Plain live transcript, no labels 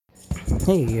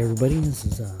Hey everybody, this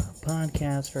is a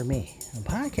podcast for me. A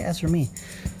podcast for me.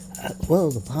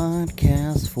 The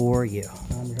podcast for you.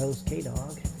 I'm your host, K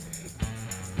Dog.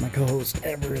 My co-host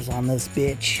Ever is on this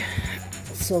bitch.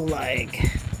 So I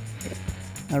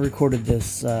recorded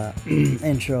this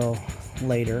intro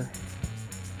later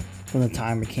from the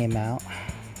time it came out.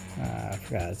 I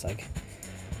forgot. It's like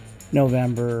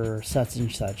November such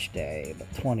and such day,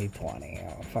 but 2020.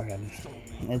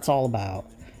 It's all about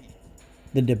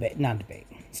the debate, not debate,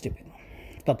 stupid.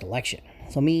 It's about the election.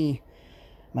 So my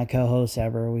co-host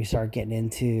Ever, we start getting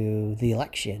into the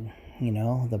election,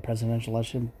 the presidential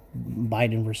election,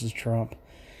 Biden versus Trump.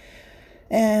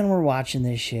 And we're watching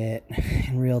this shit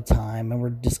in real time and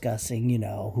we're discussing,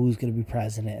 who's going to be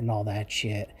president and all that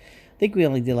shit. I think we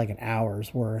only did like an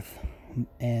hour's worth.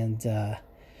 But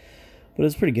it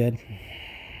was pretty good.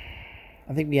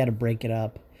 I think we had to break it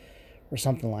up or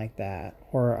something like that.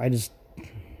 Or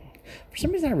for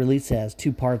some reason I released it as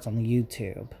 2 parts on the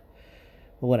YouTube.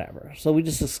 But whatever. So we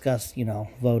just discussed,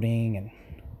 voting and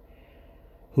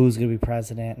who's going to be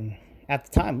president. And at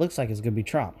the time, looks like it's going to be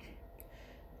Trump.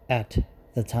 At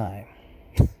the time.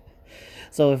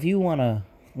 So if you want to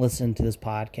listen to this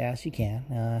podcast, you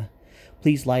can.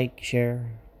 Please like, share,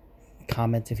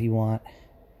 comment if you want.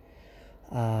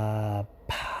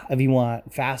 If you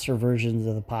want faster versions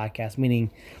of the podcast,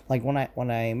 meaning like when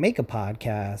I make a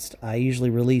podcast, I usually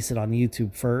release it on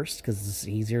YouTube first because it's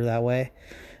easier that way,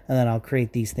 and then I'll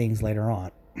create these things later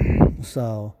on.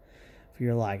 So if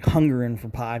you're like hungering for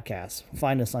podcasts,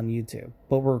 find us on YouTube.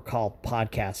 But we're called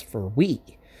Podcasts for We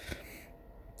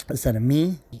instead of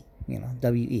me,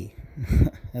 WE.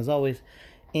 As always,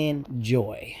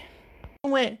 enjoy.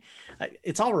 Wait,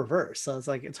 it's all reversed, so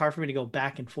it's hard for me to go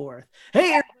back and forth.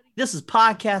 Hey, everybody, this is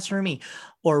Podcast for Me,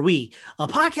 or We, a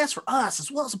podcast for us,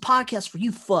 as well as a podcast for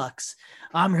you fucks.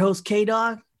 I'm your host,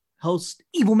 K-Dog, host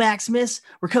Evil Maximus.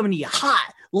 We're coming to you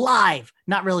hot, live,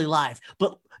 not really live,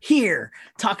 but here,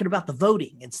 talking about the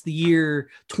voting. It's the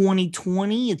year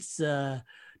 2020. It's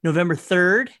November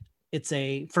 3rd. It's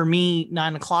for me,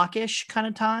 9 o'clock-ish kind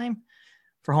of time.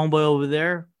 For homeboy over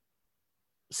there,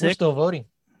 We're still voting.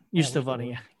 You're still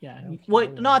voting, yeah.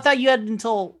 Wait, no, I thought you had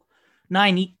until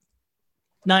 9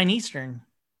 Eastern.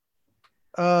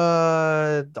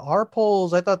 Our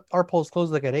polls, I thought our polls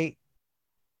closed like at 8.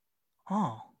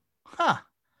 Oh, huh.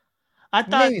 I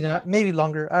thought maybe not, maybe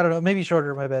longer. I don't know, maybe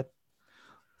shorter. My bad.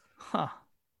 Huh.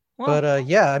 Well, but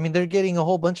yeah, I mean, they're getting a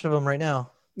whole bunch of them right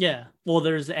now. Yeah. Well,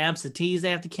 there's absentees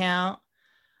they have to count,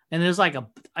 and there's I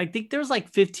think there's like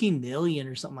 15 million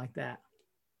or something like that.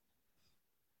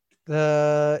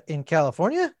 In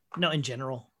California? No, in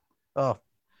general. Oh.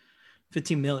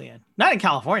 15 million. Not in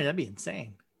California. That'd be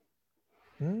insane.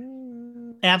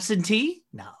 Absentee?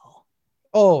 No.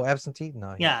 Oh, absentee?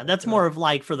 No. Yeah, that's more of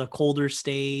like for the colder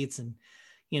states and,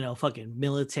 fucking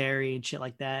military and shit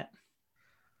like that.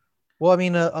 Well, I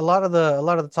mean, a lot of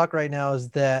the talk right now is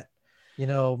that,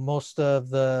 most of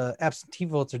the absentee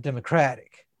votes are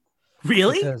Democratic.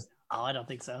 Really? Oh, I don't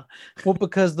think so. Well,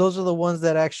 because those are the ones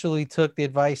that actually took the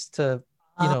advice to,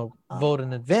 vote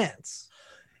in advance.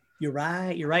 You're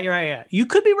right. Yeah. You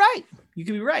could be right.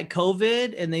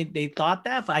 COVID, and they thought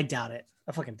that, but I doubt it.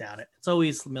 I fucking doubt it. It's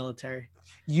always military.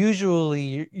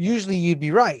 Usually you'd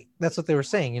be right. That's what they were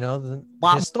saying.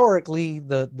 Historically,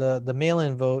 the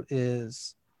mail-in vote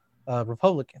is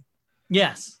Republican.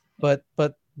 Yes. But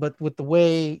with the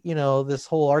way, this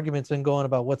whole argument's been going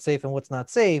about what's safe and what's not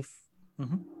safe,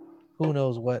 who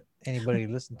knows what anybody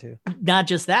listened to. Not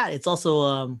just that. It's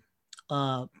also,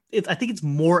 I think it's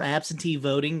more absentee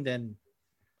voting than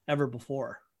ever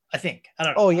before. I think. I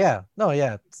don't know. Oh, yeah. No,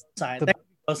 yeah.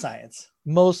 Science.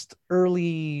 Most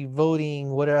early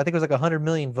voting, whatever. I think it was like 100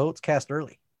 million votes cast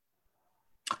early.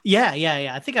 Yeah.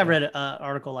 I think I read an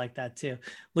article like that too.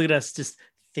 Look at us just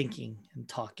thinking and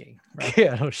talking. Right?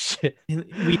 Yeah, no shit.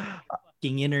 We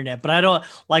fucking internet, but I don't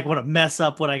want to mess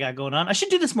up what I got going on. I should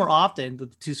do this more often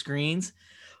with 2 screens.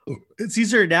 It's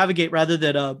easier to navigate rather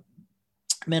than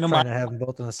minimize. Trying to have them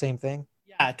both in the same thing.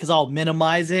 Yeah, because I'll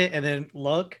minimize it and then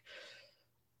look.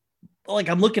 Like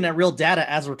I'm looking at real data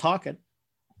as we're talking.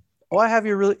 Oh, I have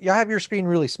your screen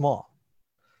really small,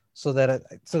 so that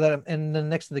I'm and then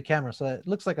next to the camera, so that it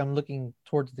looks like I'm looking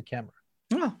towards the camera.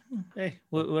 Oh, hey,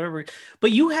 whatever.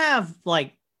 But you have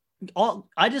I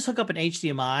just hook up an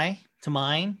HDMI to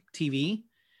mine TV,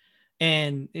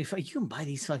 and if you can buy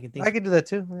these fucking things, I could do that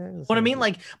too. Yeah, what I mean,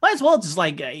 might as well just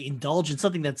indulge in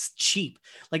something that's cheap.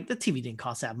 Like the TV didn't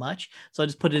cost that much, so I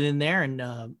just put it in there and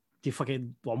I'm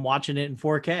watching it in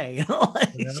 4K.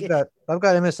 I've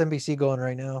got MSNBC going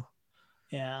right now.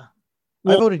 Yeah.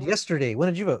 I voted yesterday. When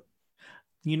did you vote?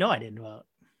 I didn't vote.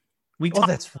 Oh,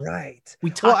 that's right. We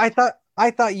Well, talked.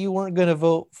 I thought you weren't going to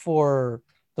vote for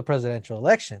the presidential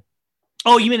election.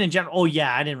 Oh, you mean in general? Oh,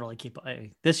 yeah. I didn't really keep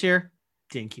this year.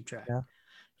 Didn't keep track.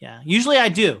 Yeah. Usually I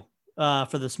do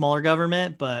for the smaller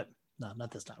government, but no,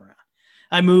 not this time around.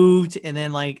 I moved and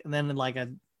then like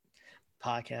a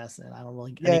podcast, and I don't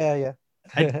really. Yeah.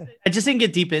 I just didn't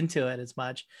get deep into it as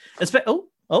much.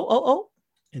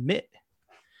 Admit.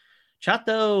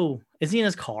 Chato, is he in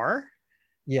his car?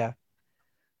 Yeah.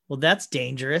 Well, that's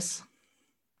dangerous.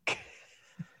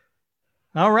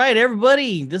 All right,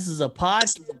 everybody. This is a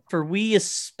podcast for We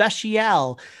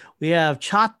Especial. We have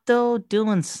Chato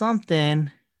doing something.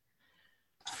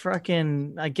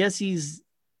 Fucking, I guess he's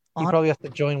He probably has to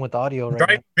join with audio right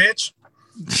Right, bitch.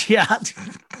 Yeah.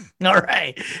 All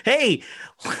right. Hey,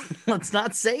 let's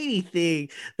not say anything.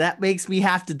 That makes me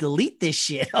have to delete this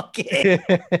shit. Okay.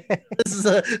 now. This is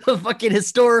a fucking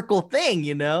historical thing,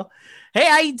 you know? Hey,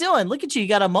 how you doing? Look at you. You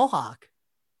got a mohawk.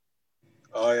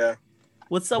 Oh yeah.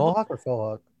 What's up? Mohawk or faux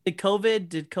hawk? Did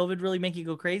COVID really make you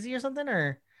go crazy or something?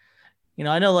 Or, you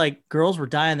know, I know like girls were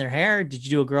dyeing their hair. Did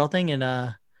you do a girl thing? And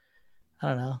I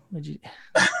don't know. Would you?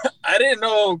 I didn't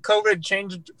know COVID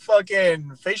changed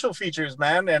fucking facial features,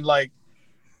 man. And like,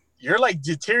 you're like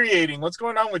deteriorating. What's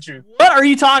going on with you? What are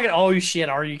you talking? Oh shit!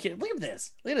 Are you kidding? Look at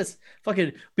this. Look at this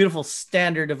fucking beautiful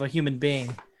standard of a human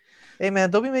being. Hey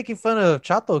man, don't be making fun of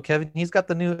Chato, Kevin. He's got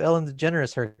the new Ellen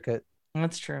DeGeneres haircut.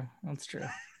 That's true.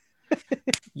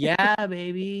 Yeah,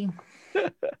 baby. How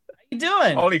you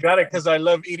doing? Only got it because I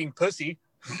love eating pussy.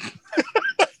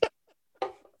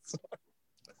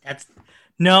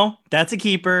 That's a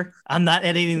keeper. I'm not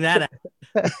editing that out.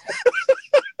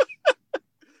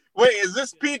 Wait, is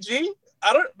this PG?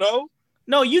 I don't know.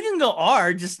 No, you can go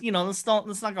R. Just, you know, let's not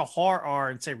go hard R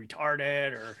and say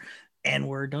retarded or N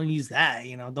word. Don't use that.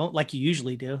 You know, don't like you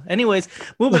usually do. Anyways,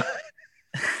 moving.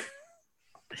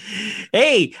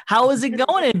 Hey, how is it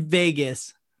going in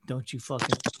Vegas? Don't you fucking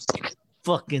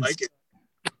Like it.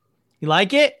 You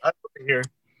like it? I love it here.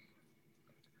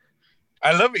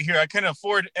 I love it here. I can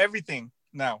afford everything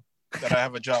now that I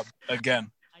have a job again.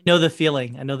 I know the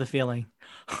feeling.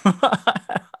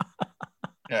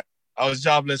 Yeah, I was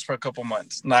jobless for a couple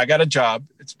months. Now I got a job.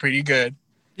 It's pretty good.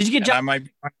 Did you get I might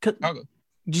be Did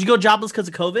you go jobless because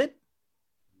of COVID?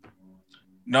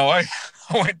 No, I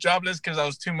went jobless because I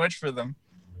was too much for them.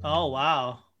 Oh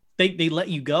wow. They let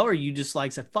you go, or you just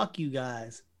like said fuck you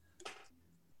guys?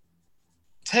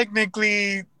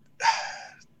 Technically,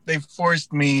 they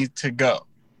forced me to go,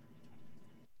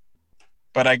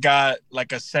 but I got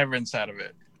like a severance out of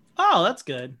it. Oh, that's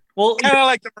good. Well, Kind of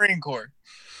like the Marine Corps.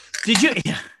 did you?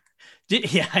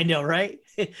 Yeah, I know, right?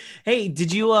 Hey,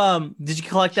 did you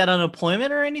collect that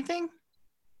unemployment or anything?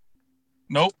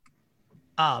 Nope.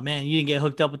 Oh man, you didn't get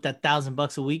hooked up with that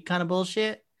 $1,000 a week kind of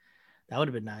bullshit. That would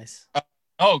have been nice.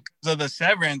 Oh, because of the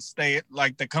severance, they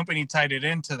like the company tied it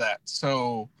into that.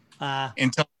 So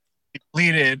until it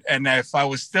completed, and if I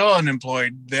was still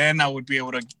unemployed, then I would be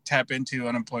able to tap into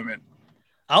unemployment.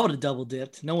 I would have double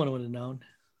dipped. No one would have known.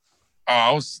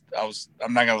 I was.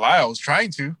 I'm not gonna lie. I was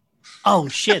trying to. Oh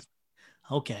shit.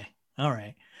 Okay. All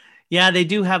right. Yeah, they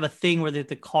do have a thing where they have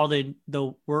to call the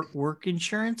work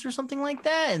insurance or something like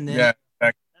that, and then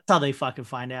that's how they fucking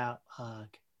find out.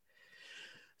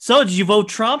 So, did you vote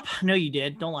Trump? No, you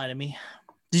did. Don't lie to me.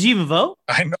 Did you even vote?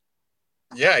 I know.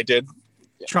 Yeah, I did.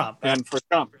 Trump. And for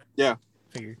Trump, yeah.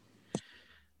 Figured.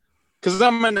 Because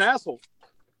I'm an asshole.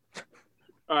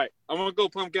 All right, I'm gonna go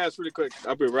pump gas really quick.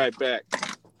 I'll be right back.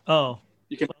 Oh,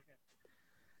 You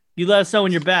let us know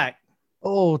when you're back.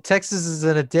 Oh, Texas is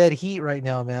in a dead heat right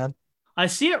now, man. I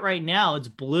see it right now. It's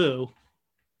blue.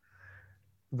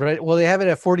 Right. Well, they have it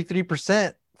at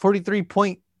 43%,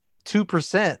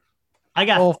 43.2%. I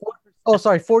got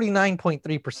sorry,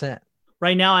 49.3%.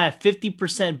 right now. I have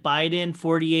 50% Biden,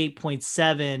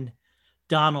 48.7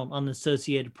 Donald on the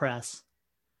Associated Press.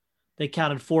 They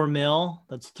counted 4 mil.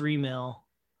 That's 3 mil.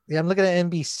 Yeah, I'm looking at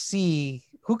NBC.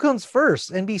 Who comes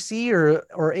first, NBC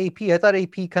or AP? I thought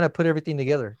AP kind of put everything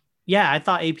together. Yeah, I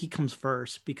thought AP comes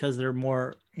first because they're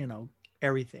more,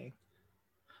 everything.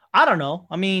 I don't know.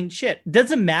 I mean, shit,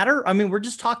 doesn't matter. I mean, we're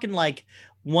just talking like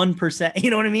 1%.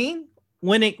 You know what I mean?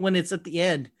 When it's at the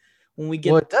end, when we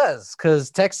get. Well, it does,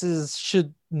 because Texas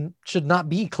should not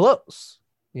be close.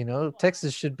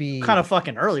 Texas should be kind of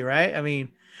fucking early, right? I mean,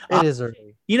 it is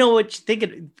early. You know what?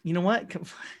 You know what?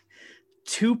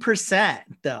 2%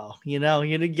 though. You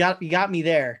got me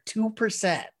there.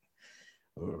 2%.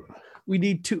 We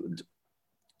need two.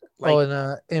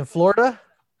 In Florida?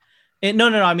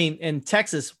 No. I mean, in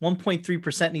Texas,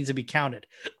 1.3% needs to be counted.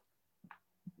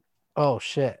 Oh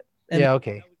shit. Yeah.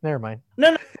 Okay. Never mind.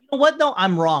 No. You know what? No,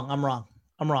 I'm wrong.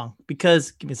 I'm wrong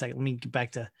because give me a second. Let me get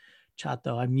back to chat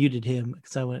though. I muted him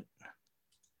because I went.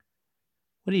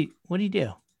 What do you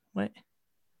do? What?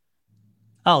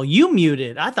 Oh, you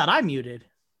muted. I thought I muted.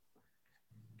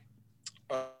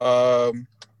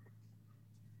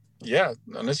 Yeah,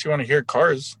 unless you want to hear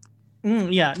cars.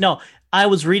 Yeah, no, I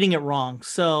was reading it wrong.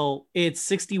 So it's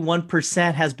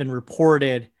 61% has been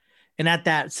reported, and at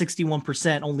that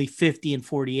 61%, only 50 and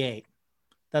 48.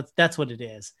 That's what it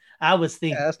is. I was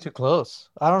thinking that's too close.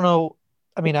 I don't know.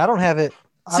 I mean, I don't have it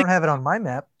on my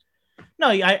map.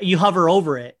 No, you hover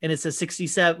over it and it says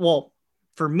 67. Well,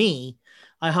 for me,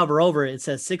 I hover over it. It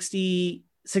says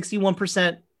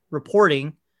 61%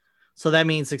 reporting. So that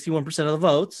means 61% of the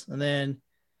votes. And then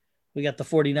we got the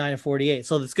 49 and 48.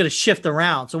 So it's going to shift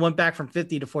around. So it went back from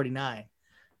 50 to 49.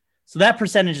 So that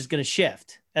percentage is going to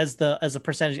shift as a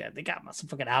percentage. They got some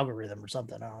fucking algorithm or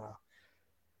something. I don't know.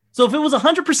 So if it was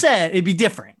 100%, it'd be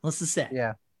different. Let's just say.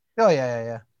 Yeah. Oh,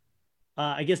 yeah.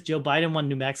 I guess Joe Biden won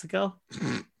New Mexico.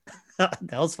 That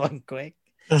was fucking quick.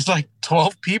 There's like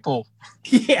 12 people.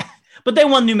 Yeah. But they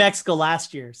won New Mexico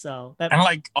last year. So and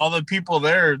like all the people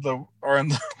there are in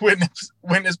the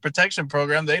witness protection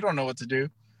program. They don't know what to do.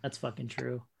 That's fucking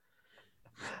true.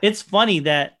 It's funny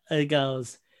that it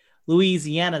goes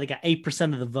Louisiana, they got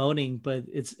 8% of the voting, but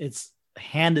it's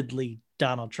handedly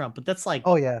Donald Trump. But that's like,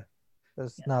 oh yeah.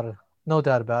 There's no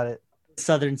doubt about it.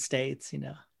 Southern states,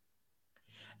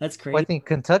 that's crazy. Well, I think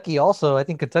Kentucky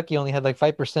only had like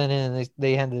 5% in, and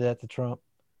they handed that to Trump.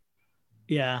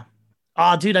 Yeah.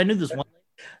 Oh, dude, I knew this one.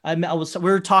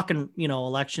 We were talking,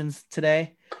 elections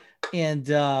today, and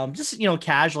just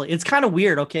casually. It's kind of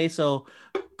weird. Okay, so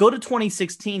go to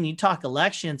 2016. You talk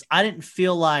elections. I didn't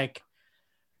feel like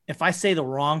if I say the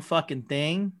wrong fucking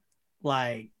thing,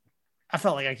 like I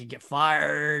felt like I could get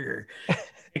fired or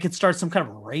I could start some kind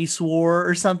of race war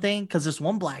or something. Because this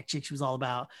one black chick, she was all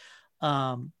about,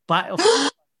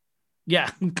 yeah,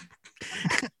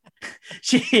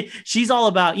 she's all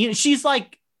about, she's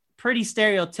like pretty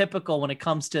stereotypical when it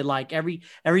comes to like every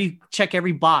check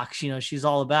every box, she's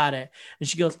all about it. And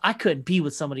she goes, I couldn't be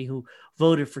with somebody who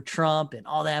voted for Trump and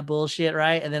all that bullshit,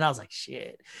 right? And then I was like,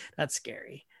 shit, that's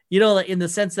scary. Like in the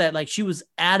sense that like she was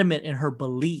adamant in her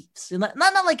beliefs, and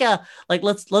not like a like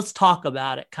let's talk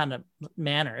about it kind of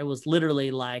manner. It was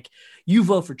literally like, you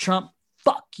vote for Trump,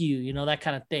 fuck you, that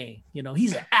kind of thing.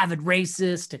 He's an avid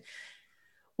racist.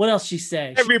 What else she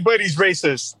say? Everybody's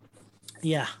racist.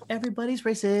 Yeah, everybody's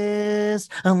racist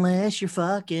unless you're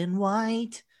fucking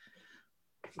white.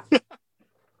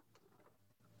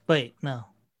 Wait, no.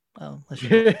 Oh,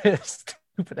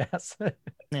 stupid ass.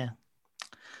 Yeah.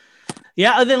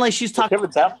 Yeah, and then like she's talking.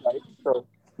 Right, so.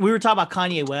 We were talking about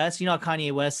Kanye West. You know how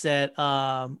Kanye West said,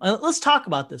 let's talk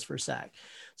about this for a sec.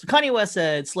 So Kanye West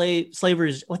said slavery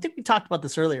is, I think we talked about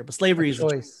this earlier, but slavery is a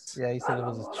choice. Yeah, he said it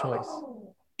was a choice.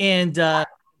 And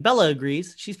Bella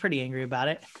agrees. She's pretty angry about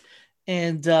it.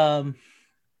 And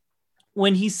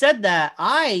when he said that,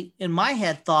 I, in my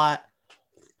head, thought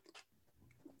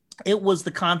it was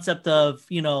the concept of,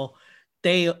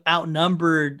 they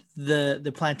outnumbered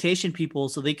the plantation people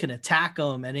so they could attack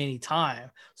them at any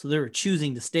time. So they were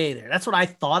choosing to stay there. That's what I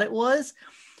thought it was.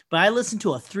 But I listened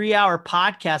to a 3-hour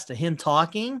podcast of him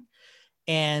talking,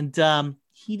 and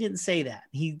he didn't say that.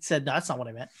 He said, no, that's not what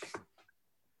I meant.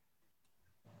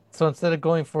 So instead of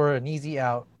going for an easy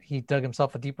out, he dug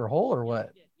himself a deeper hole, or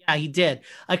what? Yeah, he did.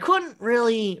 I couldn't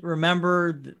really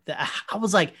remember. I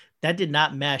was like, that did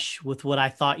not mesh with what I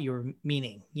thought you were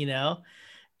meaning,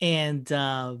 And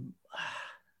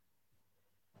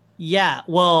yeah,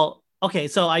 well, okay.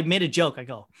 So I made a joke. I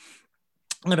go,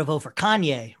 I'm going to vote for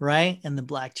Kanye, right? And the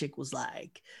black chick was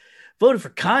like, voted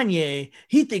for Kanye.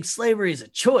 He thinks slavery is a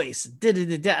choice.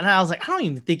 And I was like, I don't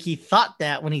even think he thought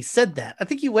that when he said that. I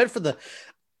think he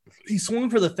he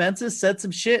swung for the fences, said some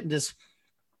shit, and just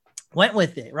went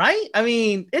with it, right? I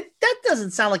mean, that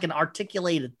doesn't sound like an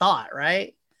articulated thought,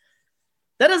 right?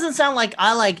 That doesn't sound like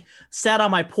I sat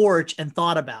on my porch and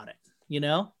thought about it,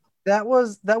 That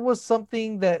was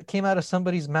something that came out of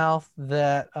somebody's mouth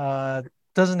that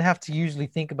doesn't have to usually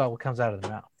think about what comes out of the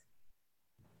mouth.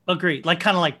 Agreed.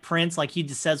 Kind of like Prince, he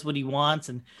just says what he wants,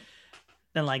 and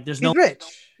then he's rich.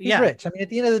 He's rich. I mean, at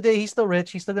the end of the day, he's still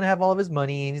rich. He's still gonna have all of his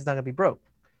money, and he's not gonna be broke.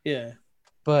 Yeah.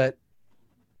 But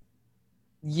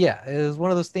yeah, it was one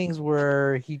of those things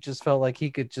where he just felt like he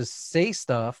could just say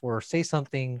stuff or say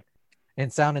something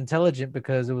and sound intelligent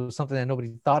because it was something that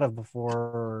nobody thought of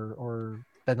before or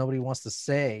that nobody wants to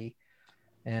say.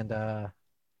 And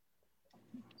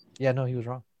yeah, no, he was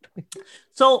wrong.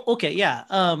 So, okay. Yeah.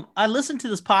 I listened to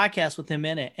this podcast with him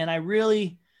in it, and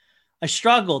I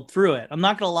struggled through it. I'm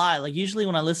not going to lie. Usually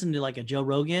when I listen to a Joe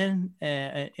Rogan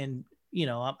and you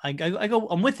know,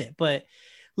 I'm with it. But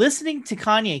listening to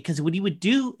Kanye, because what he would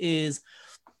do is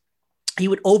he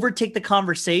would overtake the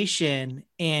conversation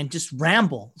and just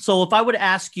ramble. So if I would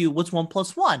ask you what's 1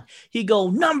 + 1, he'd go,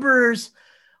 numbers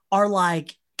are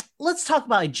like, let's talk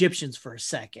about Egyptians for a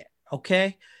second.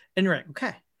 Okay. And you're like,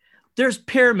 okay, there's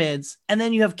pyramids and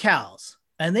then you have cows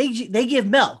and they give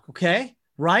milk. Okay.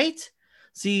 Right.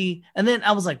 See, and then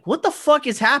I was like, what the fuck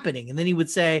is happening? And then he would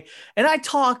say, and I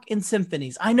talk in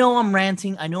symphonies. I know I'm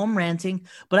ranting,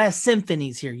 but I have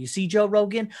symphonies here. You see, Joe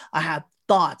Rogan, I have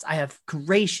thoughts, I have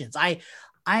creations. I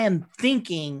am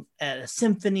thinking at a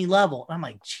symphony level. And I'm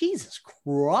like, Jesus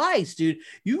Christ, dude,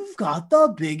 you've got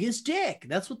the biggest dick.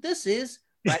 That's what this is.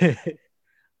 Right?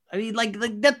 I mean, like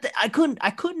that. I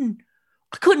couldn't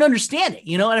understand it,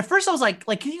 you know. And at first I was like,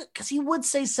 because he would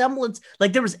say semblance,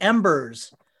 like there was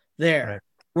embers there, right,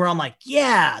 where I'm like,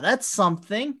 yeah, that's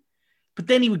something. But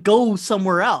then he would go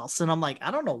somewhere else. And I'm like,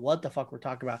 I don't know what the fuck we're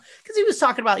talking about. Because he was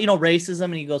talking about, you know, racism.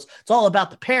 And he goes, it's all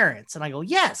about the parents. And I go,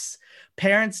 yes,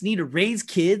 parents need to raise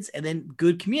kids and then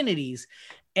good communities.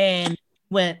 And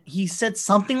when he said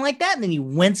something like that, and then he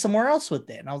went somewhere else with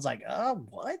it. And I was like,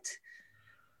 what?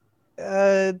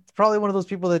 Probably one of those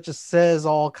people that just says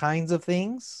all kinds of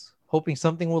things, hoping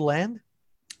something will land.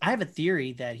 I have a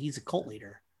theory that he's a cult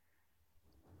leader.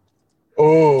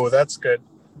 Oh, that's good.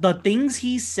 The things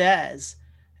he says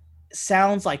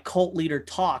sounds like cult leader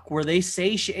talk, where they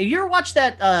say shit. Have you ever watched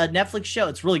that Netflix show?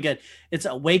 It's really good. It's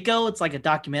a Waco. It's like a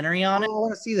documentary on it. I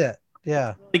want to see that.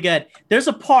 Yeah, really good. There's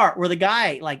a part where the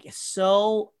guy like is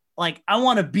so like, I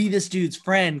want to be this dude's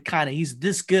friend. Kind of. He's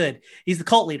this good. He's the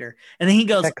cult leader, and then he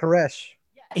goes, that Koresh.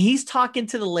 He's talking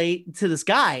to this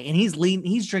guy, and he's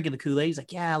drinking the Kool-Aid. He's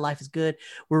like, yeah, life is good.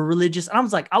 We're religious. And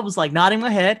I was like nodding my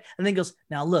head, and then he goes,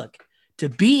 now look, to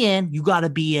be in, you got to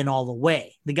be in all the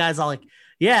way. The guy's all like,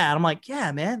 yeah. And I'm like,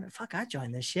 yeah, man, fuck, I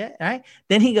joined this shit. All right.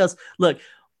 Then he goes, look,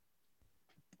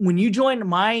 when you join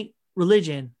my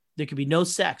religion, there could be no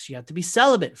sex. You have to be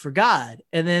celibate for God.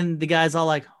 And then the guy's all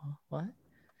like, what?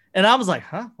 And I was like,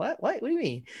 huh? What do you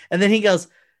mean? And then he goes,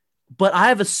 but I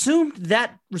have assumed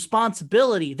that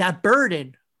responsibility, that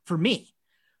burden for me.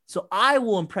 So I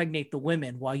will impregnate the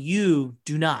women while you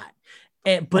do not.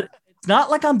 But it's not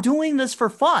like I'm doing this for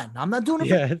fun. I'm not doing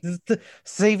it just to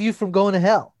save you from going to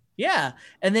hell. Yeah.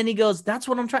 And then he goes, that's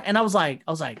what I'm trying. And I was like,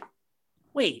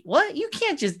 wait, what? You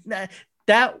can't just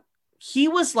that. He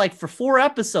was like, for 4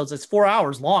 episodes, it's 4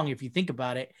 hours long if you think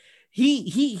about it.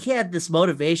 He had this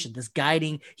motivation, this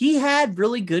guiding. He had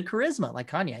really good charisma,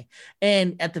 like Kanye.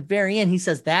 And at the very end, he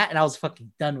says that, and I was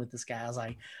fucking done with this guy. I was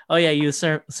like, oh yeah, you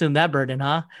assume that burden,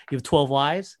 huh? You have 12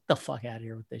 wives? Get the fuck out of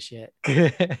here with this shit.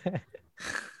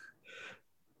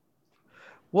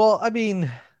 Well, I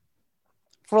mean,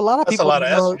 for a lot of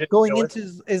people, going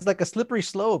into is like a slippery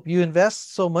slope. You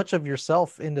invest so much of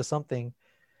yourself into something,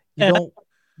 you don't.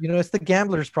 You know, it's the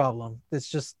gambler's problem. It's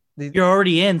just you're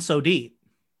already in so deep.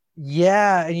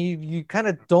 Yeah, and you kind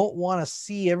of don't want to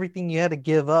see everything you had to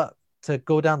give up to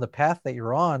go down the path that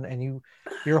you're on, and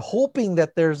you're hoping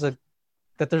that there's a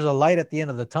light at the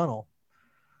end of the tunnel.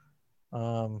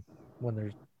 When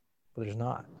there's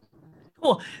not.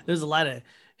 Well, there's a light of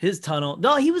his tunnel.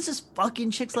 No, he was just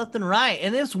fucking chicks left and right,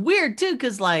 and it's weird too,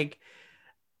 because like,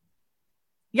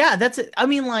 yeah, that's it. I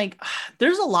mean, like,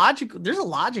 there's a logic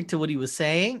to what he was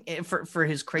saying. For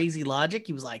his crazy logic,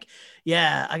 he was like,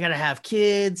 yeah, I gotta have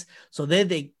kids, so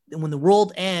then when the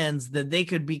world ends, then they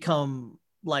could become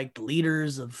like the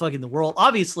leaders of fucking the world.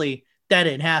 Obviously, that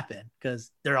didn't happen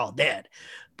because they're all dead.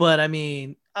 But I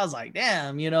mean, I was like,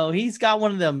 damn, you know, he's got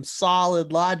one of them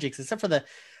solid logics, except for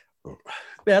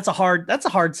that's a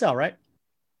hard sell, right?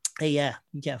 Hey, yeah,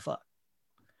 you can't fuck.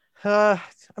 I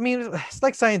mean, it's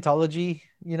like Scientology,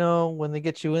 you know, when they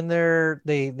get you in there,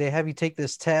 they have you take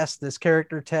this test, this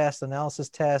character test, analysis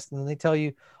test, and then they tell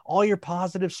you all your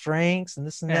positive strengths and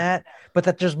this and that, but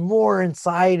that there's more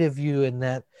inside of you, and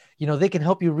that, you know, they can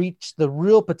help you reach the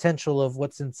real potential of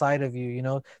what's inside of you, you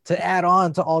know, to add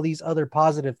on to all these other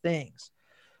positive things.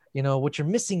 You know, what you're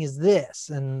missing is this,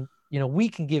 and, you know, we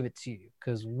can give it to you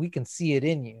because we can see it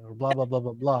in you, or blah, blah, blah,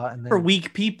 blah, blah. And then, for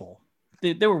weak people,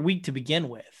 they were weak to begin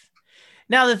with.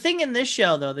 Now, the thing in this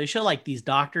show, though, they show like these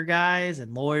doctor guys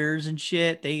and lawyers and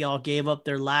shit. They all gave up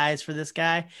their lives for this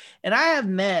guy. And I have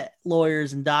met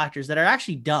lawyers and doctors that are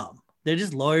actually dumb. They're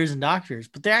just lawyers and doctors,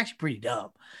 but they're actually pretty dumb.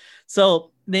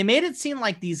 So they made it seem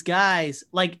like these guys,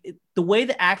 like the way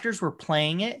the actors were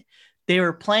playing it, they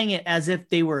were playing it as if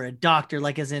they were a doctor,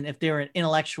 like as in if they were an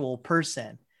intellectual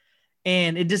person.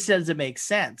 And it just doesn't make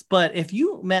sense. But if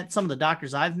you met some of the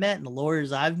doctors I've met and the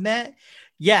lawyers I've met,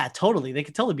 Yeah, totally. They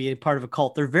could totally be a part of a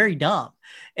cult. They're very dumb.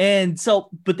 And so,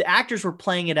 but the actors were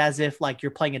playing it as if like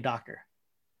you're playing a doctor.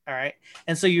 All right.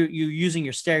 And so you're using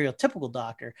your stereotypical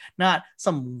doctor, not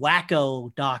some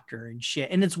wacko doctor and shit.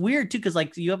 And it's weird too, because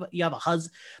like you have a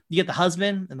husband, you get the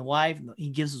husband and the wife, and he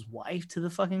gives his wife to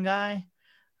the fucking guy.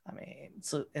 I mean,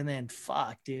 so and then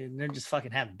fuck, dude, and they're just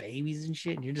fucking having babies and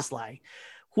shit. And you're just like,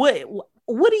 what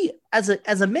do you as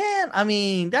a man? I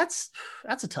mean, that's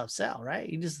a tough sell, right?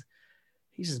 He's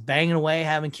just banging away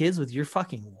having kids with your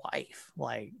fucking wife.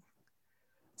 Like,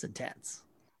 it's intense.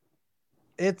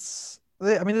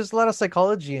 I mean, there's a lot of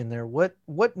psychology in there. What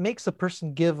makes a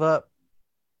person give up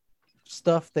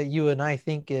stuff that you and I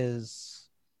think is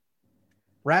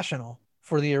rational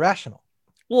for the irrational?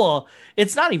 Well,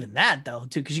 it's not even that though,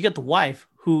 too, because you got the wife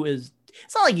who is.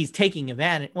 It's not like he's taking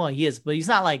advantage. Well, he is, but he's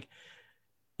not like,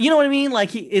 you know what I mean?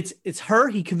 Like it's her.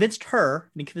 He convinced her,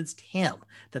 and he convinced him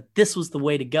that this was the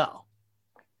way to go.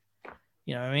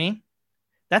 You know what I mean?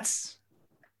 That's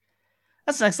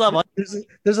next level.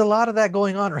 There's a lot of that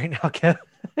going on right now, Kev.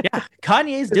 Yeah,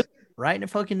 Kanye's doing it right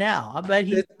fucking now. I bet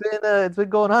it's been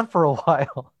going on for a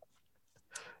while.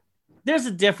 There's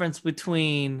a difference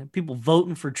between people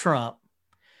voting for Trump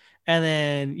and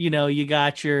then, you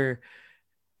got your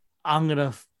I'm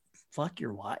gonna fuck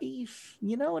your wife.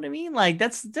 You know what I mean? Like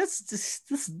that's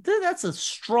a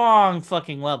strong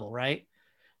fucking level, right?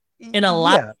 In a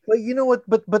lot. Yeah, but you know what?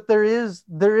 But there is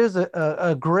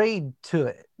a grade to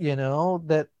it.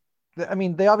 That I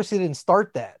mean, they obviously didn't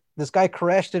start that. This guy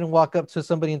Koresh didn't walk up to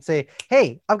somebody and say,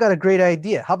 "Hey, I've got a great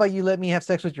idea. How about you let me have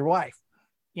sex with your wife?"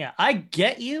 Yeah, I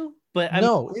get you, but it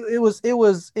was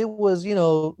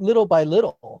little by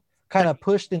little kind of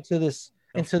pushed into this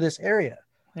area.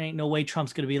 There ain't no way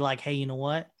Trump's gonna be like, "Hey, you know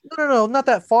what? No, not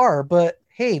that far. But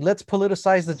hey, let's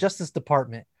politicize the Justice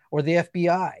Department or the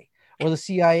FBI or the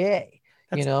CIA,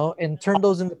 and turn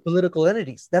those into political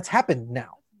entities." That's happened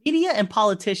now. Media and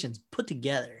politicians put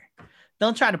together.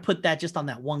 Don't try to put that just on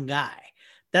that one guy.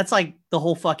 That's like the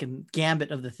whole fucking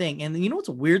gambit of the thing. And you know what's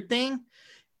a weird thing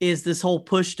is this whole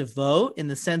push to vote in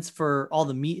the sense for all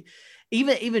the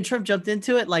even Trump jumped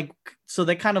into it. Like, so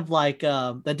they kind of like,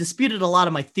 that disputed a lot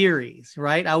of my theories,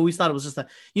 right? I always thought it was just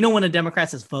when a Democrat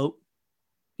says vote,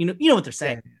 you know what they're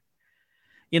saying,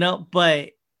 but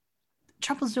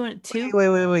Trump was doing it too.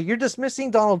 Wait. You're dismissing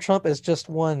Donald Trump as just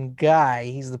one guy.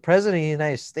 He's the president of the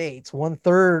United States,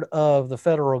 1/3 of the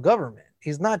federal government.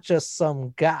 He's not just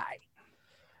some guy.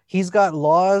 He's got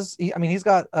laws. He's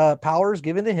got powers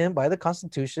given to him by the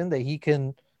Constitution that he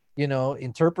can,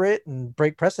 interpret and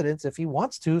break precedents if he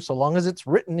wants to, so long as it's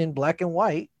written in black and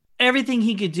white. Everything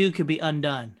he could do could be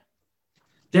undone.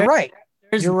 You're right.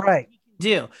 You're right.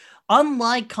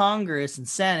 Unlike Congress and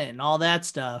Senate and all that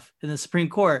stuff in the Supreme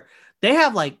Court, they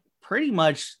have like pretty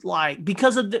much like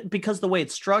because the way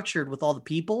it's structured with all the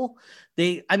people,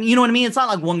 you know what I mean? It's not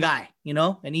like one guy,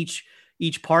 and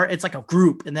each part, it's like a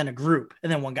group and then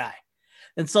one guy.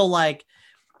 And so like,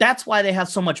 that's why they have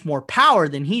so much more power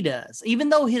than he does, even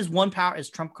though his one power is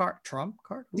Trump card.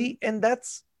 And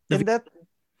that's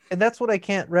what I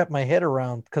can't wrap my head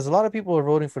around, because a lot of people are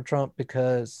voting for Trump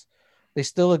because they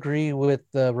still agree with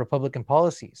the Republican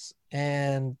policies.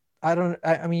 And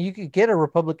I mean, you could get a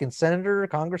Republican senator,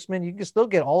 congressman, you can still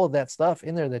get all of that stuff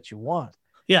in there that you want.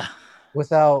 Yeah.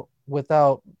 Without,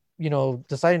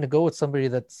 deciding to go with somebody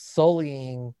that's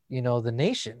sullying, the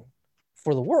nation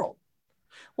for the world.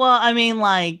 Well, I mean,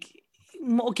 like,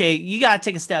 okay, you got to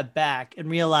take a step back and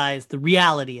realize the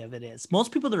reality of it is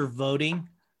most people that are voting,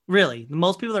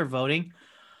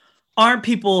 aren't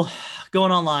people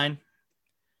going online.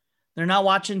 They're not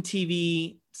watching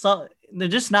TV. So they're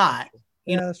just not.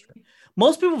 That's true.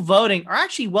 Most people voting are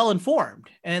actually well informed,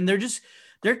 and they're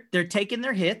taking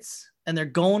their hits and they're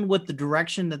going with the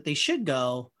direction that they should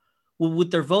go with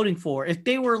what they're voting for. If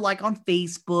they were like on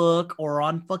Facebook or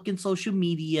on fucking social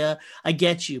media, I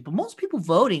get you. But most people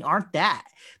voting aren't that.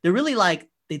 They're really like,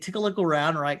 they take a look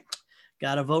around, right?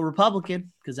 Gotta vote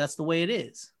Republican because that's the way it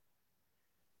is.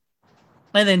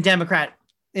 And then Democrat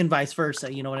and vice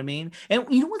versa. You know what I mean? And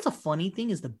you know what's a funny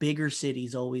thing is the bigger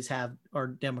cities always are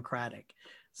Democratic.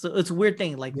 So it's a weird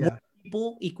thing. Like more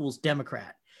people equals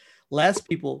Democrat, less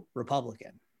people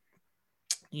Republican.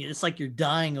 It's like you're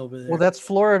dying over there. Well, that's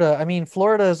Florida. I mean,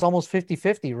 Florida is almost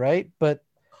 50-50, right? But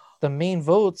the main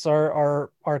votes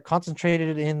are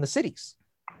concentrated in the cities.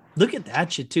 Look at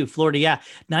that shit too. Florida, yeah.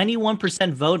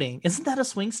 91% voting. Isn't that a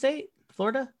swing state,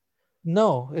 Florida?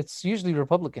 No, it's usually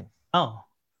Republican. Oh,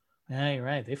 yeah, you're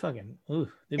right. They fucking,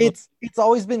 it's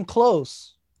always been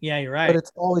close. Yeah, you're right. But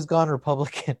it's always gone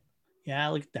Republican. Yeah,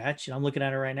 look at that shit. I'm looking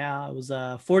at it right now. It was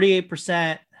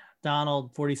 48%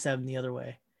 Donald, 47% the other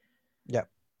way. Yeah.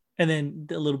 And then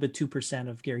a little bit 2%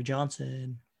 of Gary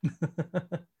Johnson.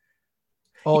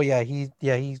 Oh yeah, he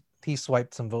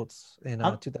swiped some votes in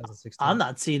 2016. I'm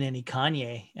not seeing any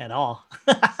Kanye at all.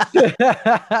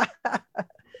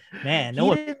 Man,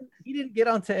 he didn't get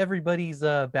onto everybody's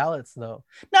ballots though.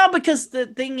 No, because the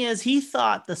thing is, he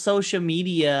thought the social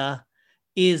media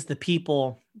is the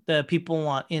people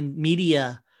want in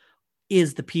media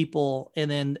is the people, and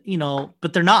then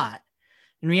but they're not.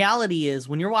 In reality, is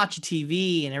when you're watching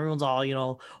TV and everyone's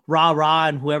all rah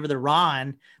and whoever they're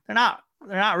rawing, they're not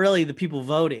really the people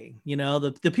voting.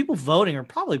 The people voting are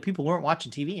probably people who weren't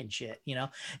watching TV and shit. And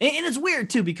it's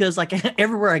weird too, because like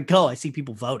everywhere I go, I see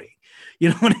people voting. You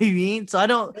know what I mean? So I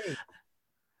don't. Hey,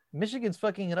 Michigan's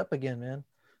fucking it up again, man.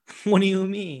 What do you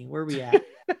mean? Where are we at?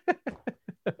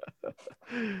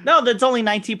 No, that's only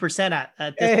 19% at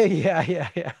this. Hey,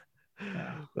 yeah.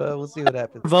 Well, we'll see what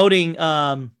happens. Voting.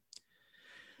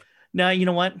 No, you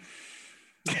know what?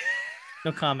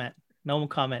 No comment. No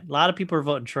comment. A lot of people are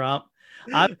voting Trump.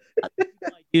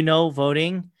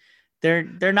 Voting.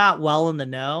 They're not well in the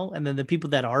know, and then the people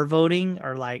that are voting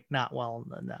are like not well in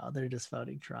the know. They're just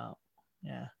voting Trump.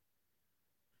 Yeah.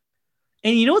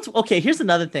 And you know what's okay? Here's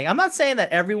another thing. I'm not saying that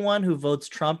everyone who votes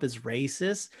Trump is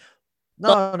racist.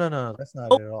 No, that's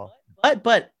not it at all.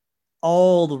 But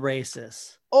all the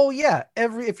racists. Oh yeah,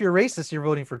 if you're racist, you're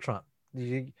voting for Trump.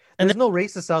 There's no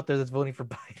racists out there that's voting for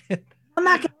Biden. I'm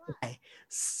not gonna lie.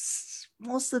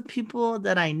 Most of the people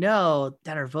that I know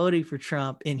that are voting for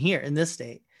Trump in this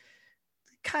state,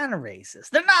 kind of racist.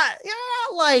 They're not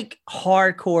like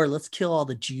hardcore, let's kill all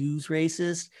the Jews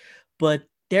racist, but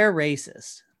they're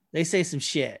racist. They say some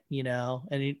shit,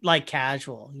 and like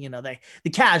casual, the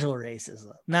casual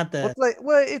racism, not the.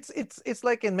 It's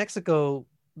like in Mexico,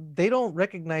 they don't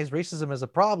recognize racism as a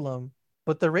problem,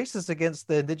 but they're racist against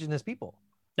the indigenous people.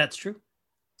 That's true.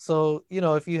 So,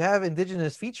 if you have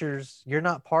indigenous features, you're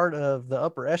not part of the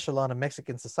upper echelon of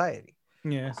Mexican society.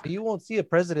 Yeah. So you won't see a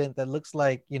president that looks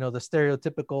like, the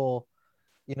stereotypical,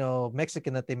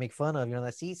 Mexican that they make fun of,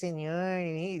 the si senor,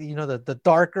 the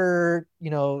darker,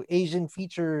 Asian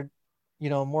featured,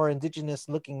 more indigenous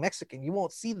looking Mexican. You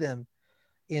won't see them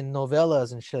in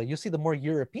novellas and shit. You'll see the more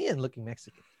European looking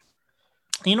Mexican.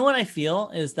 You know what I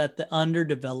feel is that the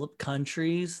underdeveloped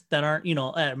countries that aren't,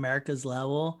 at America's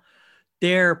level,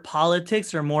 their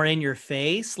politics are more in your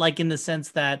face, like in the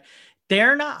sense that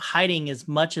they're not hiding as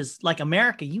much as like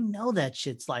America. That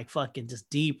shit's like fucking just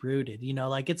deep rooted,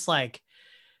 like it's like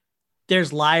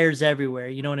there's liars everywhere.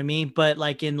 You know what I mean? But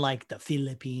like in like the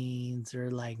Philippines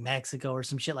or like Mexico or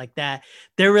some shit like that,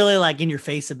 they're really like in your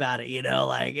face about it,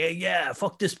 like, hey, yeah,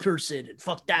 fuck this person and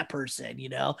fuck that person,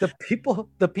 The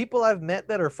people I've met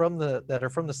that are from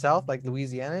the South, like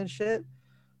Louisiana and shit,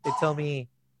 they tell me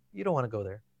you don't want to go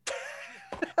there.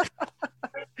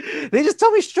 They just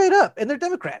tell me straight up, and they're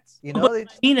Democrats,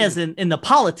 as in the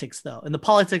politics, though, in the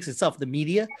politics itself, the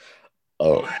media,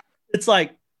 it's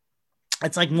like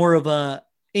more of a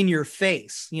in your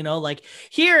face, like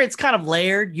here it's kind of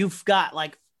layered. You've got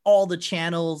like all the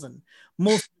channels and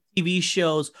most TV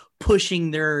shows pushing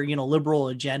their liberal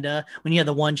agenda. When you have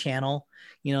the one channel,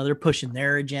 they're pushing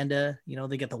their agenda.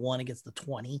 They get the 1 against the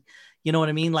 20. You know what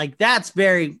I mean? Like that's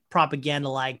very propaganda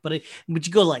like, but you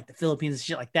go to like the Philippines and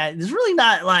shit like that. It's really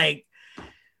not like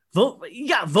vote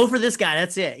for this guy.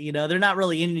 That's it. They're not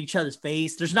really in each other's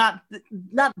face. There's not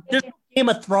there's Game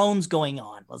of Thrones going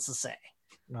on. Let's just say.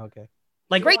 Okay.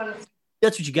 Like right,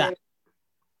 that's what you got.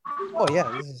 Oh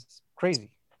yeah, this is crazy.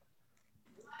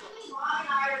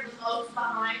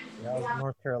 Yeah, was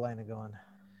North Carolina going.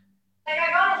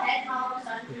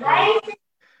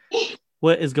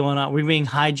 What is going on? We're being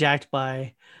hijacked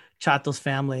by Chato's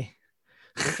family.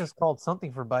 They just called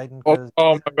something for Biden.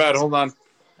 Oh my bad. Hold on.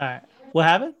 All right. What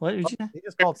happened? What did you say? They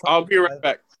just called something. I'll be right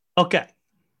back. Okay.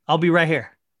 I'll be right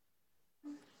here.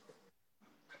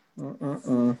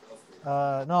 No,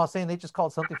 I was saying they just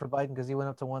called something for Biden because he went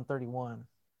up to 131. It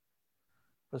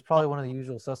was probably one of the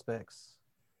usual suspects.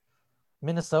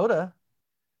 Minnesota.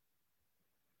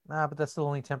 Nah, but that's still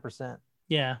only 10%.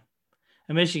 Yeah.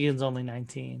 And Michigan's only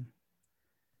 19.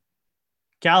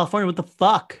 California, what the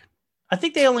fuck? I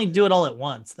think they only do it all at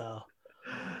once, though.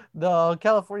 No,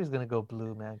 California's going to go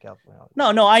blue, man. California.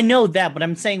 No, I know that, but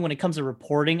I'm saying when it comes to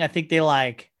reporting, I think they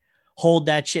like hold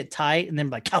that shit tight and then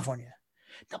like California.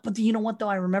 No, but you know what, though?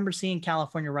 I remember seeing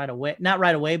California right away. Not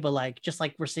right away, but like just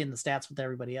like we're seeing the stats with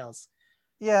everybody else.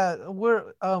 Yeah,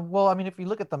 we're well, I mean, if you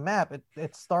look at the map,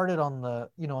 it started on the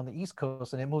on the East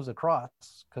Coast and it moves across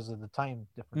because of the time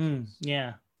differences.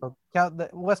 Yeah. So the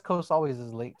West Coast always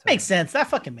is late. Makes sense. That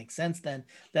fucking makes sense then.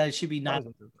 That it should be not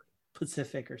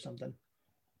Pacific or something.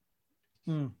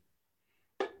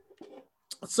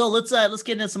 So let's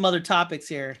get into some other topics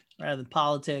here rather than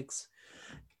politics.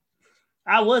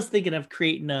 I was thinking of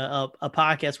creating a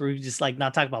podcast where we just like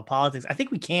not talk about politics. I think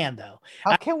we can though.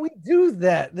 How can we do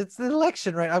that? It's the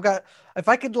election, right? If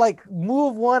I could like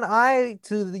move one eye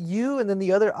to the U and then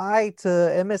the other eye to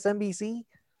MSNBC.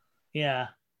 Yeah.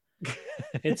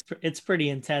 it's pretty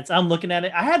intense. I'm looking at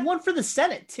it. I had one for the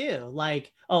Senate too.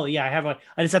 Like, oh yeah, I have one.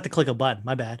 I just have to click a button.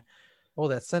 My bad. Oh,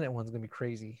 that Senate one's gonna be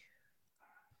crazy.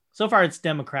 So far, it's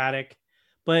Democratic,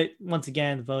 but once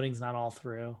again, the voting's not all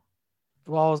through.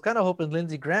 Well, I was kind of hoping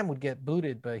Lindsey Graham would get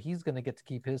booted, but he's gonna get to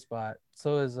keep his spot.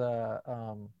 So is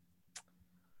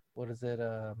what is it?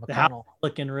 McConnell. The house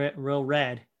looking real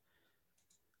red.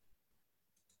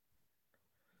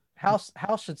 House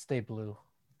should stay blue.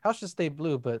 House should stay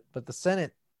blue, but the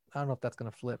Senate, I don't know if that's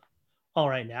gonna flip. Oh,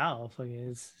 right now,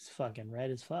 it's fucking red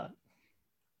as fuck.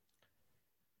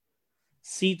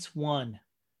 Seats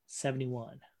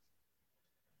 171.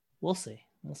 We'll see.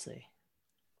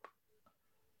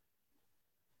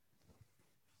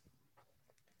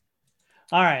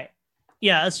 All right.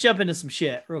 Yeah, let's jump into some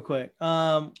shit real quick.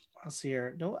 Let's see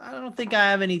here. No, I don't think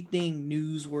I have anything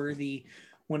newsworthy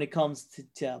when it comes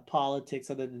to politics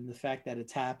other than the fact that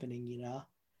it's happening, you know.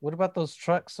 What about those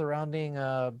trucks surrounding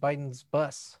Biden's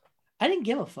bus? I didn't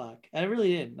give a fuck. I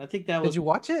really didn't. I think that was. Did you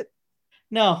watch it?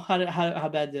 No. How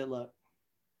bad did it look?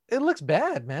 It looks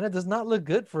bad, man. It does not look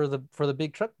good for the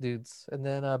big truck dudes. And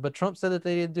then, but Trump said that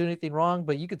they didn't do anything wrong.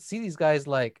 But you could see these guys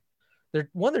like they're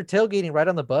tailgating right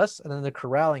on the bus, and then they're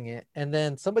corralling it, and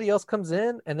then somebody else comes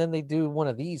in, and then they do one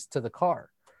of these to the car,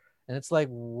 and it's like,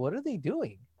 what are they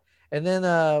doing? And then,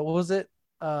 what was it?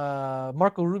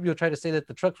 Marco Rubio tried to say that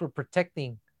the trucks were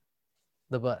protecting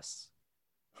the bus.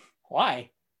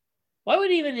 Why? Why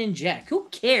would he even inject? Who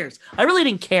cares? I really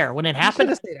didn't care when it happened.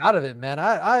 I stayed out of it, man.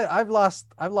 I've lost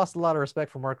a lot of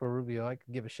respect for Marco Rubio. I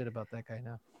can give a shit about that guy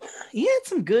now. He had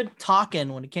some good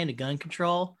talking when it came to gun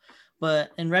control,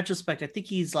 but in retrospect, I think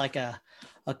he's like a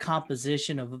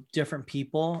composition of different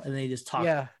people, and they just talk.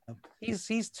 Yeah,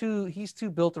 he's too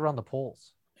built around the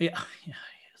polls. Yeah, he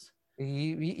is.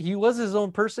 He was his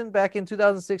own person back in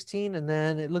 2016, and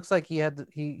then it looks like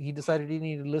he decided he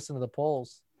needed to listen to the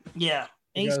polls. Yeah.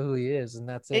 You know who he is, and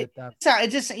that's it.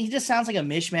 He just sounds like a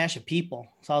mishmash of people.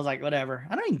 So I was like, whatever.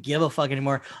 I don't even give a fuck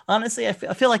anymore. Honestly, I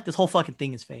feel like this whole fucking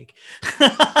thing is fake.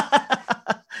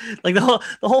 Like the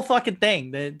whole fucking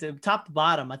thing, the top to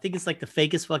bottom. I think it's like the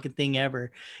fakest fucking thing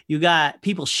ever. You got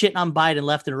people shitting on Biden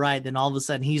left and right, then all of a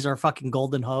sudden he's our fucking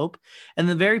golden hope. And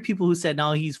the very people who said,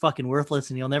 no, he's fucking worthless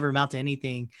and he'll never amount to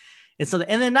anything. And so,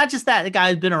 and then not just that, the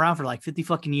guy's been around for like 50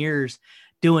 fucking years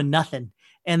doing nothing.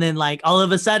 And then, like, all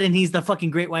of a sudden, he's the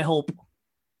fucking Great White Hope.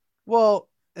 Well,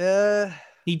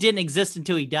 he didn't exist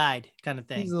until he died, kind of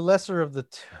thing. He's the lesser of the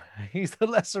two. He's the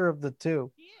lesser of the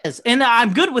two. He is. And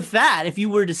I'm good with that. If you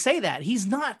were to say that, he's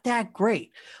not that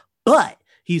great, but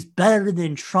he's better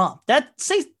than Trump.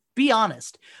 Be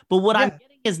honest. But what I'm getting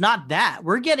is not that.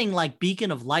 We're getting like beacon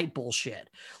of light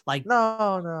bullshit. Like,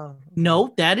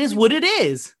 no, that is what it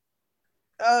is.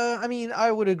 I mean,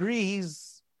 I would agree.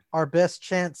 He's our best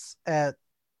chance at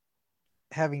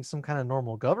having some kind of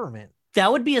normal government.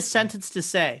 That would be a sentence to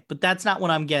say, but that's not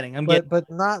what I'm getting. But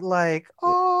not like,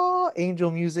 oh,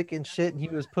 angel music and shit. And he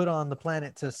was put on the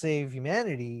planet to save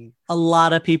humanity. A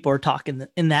lot of people are talking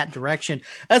in that direction,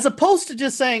 as opposed to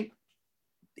just saying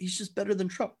he's just better than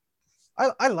Trump.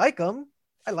 I like him.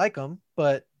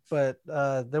 But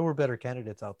there were better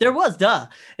candidates out there. There was,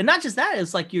 and not just that.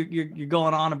 It's like you're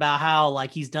going on about how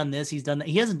like he's done this, he's done that.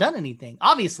 He hasn't done anything,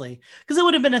 obviously, because it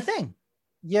would have been a thing.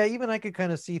 Yeah, even I could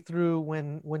kind of see through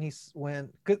when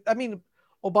because I mean,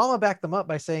 Obama backed them up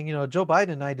by saying, you know, Joe Biden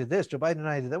and I did this, Joe Biden and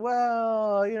I did that.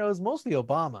 Well, you know, it was mostly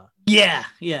Obama. Yeah.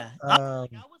 I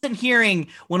wasn't hearing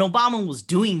when Obama was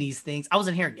doing these things. I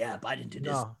wasn't hearing, yeah, Biden did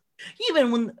this. No.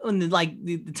 Even when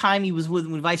the time he was with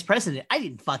vice president, I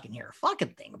didn't fucking hear a fucking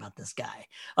thing about this guy.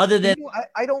 Other than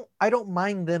I don't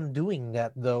mind them doing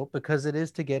that though, because it is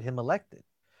to get him elected,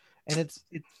 and it's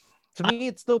to me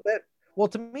it's still better. Well,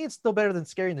 to me, it's still better than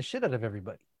scaring the shit out of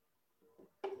everybody.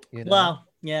 You know? Well,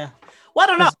 yeah. Well, I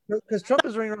don't know. Because Trump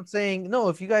is running around saying, no,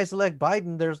 if you guys elect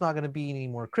Biden, there's not going to be any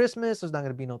more Christmas. There's not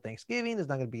going to be no Thanksgiving. There's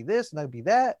not going to be this. There's not going to be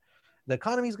that. The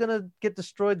economy's going to get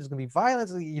destroyed. There's going to be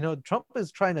violence. You know, Trump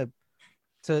is trying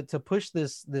to push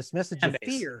this message of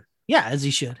fear. Yeah, as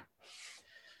he should.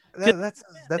 That's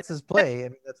his play. I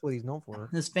mean, that's what he's known for.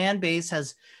 His fan base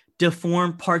has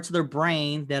deformed parts of their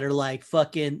brain that are like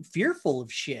fucking fearful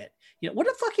of shit. You know, where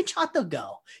did fucking Chato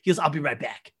go? He goes, I'll be right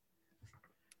back.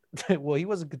 Well, he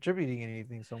wasn't contributing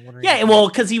anything, so I'm wondering. Yeah, well,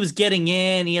 because he was getting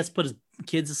in. He has to put his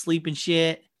kids to sleep and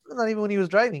shit. Not even when he was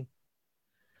driving.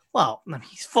 Well, I mean,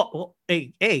 he's well,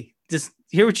 hey, just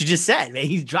hear what you just said, man.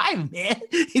 He's driving, man.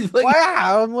 He's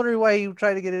wow. I'm wondering why you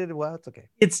try to get it. Well, it's okay.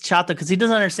 It's Chato because he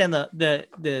doesn't understand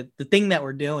the thing that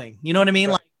we're doing. You know what I mean?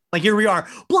 Right. Like here we are,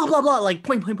 blah blah blah, like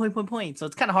point. So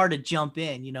it's kind of hard to jump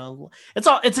in. You know,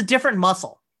 it's a different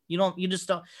muscle. You just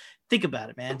don't think about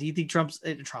it, man. Do you think Trump?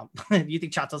 Do you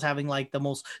think Chato's having like the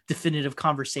most definitive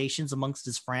conversations amongst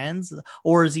his friends,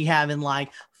 or is he having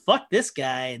like, fuck this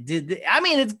guy?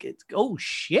 It's oh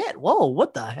shit, whoa,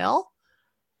 what the hell?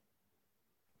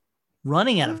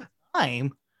 Running out of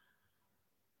time.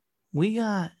 We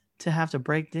got to have to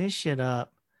break this shit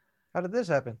up. How did this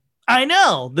happen? I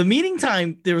know. The meeting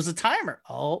time, there was a timer.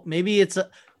 Oh, maybe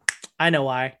I know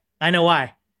why.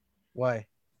 Why?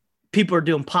 People are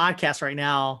doing podcasts right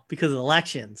now because of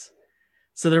elections.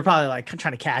 So they're probably like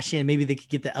trying to cash in. Maybe they could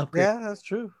get the upgrade. Yeah, that's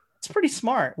true. It's pretty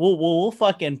smart. We'll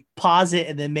fucking pause it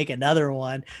and then make another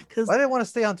one. Because I didn't want to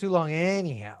stay on too long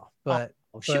anyhow. But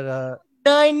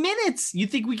 9 minutes. You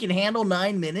think we can handle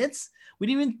 9 minutes? We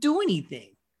didn't even do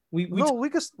anything. We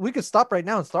could stop right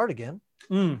now and start again.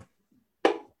 Let's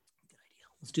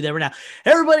do that right now.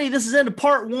 Everybody, this is into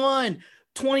part 1,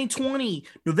 2020,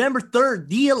 November 3rd,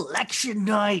 the election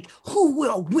night. Who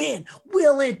will win?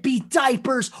 Will it be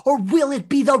diapers or will it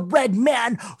be the red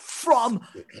man from...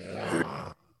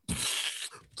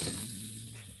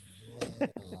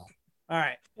 All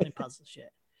right, let me pause the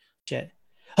shit.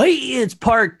 Hey, it's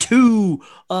part 2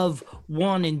 of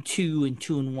 1 and 2 and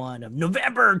 2 and 1 of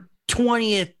November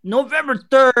 20th, November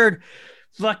 3rd,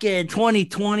 fucking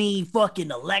 2020 fucking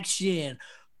election.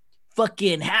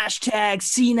 Fucking hashtag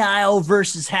senile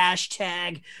versus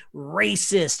hashtag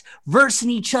racist versing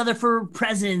each other for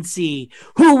presidency.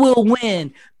 Who will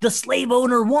win? The slave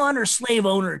owner 1 or slave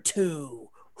owner 2?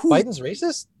 Biden's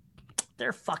racist?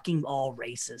 They're fucking all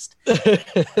racist.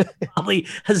 Probably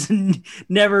has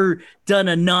never done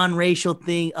a non-racial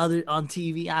thing other on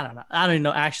TV. I don't know. I don't even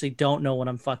know. Actually, don't know what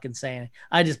I'm fucking saying.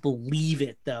 I just believe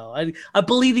it though. I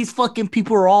believe these fucking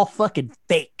people are all fucking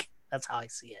fake. That's how I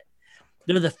see it.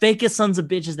 They're the fakest sons of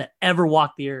bitches that ever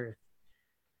walked the earth.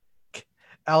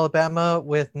 Alabama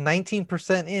with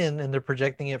 19% in, and they're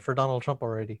projecting it for Donald Trump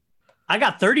already. I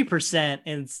got 30%,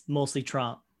 and it's mostly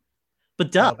Trump.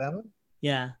 But duh. Alabama?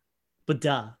 Yeah. But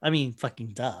duh. I mean,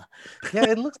 fucking duh. Yeah,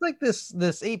 it looks like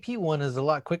this AP one is a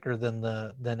lot quicker than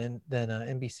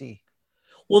NBC.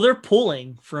 Well, they're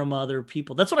pulling from other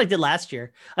people. That's what I did last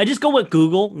year. I just go with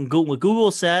Google and go what Google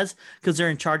says because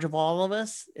they're in charge of all of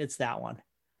us. It's that one.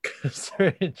 Because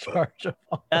they're in charge of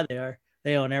all. Yeah, they are.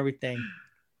 They own everything.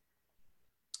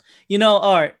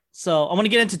 All right. So I'm going to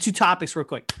get into 2 topics real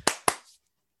quick.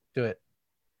 Do it.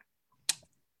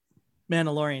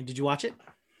 Mandalorian. Did you watch it?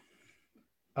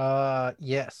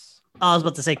 Yes. I was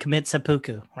about to say commit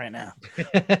seppuku right now.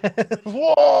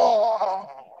 Whoa!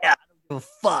 Yeah, I don't give a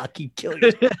fuck. You kill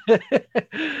yourself. But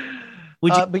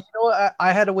you know what?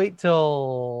 I had to wait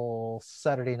till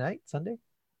Saturday night, Sunday.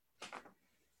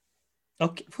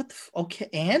 Okay. Okay.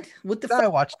 And what the fuck? I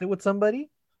watched it with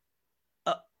somebody.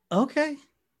 Okay.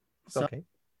 Okay.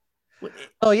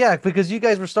 Oh yeah, because you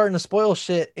guys were starting to spoil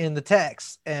shit in the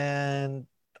text, and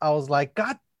I was like,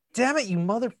 God damn it, you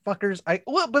motherfuckers!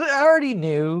 But I already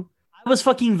knew. I was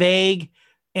fucking vague.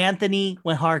 Anthony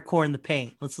went hardcore in the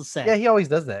paint. Let's just say. Yeah, he always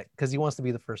does that because he wants to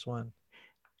be the first one.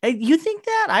 Hey, you think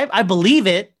that? I believe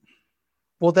it.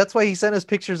 Well, that's why he sent us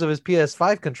pictures of his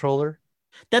PS5 controller.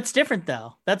 That's different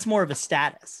though. That's more of a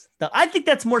status. I think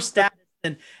that's more status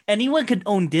than anyone could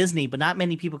own Disney, but not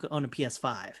many people could own a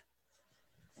PS5.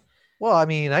 Well, I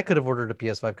mean, I could have ordered a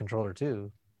PS5 controller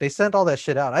too. They sent all that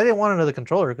shit out. I didn't want another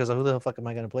controller because who the fuck am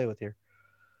I going to play with here?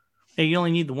 Hey, you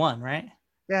only need the one, right?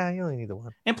 Yeah, you only need the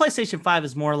one. And PlayStation 5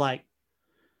 is more like,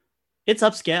 it's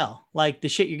upscale. Like the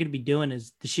shit you're going to be doing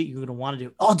is the shit you're going to want to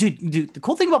do. Oh, dude, the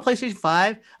cool thing about PlayStation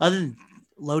 5, other than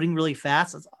loading really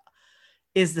fast,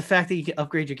 is the fact that you can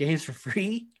upgrade your games for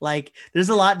free. Like there's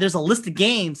a list of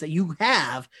games that you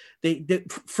have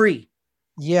that free.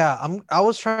 Yeah, I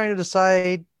was trying to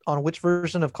decide on which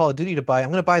version of Call of Duty to buy. I'm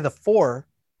going to buy the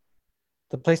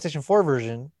PlayStation 4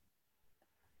 version.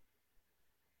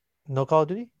 No Call of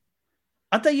Duty?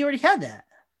 I thought you already had that.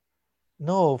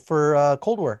 No, for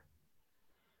Cold War.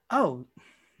 Oh.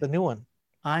 The new one.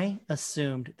 I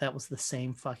assumed that was the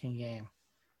same fucking game.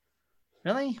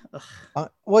 Really?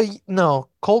 Well, no.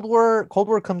 Cold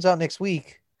War comes out next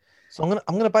week. So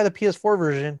I'm gonna buy the PS4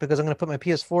 version because I'm gonna put my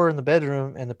PS4 in the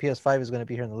bedroom and the PS5 is gonna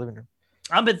be here in the living room.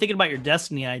 I've been thinking about your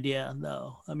Destiny idea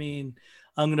though. I mean,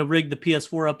 I'm gonna rig the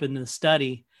PS4 up in the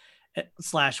study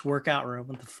 / workout room.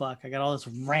 What the fuck? I got all this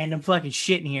random fucking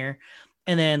shit in here,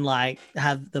 and then like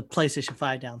have the PlayStation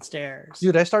 5 downstairs.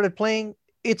 Dude, I started playing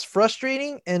it's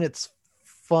frustrating and it's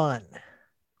fun.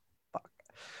 Fuck.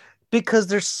 Because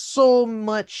there's so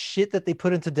much shit that they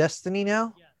put into Destiny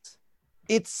now. Yes.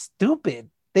 It's stupid.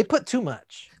 They put too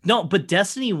much. No, but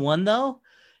Destiny 1 though,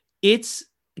 it's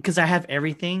because I have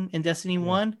everything in Destiny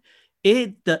 1.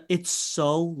 It's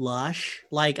so lush.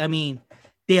 Like, I mean,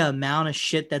 the amount of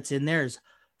shit that's in there is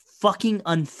fucking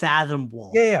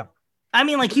unfathomable. Yeah. I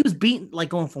mean, like he was beaten, like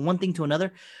going from one thing to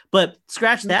another, but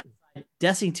scratch that.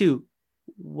 Destiny 2,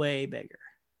 way bigger.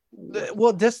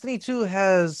 Well, Destiny 2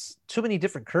 has too many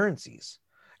different currencies.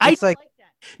 It's like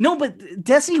that. No, but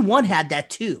Destiny 1 had that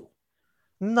too.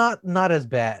 Not as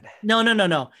bad. No.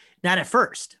 Not at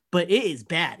first, but it is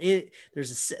bad.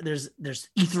 There's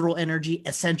ethereal energy,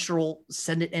 essential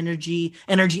ascendant energy.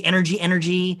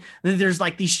 There's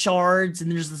like these shards,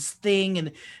 and there's this thing,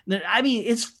 and I mean,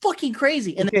 it's fucking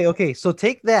crazy. And okay. So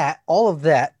take that, all of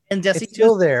that, and Destiny 2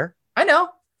 still there. I know.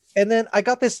 And then I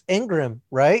got this engram,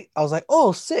 right? I was like,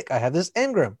 oh, sick! I have this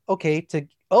engram. Okay, to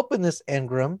open this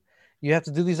engram, you have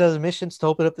to do these other missions to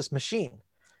open up this machine.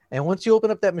 And once you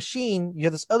open up that machine, you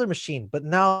have this other machine. But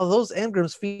now those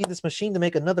engrams feed this machine to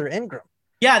make another engram.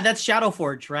 Yeah, that's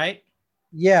Shadowforge, right?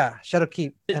 Yeah,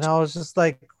 Shadowkeep. And I was just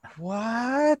like,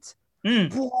 what? They're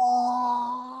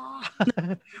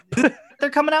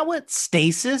coming out with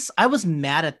Stasis. I was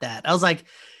mad at that. I was like,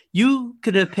 you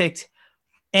could have picked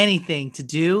anything to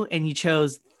do, and you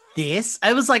chose this.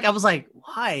 I was like,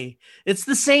 why? It's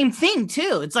the same thing,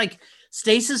 too. It's like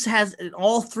Stasis has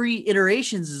all 3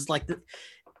 iterations is like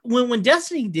when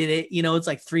Destiny did it, you know, it's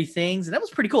like 3 things, and that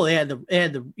was pretty cool. They had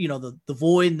the you know, the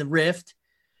void and the rift,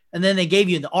 and then they gave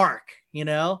you the arc, you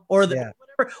know, or the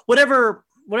whatever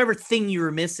thing you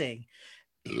were missing,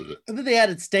 and then they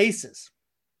added Stasis,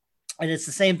 and it's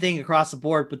the same thing across the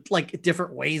board, but like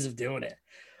different ways of doing it.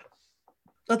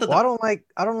 Well, I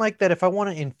don't like that. If I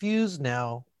want to infuse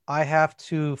now, I have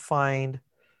to find,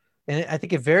 and I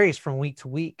think it varies from week to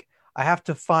week. I have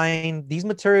to find these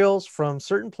materials from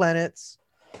certain planets,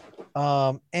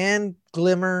 and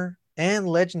glimmer and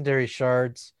legendary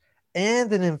shards,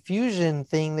 and an infusion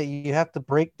thing that you have to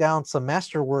break down some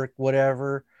masterwork,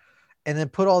 whatever, and then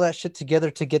put all that shit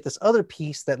together to get this other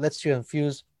piece that lets you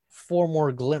infuse 4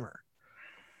 more glimmer.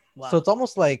 Wow. So it's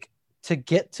almost like to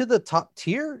get to the top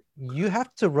tier, you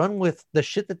have to run with the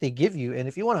shit that they give you. And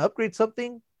if you want to upgrade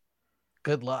something,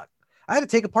 good luck. I had to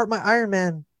take apart my Iron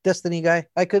Man Destiny guy.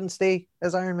 I couldn't stay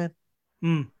as Iron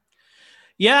Man.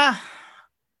 Yeah.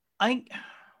 Why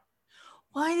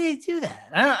did they do that?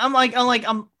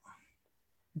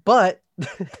 But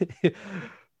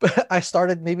I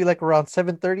started maybe like around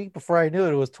 7:30. Before I knew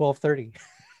it, it was 12:30.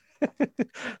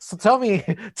 So tell me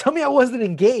I wasn't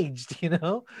engaged, you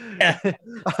know? Yeah.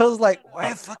 I was like, why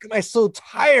the fuck am I so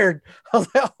tired? I was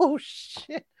like, oh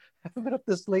shit, I haven't been up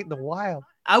this late in a while.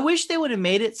 I wish they would have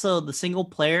made it so the single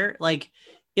player, like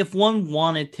if one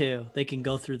wanted to, they can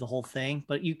go through the whole thing,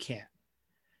 but you can't.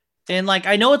 And like,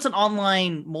 I know it's an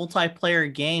online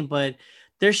multiplayer game, but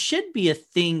there should be a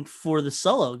thing for the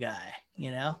solo guy, you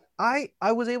know? I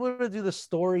was able to do the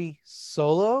story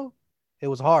solo. It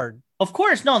was hard. Of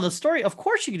course, no, the story. Of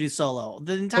course, you can do solo.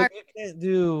 The entire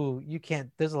you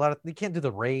can't. There's a lot of you can't do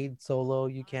the raid solo.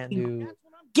 You can't do. That's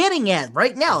what I'm getting at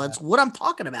right now. That's what I'm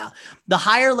talking about. The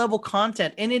higher level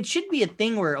content, and it should be a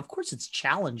thing where, of course, it's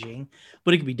challenging,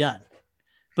 but it can be done.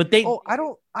 But I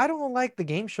don't like the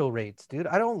game show raids, dude.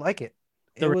 I don't like it.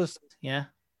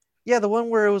 Yeah, the one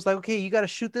where it was like, okay, you got to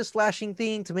shoot this flashing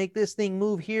thing to make this thing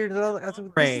move here. This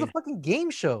is a fucking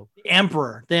game show. The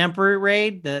Emperor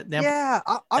raid.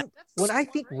 When I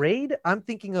think raid, I'm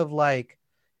thinking of like,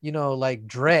 you know, like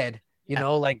Dread. You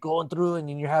know, like going through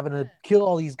and you're having to kill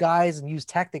all these guys and use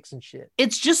tactics and shit.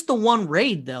 It's just the one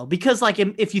raid though, because like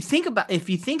if you think about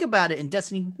it, in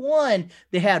Destiny 1,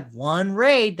 they had one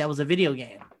raid that was a video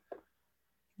game.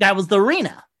 That was the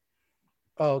arena.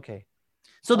 Oh, okay.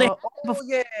 So they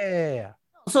yeah.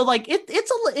 So like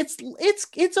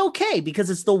it's okay because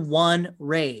it's the one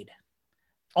raid.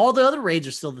 All the other raids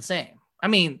are still the same. I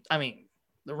mean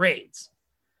the raids.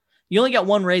 You only got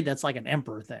one raid that's like an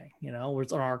Emperor thing, you know, where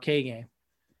it's an arcade game.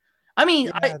 I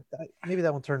mean, maybe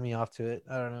that one turned me off to it.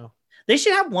 I don't know. They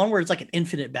should have one where it's like an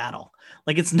infinite battle.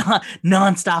 Like it's not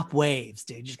nonstop waves,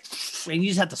 dude. And you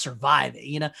just have to survive it,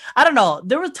 you know? I don't know.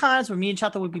 There were times where me and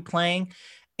Chata would be playing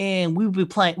and we would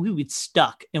be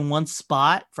stuck in one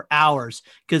spot for hours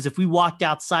because if we walked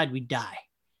outside, we'd die.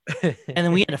 And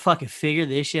then we had to fucking figure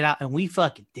this shit out, and we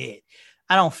fucking did.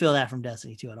 I don't feel that from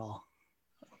Destiny 2 at all.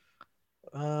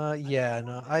 Yeah,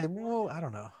 no, I don't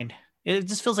know. It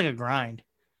just feels like a grind.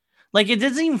 Like it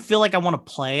doesn't even feel like I want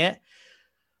to play it.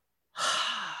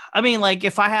 I mean, like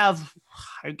if I have,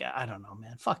 I don't know,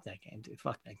 man. Fuck that game, dude.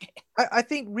 Fuck that game. I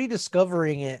think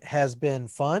rediscovering it has been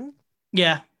fun.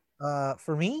 Yeah.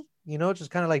 For me,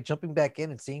 just kind of like jumping back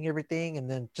in and seeing everything, and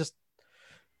then just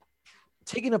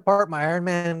taking apart my Iron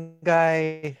Man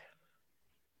guy.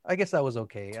 I guess that was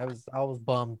okay. I was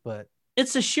bummed, but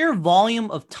it's the sheer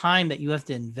volume of time that you have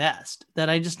to invest that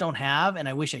I just don't have, and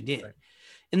I wish I did. Right.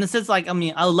 In the sense, like, I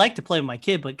mean, I would like to play with my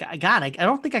kid, but God, I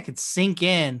don't think I could sink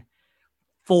in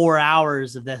 4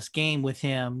 hours of this game with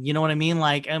him. You know what I mean?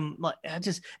 Like, I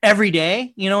just every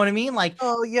day. You know what I mean? Like,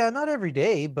 oh yeah, not every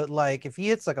day, but like if he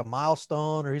hits like a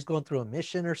milestone or he's going through a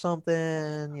mission or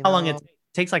something. How long it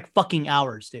takes? Like fucking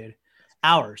hours, dude.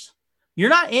 Hours. You're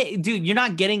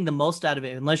not getting the most out of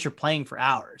it unless you're playing for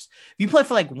hours. If you play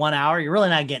for like 1 hour, you're really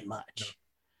not getting much.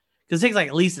 Because it takes like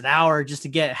at least an hour just to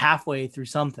get halfway through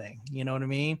something. You know what I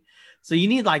mean? So you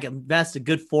need like invest a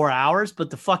good 4 hours,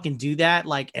 but to fucking do that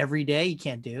like every day, you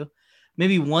can't do.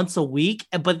 Maybe once a week,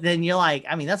 but then you're like,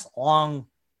 I mean, that's a long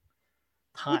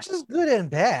time. Which is good and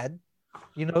bad,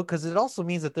 because it also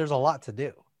means that there's a lot to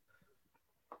do.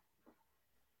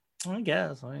 I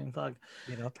guess. I mean, fuck.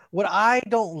 What I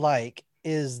don't like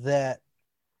is that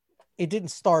it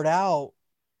didn't start out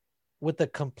with the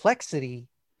complexity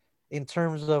in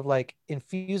terms of like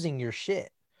infusing your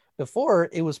shit. Before,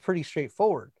 it was pretty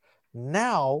straightforward.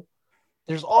 Now,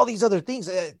 there's all these other things.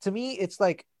 To me, it's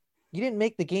like you didn't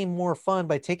make the game more fun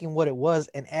by taking what it was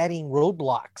and adding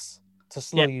roadblocks to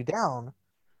slow you down.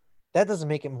 That doesn't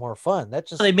make it more fun. That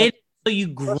just they made it so you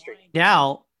grind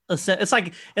out. It's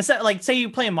like say you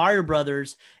play Mario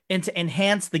Brothers and to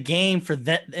enhance the game for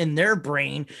that in their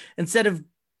brain, instead of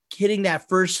hitting that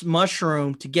first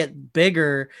mushroom to get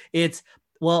bigger, it's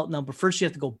but first you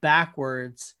have to go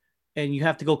backwards and you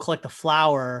have to go collect the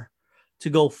flower to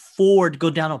go forward, to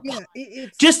go down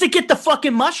just to get the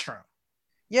fucking mushroom.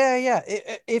 Yeah.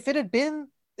 If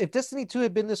Destiny 2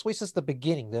 had been this way since the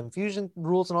beginning, the infusion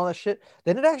rules and all that shit,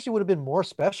 then it actually would have been more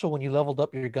special when you leveled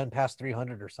up your gun past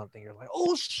 300 or something. You're like,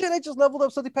 oh shit, I just leveled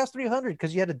up something past 300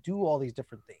 because you had to do all these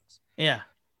different things. Yeah.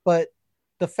 But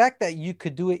the fact that you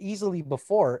could do it easily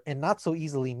before and not so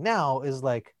easily now is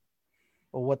like,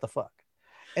 well, what the fuck?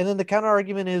 And then the counter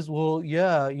argument is, well,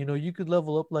 yeah, you could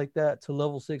level up like that to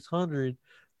level 600,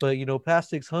 but past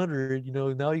 600,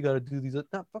 now you got to do these.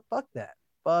 No, fuck that.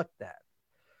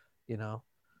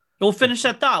 We'll finish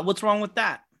that thought. What's wrong with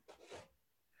that?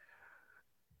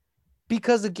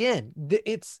 Because again,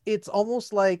 it's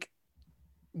almost like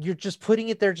you're just putting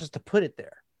it there just to put it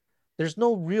there. There's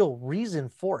no real reason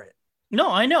for it. No,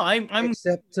 I know. I'm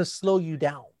except to slow you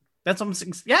down. That's what I'm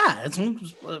saying. Yeah, it's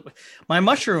my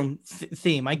mushroom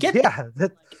theme. I get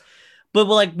that. But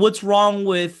like, what's wrong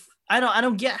with? I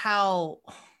don't get how.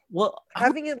 Well,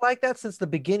 having it like that since the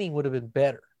beginning would have been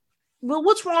better. Well,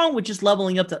 what's wrong with just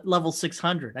leveling up to level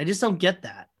 600? I just don't get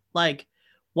that. Like,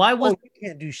 why was you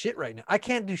can't do shit right now? I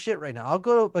can't do shit right now. I'll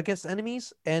go up against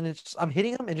enemies and I'm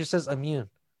hitting them and it just says immune.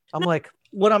 I'm like,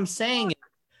 what I'm saying is,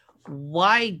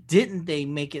 why didn't they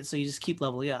make it so you just keep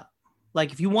leveling up?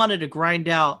 Like, if you wanted to grind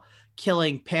out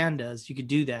killing pandas, you could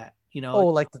do that.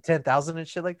 Like the 10,000 and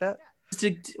shit like that.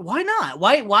 Why not?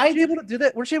 Why? Were you able to do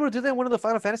that? Weren't you able to do that in one of the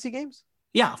Final Fantasy games?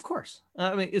 Yeah, of course.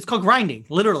 I mean, it's called grinding,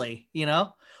 literally.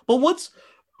 But what's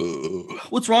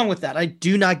wrong with that? I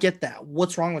do not get that.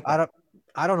 What's wrong with that?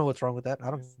 I don't know what's wrong with that. I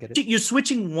don't get it. You're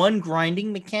switching one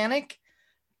grinding mechanic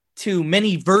to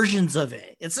many versions of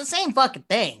it. It's the same fucking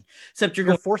thing, except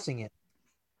you're forcing it.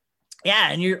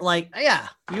 Yeah, and you're like, yeah,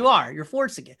 you are. You're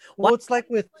forcing it. Well, it's like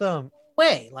with so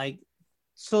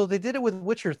they did it with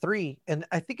Witcher 3, and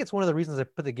I think it's one of the reasons I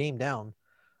put the game down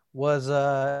was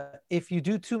if you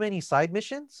do too many side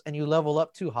missions and you level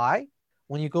up too high,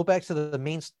 when you go back to the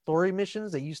main story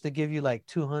missions that used to give you like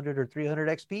 200 or 300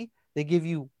 XP, they give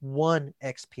you 1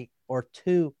 XP or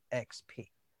 2 XP.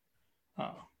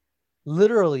 Oh.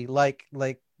 Literally, like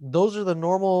those are the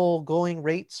normal going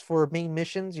rates for main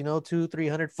missions, 200,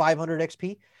 300, 500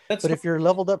 XP. If you're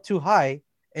leveled up too high,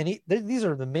 and these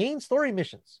are the main story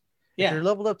missions. Yeah. If you're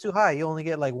leveled up too high, you only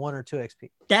get like 1 or 2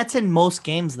 XP. That's in most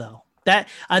games, though. That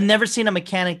I've never seen a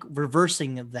mechanic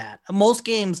reversing of that. Most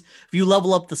games, if you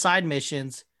level up the side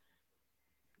missions,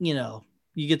 you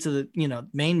get to the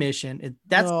main mission.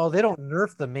 No, they don't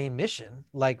nerf the main mission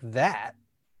like that.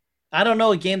 I don't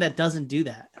know a game that doesn't do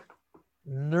that.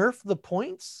 Nerf the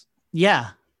points? Yeah,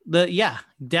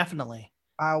 definitely.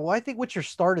 Well, I think Witcher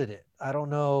started it. I don't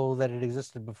know that it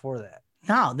existed before that.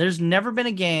 No, there's never been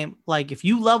a game like if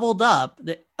you leveled up.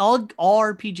 All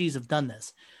RPGs have done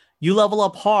this. You level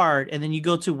up hard, and then you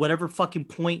go to whatever fucking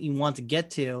point you want to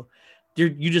get to.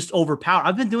 You just overpower.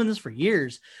 I've been doing this for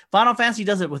years. Final Fantasy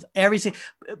does it with every single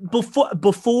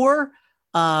before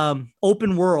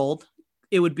open world,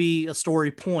 it would be a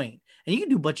story point, and you can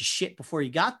do a bunch of shit before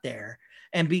you got there,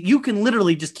 and you can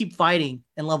literally just keep fighting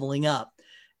and leveling up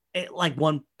at like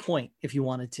one point if you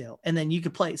wanted to, and then you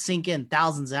could sink in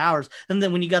thousands of hours, and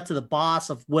then when you got to the boss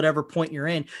of whatever point you're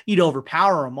in, you'd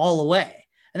overpower them all the way,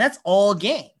 and that's all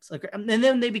games. Like, and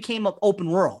then they became an open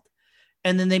world,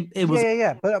 and then it was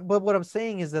But what I'm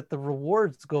saying is that the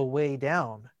rewards go way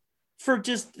down for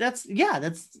just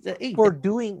for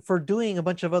doing a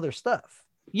bunch of other stuff.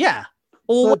 Yeah.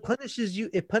 So it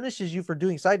punishes you for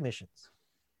doing side missions.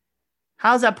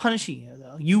 How's that punishing you,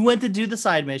 though? You went to do the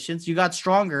side missions, you got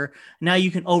stronger, now you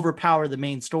can overpower the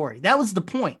main story. That was the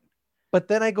point. But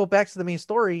then I go back to the main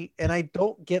story and I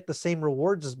don't get the same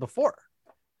rewards as before.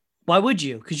 Why would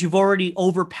you? Because you've already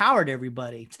overpowered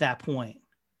everybody to that point.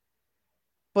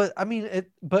 But I mean,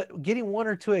 but getting 1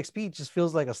 or 2 XP just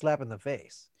feels like a slap in the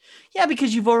face. Yeah,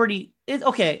 because you've already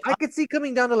okay. I could see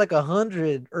coming down to like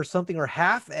 100 or something, or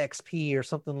half XP or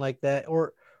something like that,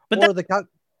 or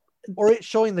it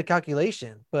showing the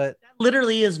calculation. But that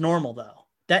literally is normal, though.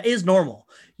 That is normal.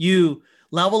 You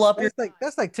level up.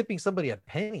 That's like tipping somebody a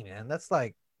penny, man. That's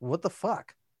like, what the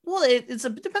fuck? Well, it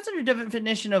depends on your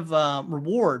definition of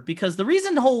reward, because the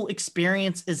reason the whole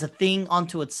experience is a thing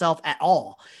unto itself at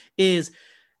all is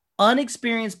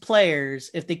unexperienced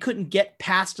players, if they couldn't get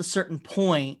past a certain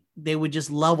point, they would just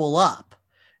level up,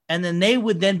 and then they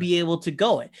would then be able to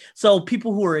go it. So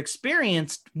people who are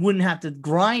experienced wouldn't have to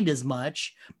grind as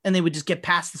much, and they would just get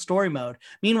past the story mode.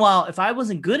 Meanwhile, if I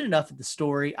wasn't good enough at the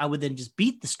story, I would then just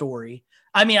beat the story.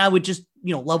 I mean, I would just,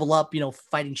 level up,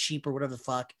 fighting sheep or whatever the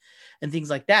fuck and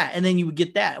things like that. And then you would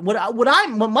get that. What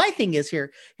my thing is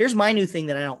here's my new thing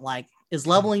that I don't like is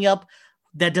leveling up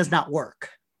that does not work.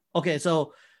 Okay.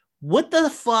 So what the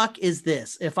fuck is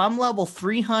this? If I'm level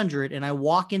 300 and I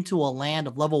walk into a land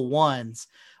of level 1s,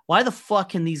 why the fuck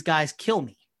can these guys kill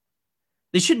me?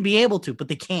 They shouldn't be able to, but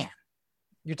they can.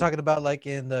 You're talking about like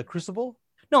in the Crucible?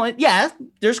 No, yeah,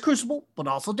 there's Crucible, but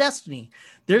also Destiny.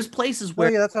 There's places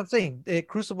where that's what I'm saying.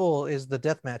 Crucible is the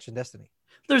deathmatch in Destiny.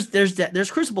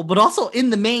 There's Crucible, but also in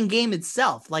the main game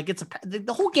itself. Like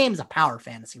the whole game is a power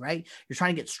fantasy, right? You're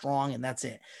trying to get strong and that's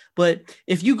it. But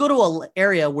if you go to an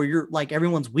area where you're like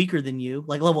everyone's weaker than you,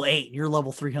 like level 8, and you're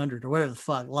level 300 or whatever the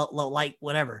fuck, light,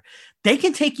 whatever, they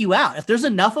can take you out. If there's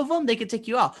enough of them, they can take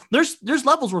you out. There's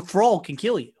levels where Thrall can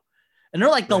kill you, and they're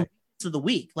like the to the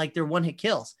weak, like they're one hit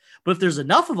kills. But if there's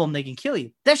enough of them, they can kill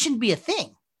you. That shouldn't be a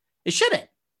thing. It shouldn't,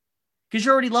 because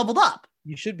you're already leveled up.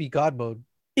 You should be God mode.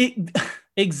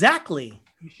 Exactly.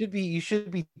 You should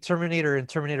be Terminator in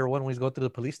Terminator 1 when he's going through the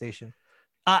police station.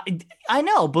 I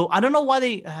know, but I don't know why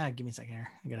they give me a second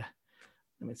here.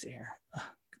 Let me see here.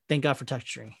 Thank God for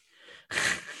touchscreen.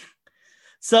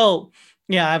 So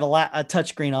yeah, I have a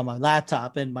touchscreen on my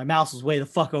laptop, and my mouse is way the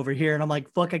fuck over here, and I'm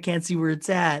like, fuck, I can't see where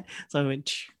it's at. So I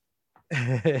went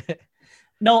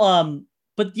no,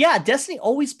 but yeah, Destiny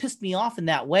always pissed me off in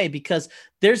that way, because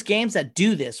there's games that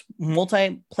do this,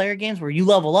 multiplayer games where you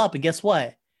level up, and guess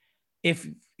what? If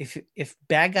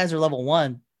bad guys are level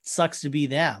 1, sucks to be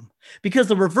them, because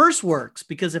the reverse works.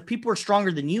 Because if people are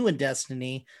stronger than you in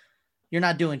Destiny, you're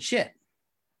not doing shit.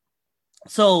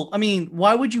 So, I mean,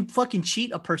 why would you fucking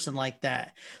cheat a person like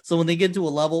that? So when they get to a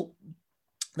level,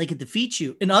 they can defeat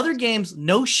you. In other games,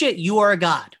 no shit, you are a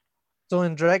god. So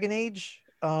in Dragon Age,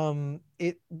 in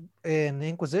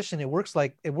Inquisition, it works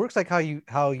like how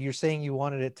you're saying you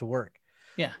wanted it to work.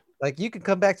 Yeah. Like you could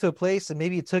come back to a place and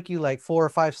maybe it took you like 4 or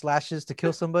 5 slashes to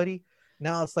kill somebody.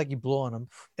 Now it's like you blow on them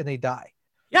and they die.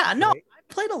 Yeah, no, right?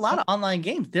 I played a lot of online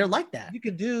games. They're like that. You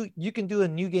can do a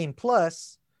new game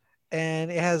plus, and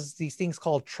it has these things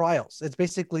called trials. It's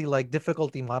basically like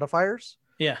difficulty modifiers.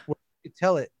 Yeah. Where you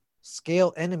tell it,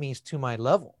 scale enemies to my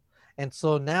level. And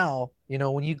so now,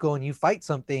 when you go and you fight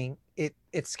something,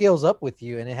 it scales up with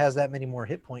you, and it has that many more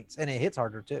hit points, and it hits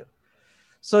harder too.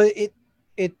 So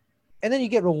and then you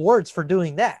get rewards for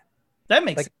doing that. That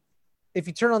makes sense. If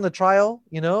you turn on the trial,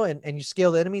 and you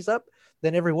scale the enemies up,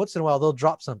 then every once in a while they'll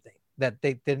drop something that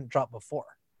they didn't drop before.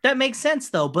 That makes sense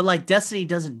though, but like Destiny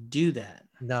doesn't do that.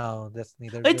 No, Destiny.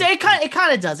 It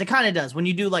kind of does. It kind of does when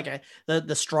you do like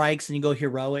the strikes and you go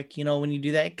heroic. When you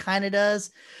do that, it kind of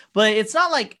does, but it's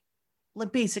not like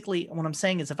basically what I'm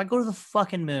saying is if I go to the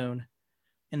fucking moon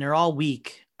and they're all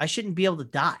weak, I shouldn't be able to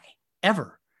die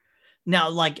ever. Now,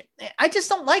 like, I just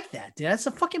don't like that, dude. That's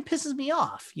what fucking pisses me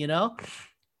off,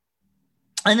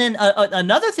 And then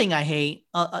another thing I hate,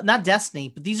 not Destiny,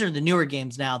 but these are the newer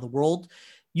games now, the world,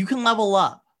 you can level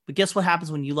up, but guess what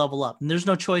happens when you level up? And there's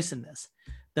no choice in this.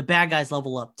 The bad guys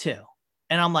level up too.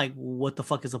 And I'm like, what the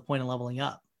fuck is the point of leveling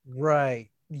up? Right.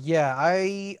 Yeah,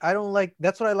 I don't like.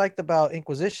 That's what I liked about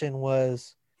Inquisition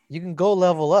was you can go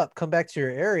level up, come back to your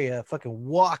area, fucking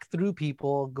walk through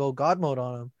people, go God mode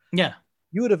on them. Yeah.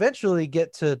 You would eventually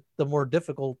get to the more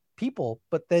difficult people,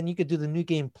 but then you could do the new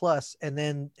game plus and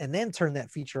then turn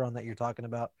that feature on that you're talking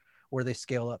about where they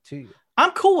scale up to you.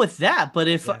 I'm cool with that, but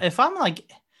if I'm like,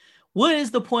 what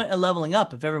is the point of leveling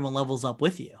up if everyone levels up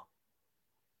with you?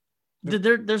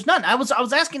 There's none. I was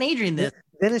asking Adrian this.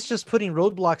 Then it's just putting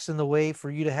roadblocks in the way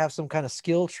for you to have some kind of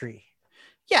skill tree.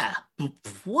 Yeah, but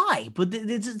why? But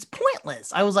it's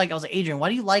pointless. I was like, Adrian, why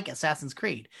do you like Assassin's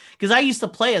Creed? Because I used to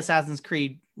play Assassin's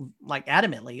Creed like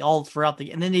adamantly all throughout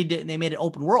and then they made it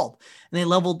open world and they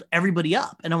leveled everybody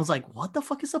up, and I was like, what the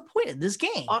fuck is the point of this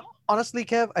game? Honestly,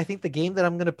 Kev, I think the game that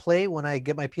I'm gonna play when I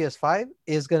get my PS5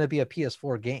 is gonna be a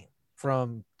PS4 game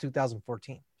from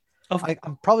 2014.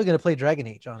 I'm probably gonna play Dragon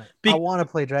Age on it. I want to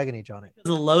play Dragon Age on it.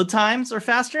 The load times are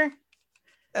faster.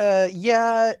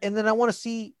 Yeah, and then I want to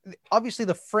see, obviously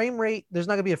the frame rate, there's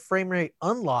not gonna be a frame rate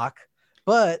unlock,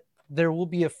 but there will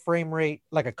be a frame rate,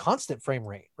 like a constant frame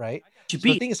rate, right? So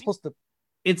the thing is supposed to,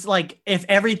 it's like if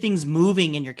everything's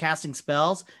moving and you're casting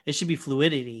spells, it should be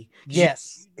fluidity.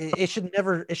 Yes, it should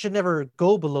never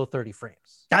go below 30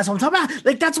 frames. That's what I'm talking about.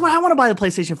 Like that's what I want to buy the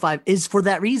PlayStation 5 is for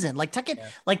that reason. Like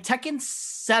Tekken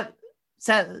 7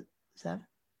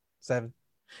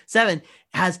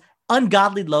 has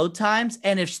ungodly load times,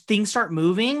 and if things start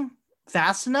moving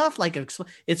fast enough, like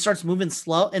it starts moving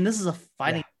slow, and this is a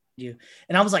fighting you,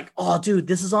 and I was like, oh dude,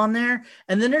 this is on there.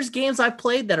 And then there's games I've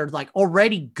played that are like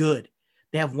already good.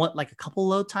 They have like a couple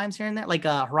load times here and there, like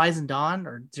Horizon Dawn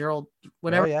or Zero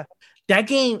whatever. Oh, yeah, that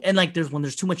game. And like when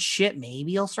there's too much shit,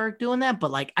 maybe I'll start doing that,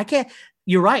 but like I can't.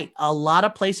 You're right, a lot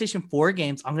of PlayStation 4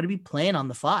 games I'm going to be playing on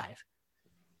the 5.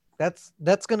 I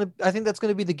think that's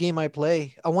gonna be the game I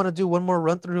play. I want to do one more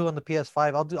run through on the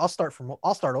PS5.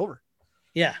 I'll start over.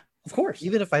 Yeah, of course.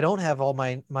 Even if I don't have all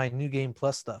my new game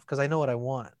plus stuff, because I know what I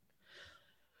want.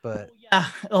 But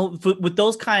with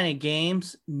those kind of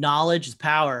games, knowledge is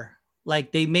power.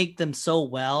 Like they make them so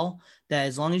well that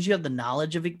as long as you have the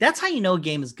knowledge of it, that's how you know a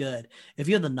game is good. If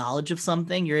you have the knowledge of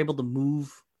something, you're able to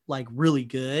move like really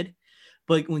good.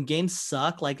 But when games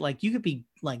suck, like you could be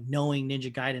like knowing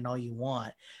Ninja Gaiden all you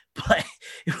want, but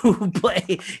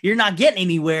you're not getting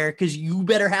anywhere because you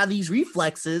better have these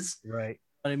reflexes. Right.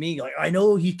 You know what I mean? Like, I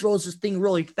know he throws this thing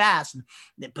really fast and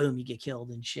then boom, you get killed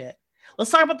and shit.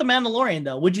 Let's talk about The Mandalorian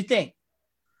though. What'd you think?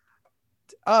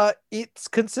 It's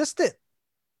consistent.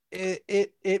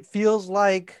 It feels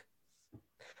like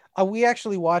we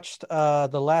actually watched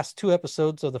the last 2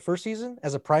 episodes of the first season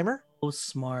as a primer. So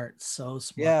smart.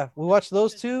 Yeah, we watched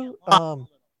those 2. Well,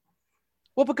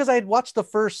 because I had watched the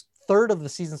first third of the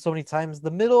season so many times. The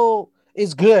middle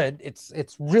is good.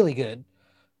 It's really good,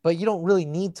 but you don't really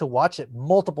need to watch it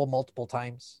multiple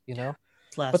times, you know.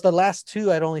 But the last 2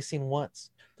 I'd only seen once.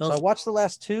 So I watched the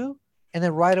last 2 and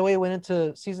then right away went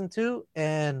into season 2,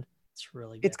 and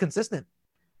it's consistent,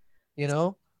 you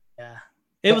know. Yeah,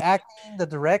 the acting, the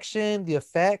direction, the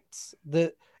effects,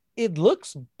 it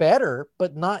looks better,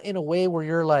 but not in a way where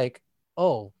you're like,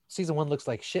 oh, season 1 looks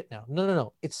like shit now.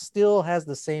 No. It still has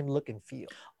the same look and feel.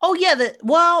 Oh yeah.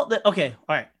 Okay.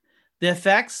 All right. The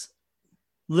effects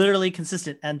literally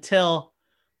consistent until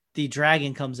the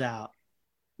dragon comes out.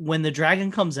 When the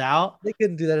dragon comes out, they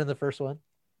couldn't do that in the first one.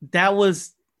 That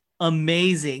was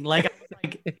amazing. Like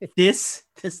this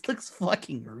looks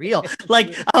fucking real.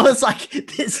 Like I was like,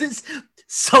 this is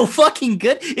so fucking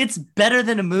good. It's better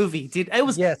than a movie, dude. It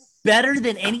was better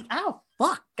than any. Oh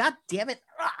fuck! God damn it!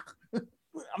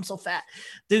 I'm so fat,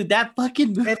 dude. That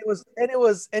fucking movie. And it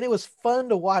was fun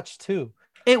to watch too.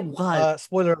 It was.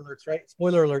 Spoiler alerts, right?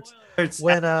 Spoiler alerts.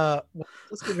 When the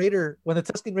Tusken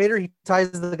Raider, he ties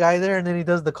the guy there, and then he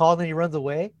does the call, and then he runs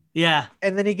away. Yeah.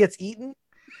 And then he gets eaten.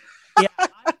 Yeah.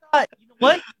 I thought, you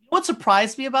know what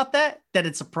surprised me about that? That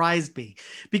it surprised me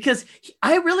because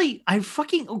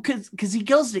because he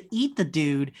goes to eat the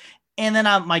dude, and then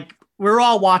I'm like, we're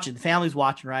all watching, the family's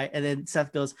watching, right? And then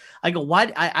Seth goes, why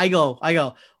did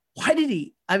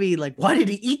he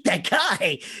eat that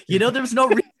guy? You know, there was no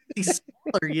reason he's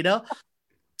smaller, you know?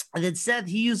 And then Seth,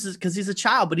 he uses, because he's a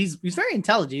child, but he's very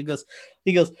intelligent.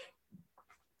 He goes,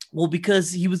 well,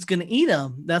 because he was gonna eat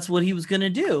him. That's what he was gonna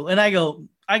do. And I hear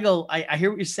what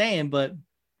you're saying, but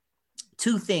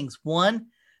 2 things. One,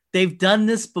 they've done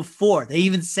this before. They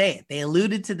even say it. They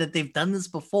alluded to that they've done this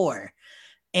before.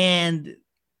 And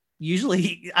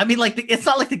usually, I mean, like, it's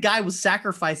not like the guy was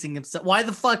sacrificing himself. Why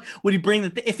the fuck would he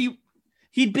bring if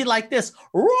he'd be like this,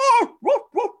 roar, roar,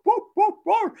 roar, roar, roar,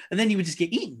 roar, and then he would just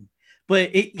get eaten.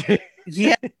 But he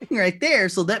had right there.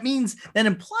 So that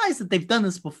implies that they've done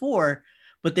this before.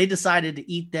 but they decided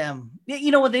to eat them.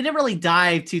 You know what? They didn't really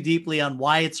dive too deeply on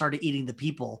why it started eating the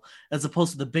people as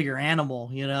opposed to the bigger animal,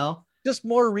 you know? Just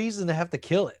more reason to have to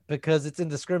kill it because it's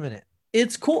indiscriminate.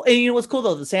 It's cool. And you know what's cool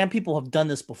though? The Sand People have done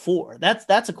this before.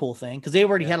 That's a cool thing because they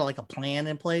already had like a plan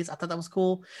in place. I thought that was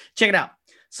cool. Check it out.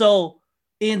 So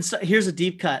here's a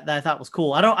deep cut that I thought was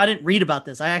cool. I didn't read about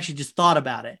this. I actually just thought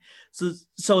about it.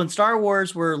 So in Star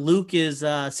Wars, where Luke is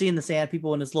seeing the Sand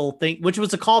People in his little thing, which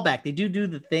was a callback. They do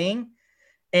the thing,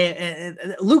 and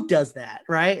Luke does that,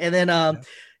 right? And then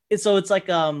so it's like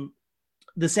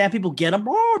the Sand People get him,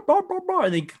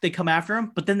 and they come after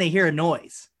him, but then they hear a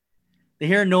noise. They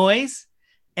hear a noise,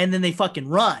 and then they fucking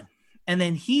run. And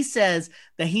then he says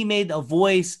that he made a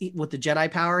voice with the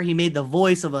Jedi power. He made the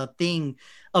voice of a thing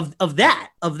of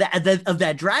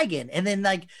that dragon. And then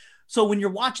like, so when you're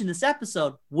watching this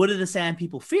episode, what do the Sand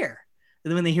People fear?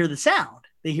 And then when they hear the sound,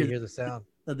 they hear the sound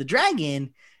of the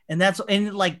dragon.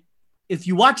 And like, if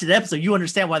you watch the episode, you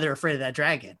understand why they're afraid of that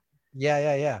dragon.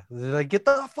 Yeah. They're like, get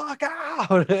the fuck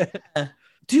out.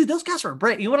 Dude, those guys are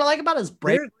brave. You know what I like about is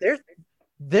brave.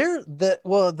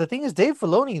 The thing is, Dave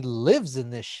Filoni lives in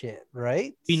this shit,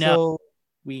 right? We know.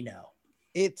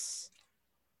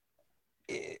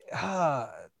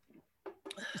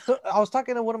 So I was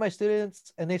talking to one of my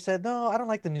students, and they said, "No, I don't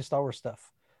like the new Star Wars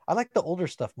stuff. I like the older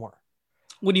stuff more."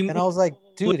 What do you mean? And I was like,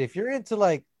 "Dude, if you're into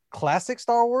like classic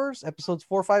Star Wars, episodes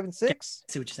 4, 5, and 6,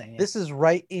 I see what you're saying. Yeah. This is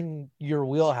right in your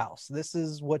wheelhouse. This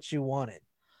is what you wanted."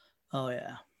 Oh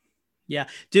yeah,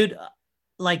 dude.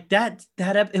 Like that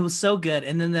it was so good.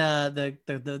 And then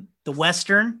the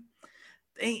Western.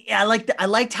 I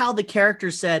liked how the character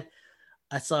said,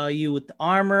 "I saw you with the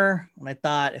armor, and I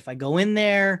thought if I go in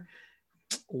there,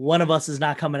 one of us is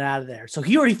not coming out of there." So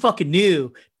he already fucking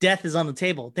knew death is on the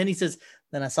table. Then he says,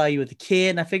 "Then I saw you with the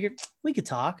kid, and I figured we could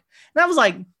talk." And I was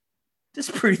like, "This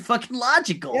is pretty fucking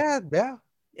logical." Yeah.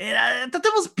 And I thought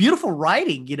that was beautiful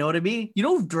writing. You know what I mean? You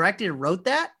know who directed and wrote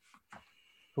that?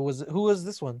 Who was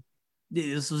this one?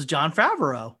 This was Jon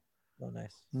Favreau. Oh,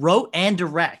 nice. Wrote and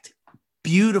direct.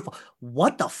 Beautiful.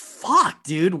 What the fuck,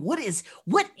 dude? What is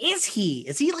he?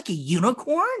 Is he like a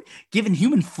unicorn given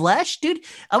human flesh, dude?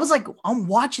 I was like, I'm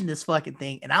watching this fucking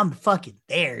thing and I'm fucking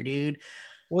there, dude.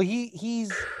 Well,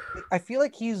 I feel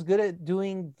like he's good at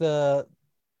doing I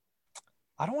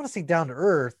don't want to say down to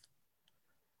earth,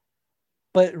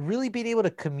 but really being able to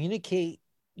communicate,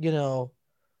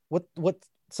 what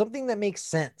something that makes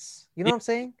sense. You know what I'm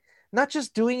saying? Not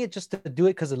just doing it just to do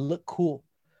it because it looked cool.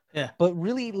 Yeah. But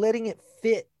really letting it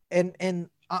fit. And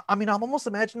I mean, I'm almost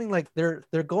imagining like they're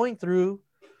going through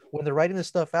when they're writing this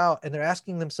stuff out and they're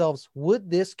asking themselves, would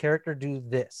this character do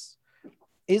this?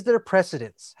 Is there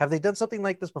precedence? Have they done something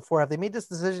like this before? Have they made this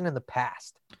decision in the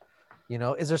past?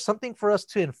 Is there something for us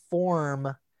to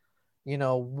inform,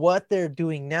 what they're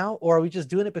doing now? Or are we just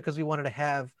doing it because we wanted to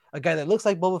have a guy that looks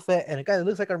like Boba Fett and a guy that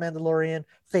looks like our Mandalorian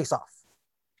face off?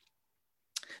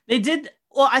 They did.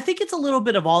 Well, I think it's a little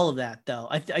bit of all of that, though.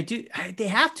 They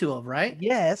have to have, right?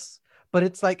 Yes, but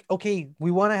it's like, okay,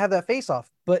 we want to have that face off,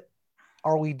 but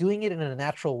are we doing it in a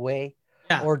natural way?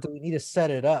 Yeah. Or do we need to set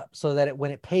it up so that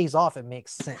when it pays off, it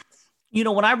makes sense?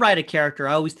 When I write a character,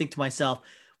 I always think to myself,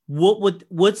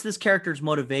 what's this character's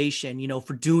motivation,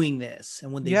 for doing this?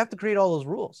 And when you have to create all those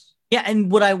rules. Yeah,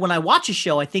 and when I watch a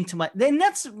show, I think then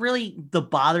that's really the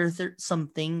bothersome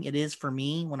thing it is for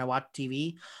me when I watch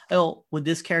TV. Oh, would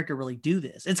this character really do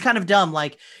this? It's kind of dumb.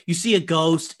 Like you see a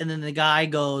ghost, and then the guy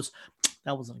goes,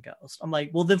 "That wasn't a ghost." I'm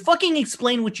like, well, then fucking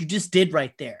explain what you just did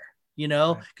right there,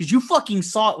 because you fucking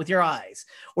saw it with your eyes,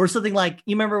 or something like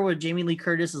you remember when Jamie Lee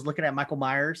Curtis is looking at Michael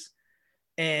Myers,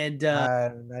 and I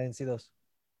didn't see those.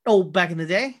 Oh, back in the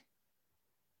day.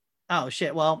 Oh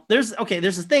shit. Well, there's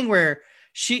this thing where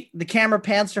the camera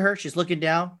pans to her. She's looking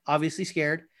down, obviously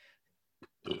scared.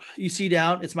 You see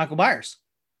down, it's Michael Myers.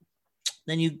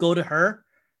 Then you go to her,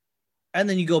 and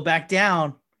then you go back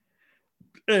down,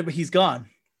 but he's gone.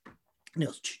 And he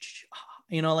goes,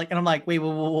 and I'm like, wait,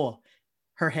 whoa.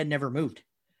 Her head never moved.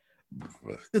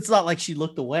 It's not like she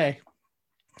looked away.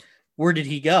 Where did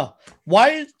he go?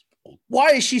 Why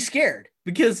is she scared?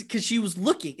 Because she was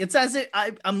looking. It's as if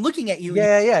I'm looking at you.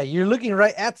 Yeah. You're looking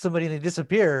right at somebody and they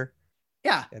disappear.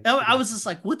 Yeah, I was just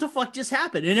like, what the fuck just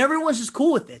happened? And everyone's just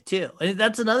cool with it too. And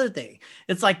that's another thing.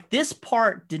 It's like this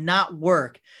part did not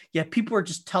work, yet people are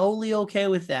just totally okay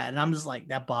with that. And I'm just like,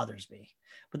 that bothers me.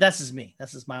 But that's just me.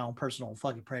 That's just my own personal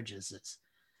fucking prejudices.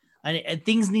 And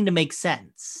things need to make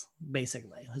sense,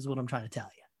 basically, is what I'm trying to tell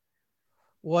you.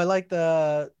 Well, I like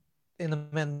in the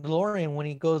Mandalorian when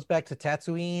he goes back to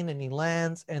Tatooine and he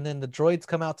lands, and then the droids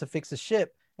come out to fix his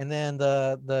ship. And then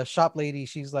the shop lady,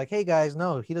 she's like, "Hey guys,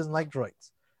 no, he doesn't like droids."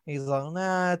 He's like,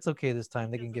 nah, it's okay this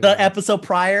time. They can give the episode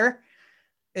prior.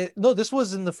 No, this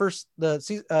was in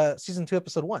season 2,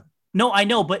 episode 1. No, I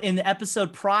know, but in the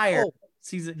episode prior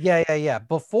season. Yeah.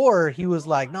 Before he was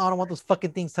like, no, I don't want those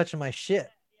fucking things touching my shit.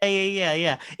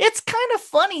 Yeah. It's kind of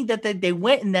funny that they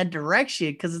went in that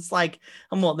direction because it's like,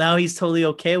 well, now he's totally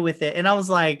okay with it. And I was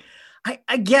like, I'm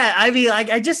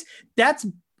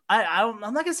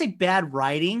not gonna say bad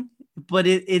writing, but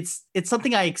it's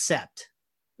something I accept.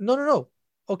 No.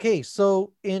 Okay,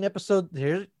 so in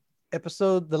the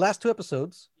last 2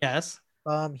 episodes, yes,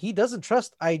 he doesn't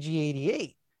trust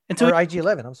IG-88 or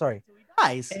IG-11. I'm sorry, he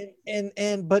dies.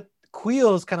 But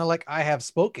Quill's kind of like, I have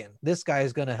spoken. This guy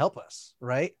is gonna help us,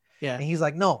 right? Yeah. And he's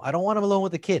like, no, I don't want him alone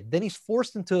with the kid. Then he's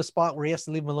forced into a spot where he has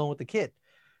to leave him alone with the kid.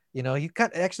 You know, he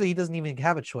doesn't even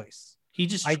have a choice. He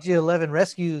just IG-11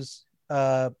 rescues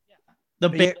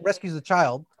rescues the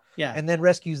child, and then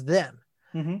rescues them,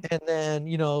 and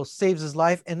then saves his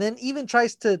life, and then even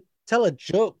tries to tell a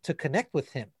joke to connect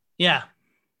with him. Yeah,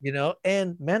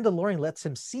 and Mandalorian lets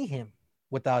him see him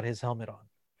without his helmet on.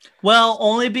 Well,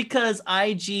 only because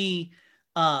IG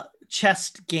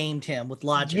chest gamed him with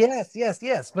logic.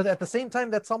 Yes. But at the same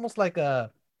time, that's almost like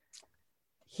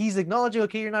he's acknowledging,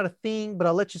 okay, you're not a thing, but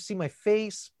I'll let you see my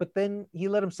face. But then he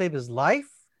let him save his life.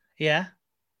 Yeah.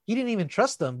 He didn't even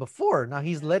trust him before. Now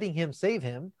he's letting him save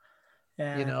him.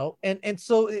 Yeah. And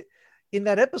so in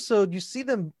that episode, you see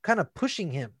them kind of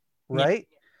pushing him, right?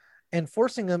 Yeah. And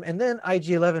forcing him. And then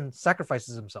IG-11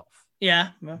 sacrifices himself. Yeah.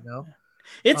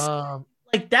 It's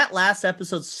like that last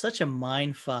episode's such a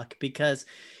mind fuck because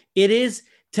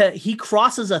he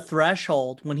crosses a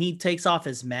threshold when he takes off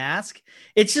his mask.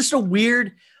 It's just a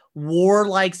weird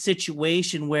warlike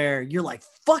situation where you're like,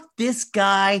 fuck this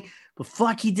guy, but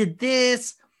fuck, he did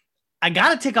this. I got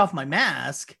to take off my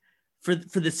mask for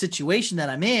the situation that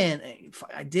I'm in.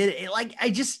 I did it.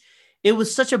 It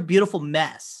was such a beautiful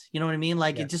mess. You know what I mean?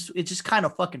 Like, it just kind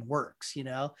of fucking works,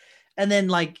 And then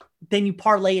then you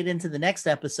parlay it into the next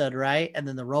episode, right? And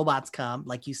then the robots come,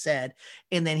 like you said,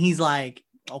 and then he's like,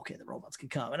 okay, the robots can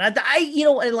come. And I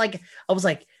was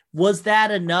like, was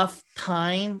that enough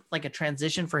time, like a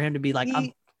transition for him to be like,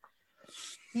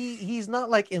 he's not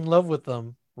like in love with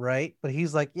them, right? But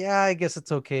he's like, yeah, I guess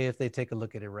it's okay if they take a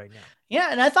look at it right now. Yeah,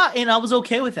 and I was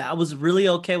okay with that. I was really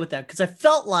okay with that because I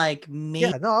felt like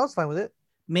maybe I was fine with it.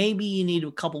 Maybe you need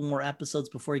a couple more episodes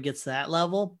before he gets to that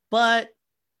level, but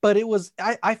it was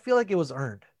I feel like it was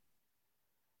earned.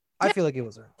 I feel like it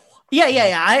was earned. Yeah.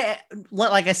 I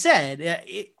like I said,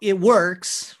 it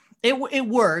works. It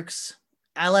works.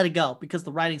 I let it go because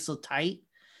the writing's so tight,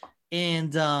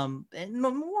 and in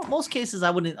most cases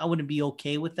I wouldn't be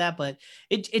okay with that, but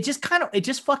it just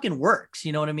fucking works.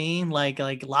 You know what I mean? Like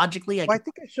logically, I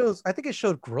think it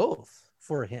showed growth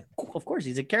for him. Of course,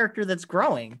 he's a character that's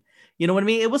growing. You know what I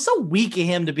mean? It was so weak of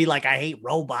him to be like, I hate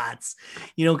robots,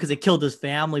 because it killed his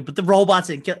family, but the robots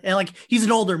didn't kill, and like he's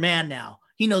an older man now.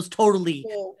 He knows totally.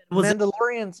 Well,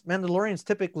 Mandalorians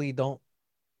typically don't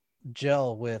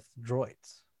gel with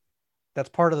droids. That's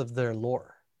part of their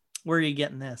lore. Where are you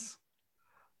getting this?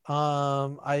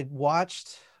 I'd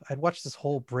watched this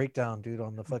whole breakdown, dude,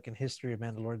 on the fucking history of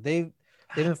Mandalorian. They've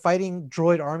been fighting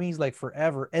droid armies like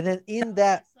forever, and then in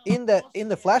the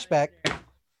flashback,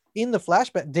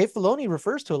 Dave Filoni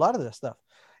refers to a lot of this stuff.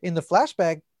 In the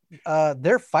flashback,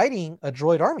 they're fighting a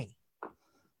droid army.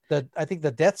 I think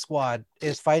the Death Squad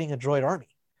is fighting a droid army.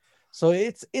 So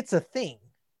it's a thing.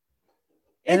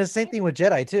 And it's the same thing with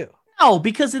Jedi too. No,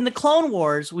 because in the Clone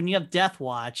Wars, when you have Death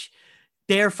Watch,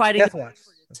 they're fighting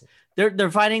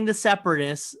they're fighting the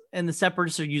Separatists, and the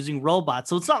Separatists are using robots.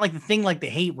 So it's not like the thing like they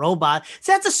hate robots.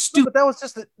 So that's a stupid.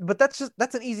 But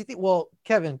that's an easy thing. Well,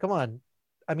 Kevin, come on.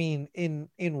 I mean, in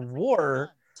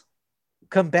war,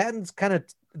 combatants kind of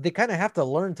have to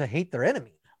learn to hate their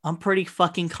enemy. I'm pretty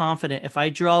fucking confident if I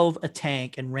drove a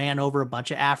tank and ran over a bunch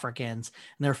of Africans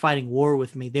and they're fighting war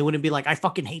with me, they wouldn't be like, I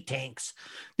fucking hate tanks.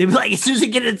 They'd be like, as soon as they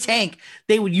get in a tank,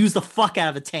 they would use the fuck out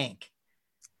of a tank.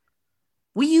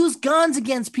 We use guns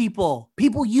against people.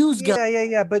 People use guns.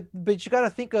 Yeah. But you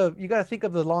gotta think of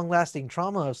the long-lasting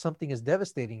trauma of something as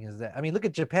devastating as that. I mean, look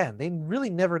at Japan. They really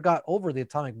never got over the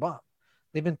atomic bomb.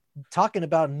 They've been talking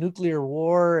about nuclear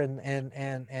war and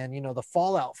the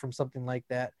fallout from something like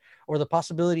that, or the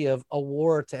possibility of a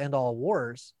war to end all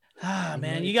wars.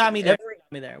 Man, you got me there.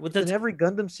 With every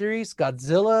Gundam series,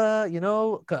 Godzilla,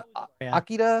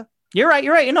 Akira. You're right.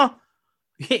 You're right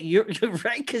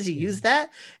because you use that,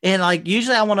 and like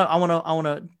usually I want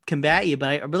to combat you, but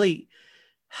I really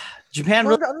Japan.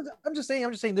 I'm just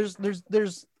saying.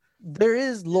 There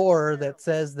is lore that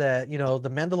says that the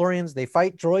Mandalorians, they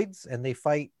fight droids and they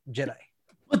fight Jedi.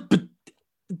 But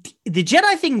the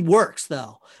Jedi thing works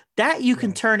though. That you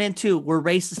can turn into we're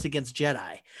racist against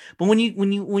Jedi. But when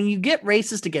you get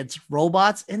racist against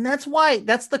robots, and that's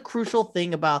the crucial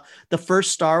thing about the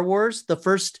first Star Wars,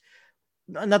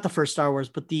 not the first Star Wars,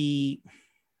 but I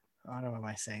don't know what am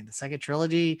I saying? The second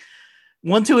trilogy,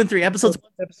 1, 2, and 3 episode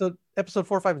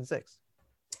 4, 5, and 6.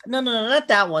 No, not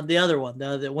that one. The other one,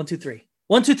 the 1, 2, 3,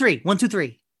 1, 2, 3, 1, 2,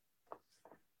 3.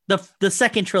 The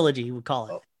second trilogy, you would call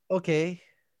it. Okay.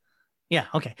 Yeah.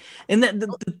 Okay. And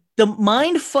the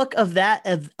mind fuck of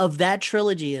that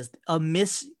trilogy is a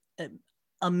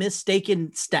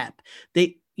mistaken step.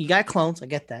 You got clones. I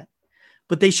get that.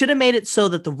 But they should have made it so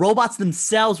that the robots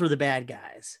themselves were the bad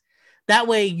guys. That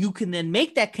way you can then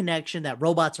make that connection that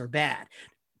robots are bad.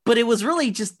 But it was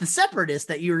really just the separatists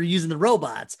that you were using the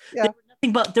robots. Yeah.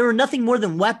 They were nothing more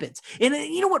than weapons. And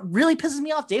you know what really pisses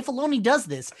me off? Dave Filoni does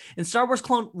this in Star Wars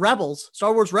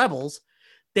Rebels.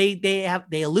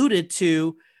 They alluded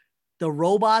to the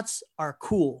robots are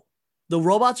cool. The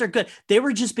robots are good. They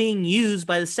were just being used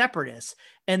by the separatists,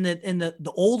 and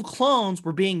the old clones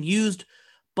were being used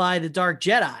by the Dark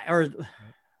Jedi, or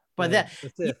by that.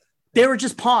 They were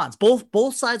just pawns.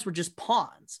 Both sides were just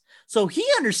pawns. So he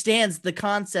understands the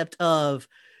concept of,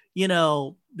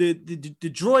 the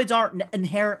droids aren't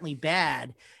inherently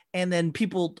bad, and then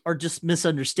people are just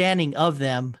misunderstanding of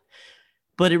them.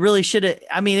 But it really should have.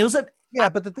 I mean, it was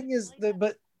but the thing is,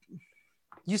 but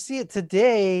you see it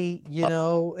today.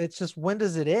 It's just, when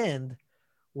does it end?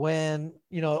 When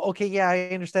okay, yeah, I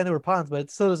understand they were pawns, but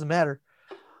it still doesn't matter.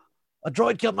 A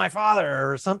droid killed my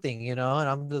father or something, and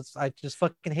I just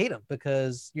fucking hate him,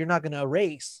 because you're not going to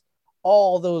erase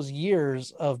all those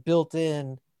years of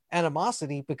built-in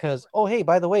animosity because, oh, hey,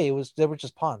 by the way, they were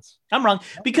just pawns. I'm wrong,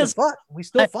 because we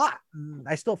still fought.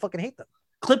 I still fucking hate them.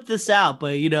 Clip this out,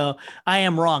 but I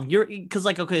am wrong. Because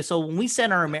okay, so when we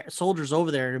send our soldiers over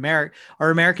there,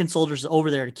 our American soldiers over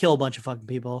there to kill a bunch of fucking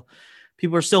people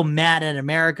are still mad at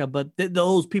America, but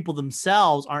those people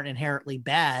themselves aren't inherently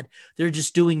bad. They're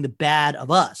just doing the bad of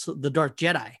us, the Dark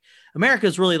Jedi. America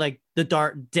is really like the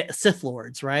dark Sith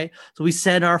Lords, right? So we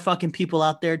send our fucking people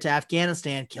out there to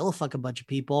Afghanistan, kill a fucking bunch of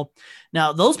people.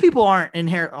 Now, those people aren't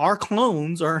our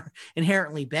clones are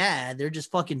inherently bad. They're just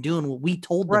fucking doing what we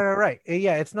told them. Right.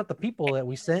 Yeah, it's not the people that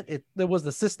we sent. It was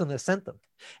the system that sent them.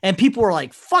 And people were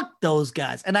like, fuck those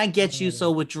guys. And I get you.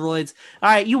 So with droids, all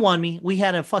right, you won me. We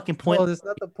had a fucking point. No, that's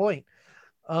not the point.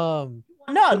 No.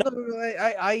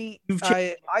 I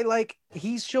like,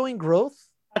 he's showing growth.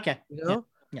 Okay. Yeah.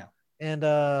 And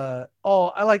I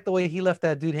like the way he left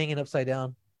that dude hanging upside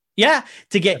down. Yeah,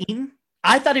 to get eaten.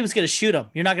 I thought he was going to shoot him.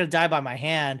 You're not going to die by my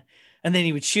hand. And then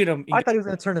he would shoot him. I thought he was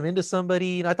going to turn him into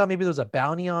somebody. And I thought maybe there was a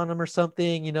bounty on him or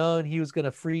something, and he was going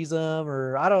to freeze him,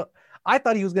 or I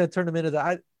thought he was going to turn him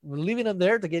into leaving him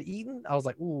there to get eaten. I was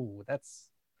like, ooh, that's.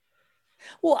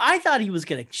 Well, I thought he was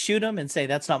going to shoot him and say,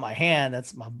 that's not my hand.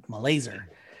 That's my laser.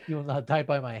 You will not die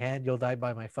by my hand. You'll die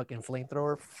by my fucking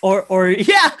flamethrower. Or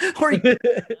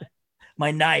my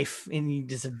knife, and he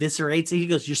just eviscerates it. He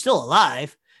goes, you're still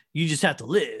alive. You just have to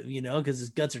live, because his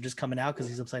guts are just coming out because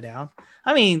he's upside down.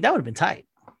 I mean, that would have been tight.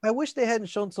 I wish they hadn't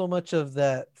shown so much of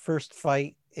that first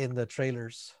fight in the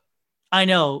trailers. I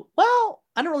know. Well,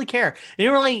 I don't really care. It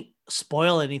didn't really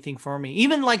spoil anything for me.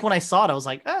 Even like when I saw it, I was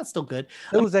like, it's still good.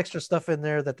 There was extra stuff in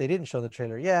there that they didn't show in the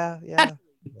trailer. Yeah.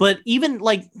 But even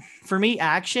like for me,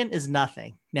 action is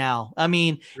nothing now. I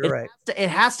mean, it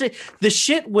has to the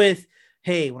shit with,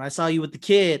 hey, when I saw you with the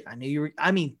kid, I knew you were.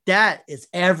 I mean, that is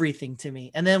everything to me.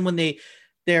 And then when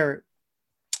they're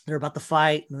about to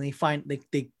fight, and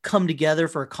they come together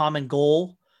for a common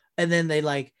goal, and then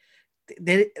the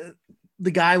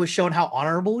guy was showing how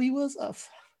honorable he was.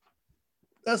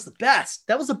 That's the best.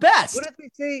 That was the best. What did they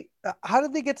say? How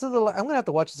did they get to the line? I'm gonna have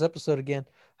to watch this episode again.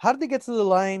 How did they get to the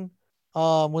line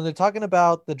when they're talking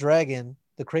about the dragon,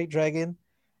 the crate dragon,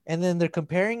 and then they're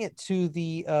comparing it to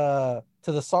the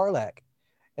Sarlacc?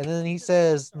 And then he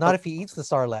says, not if he eats the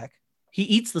Sarlacc. He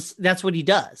eats that's what he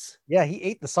does. Yeah, he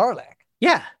ate the Sarlacc.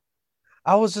 Yeah.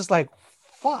 I was just like,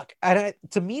 fuck. And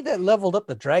to me, that leveled up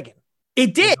the dragon.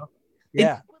 It did.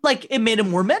 Yeah. It made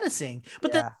him more menacing.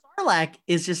 But the Sarlacc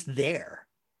is just there.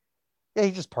 Yeah,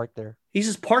 he just parked there. He's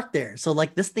just parked there. So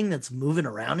this thing that's moving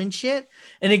around and shit,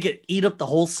 and it could eat up the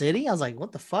whole city. I was like,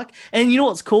 what the fuck? And you know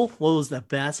what's cool? What was the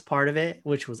best part of it,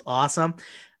 which was awesome,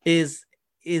 is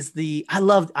I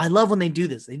love when they do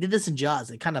this. They did this in Jaws.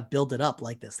 They kind of build it up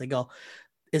like this. They go,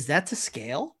 is that to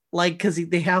scale? Because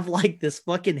they have this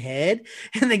fucking head,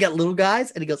 and they got little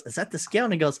guys, and he goes, is that to scale?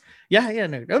 And he goes, yeah,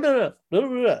 no.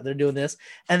 They're doing this.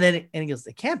 And he goes,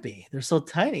 they can't be. They're so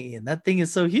tiny, and that thing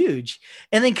is so huge.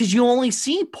 And then because you only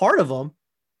see part of them,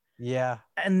 Yeah.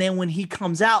 And then when he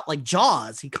comes out like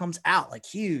Jaws, he comes out like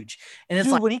huge. And it's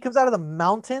Dude, like when he comes out of the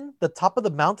mountain, the top of the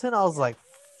mountain, I was like,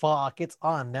 fuck, it's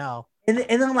on now. and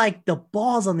then like the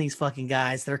balls on these fucking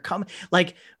guys, they're coming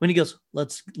like when he goes,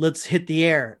 let's hit the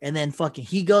air, and then fucking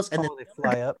he goes and then they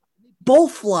fly up.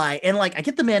 both fly. And like I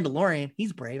get the Mandalorian,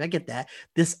 he's brave, I get that.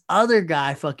 This other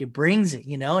guy fucking brings it,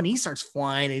 and he starts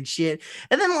flying and shit.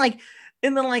 And then like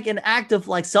an act of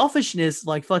like selfishness,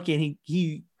 like fucking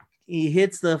he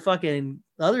hits the fucking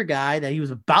other guy that he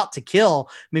was about to kill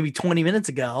maybe 20 minutes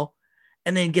ago,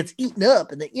 and then gets eaten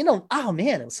up. And then oh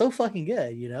man, it was so fucking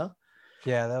good.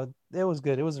 Yeah, it was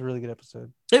good. It was a really good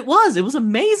episode. It was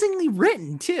amazingly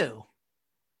written too.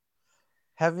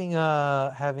 Having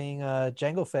Boba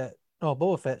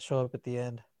Fett show up at the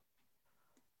end.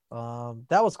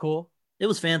 That was cool. It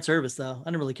was fan service though. I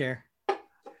didn't really care.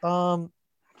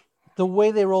 The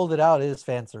way they rolled it out is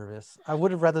fan service. I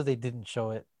would have rather they didn't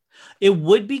show it. It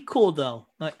would be cool though.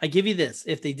 I give you this.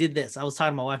 If they did this, I was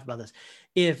talking to my wife about this.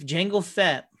 If Jango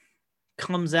Fett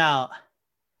comes out.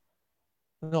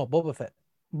 No, Boba Fett.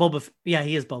 Yeah,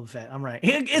 he is Boba Fett. I'm right.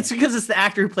 It's because it's the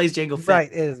actor who plays Jango Fett.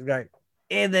 Right, it is right.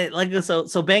 And then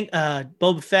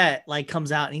Boba Fett like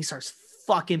comes out and he starts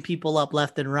fucking people up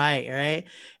left and right,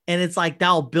 and it's like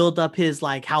that'll build up his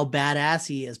like how badass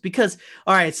he is. Because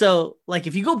all right, so like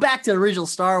if you go back to the original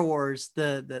Star Wars,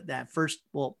 that first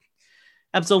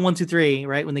episode 1, 2, 3,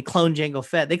 right, when they cloned Jango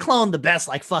Fett, they cloned the best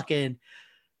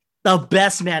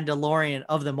Mandalorian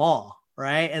of them all,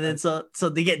 right? And then so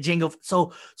they get Jango.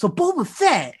 So Boba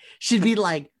Fett should be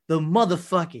like the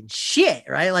motherfucking shit,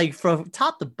 right? Like from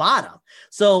top to bottom.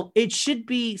 So it should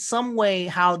be some way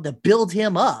how to build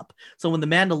him up. So when the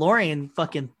Mandalorian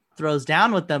fucking throws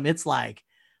down with them, it's like,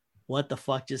 what the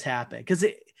fuck just happened? Because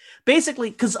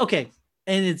okay,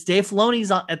 and it's Dave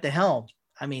Filoni's at the helm.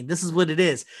 I mean, this is what it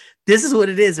is. This is what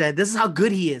it is, man. This is how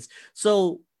good he is.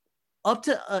 So up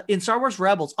to in Star Wars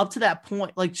Rebels, up to that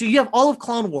point, like, so you have all of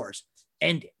Clone Wars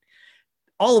ended,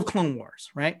 all of Clone Wars,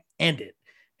 right? Ended.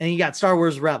 And you got Star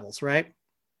Wars Rebels, right?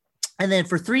 And then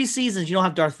for 3 seasons, you don't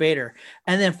have Darth Vader.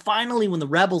 And then finally, when the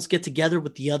Rebels get together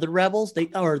with the other Rebels,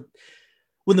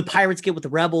 when the pirates get with the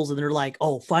Rebels and they're like,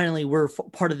 oh, finally, we're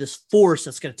part of this force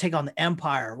that's going to take on the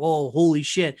Empire. Whoa, holy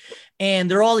shit. And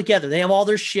they're all together. They have all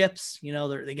their ships,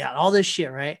 they got all this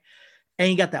shit, right? And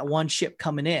you got that one ship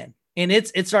coming in. And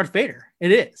it's Darth Vader.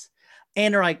 It is.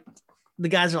 And they're like, the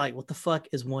guys are like, what the fuck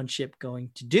is one ship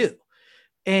going to do?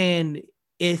 And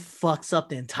it fucks up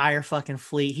the entire fucking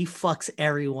fleet. He fucks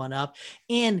everyone up.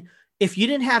 And if you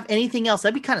didn't have anything else,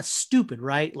 that'd be kind of stupid,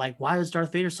 right? Like, why was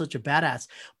Darth Vader such a badass?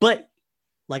 But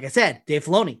like I said, Dave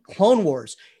Filoni, Clone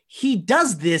Wars, he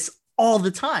does this all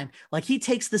the time. Like he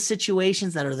takes the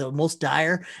situations that are the most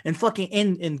dire and fucking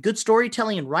in good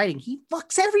storytelling and writing, he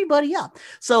fucks everybody up.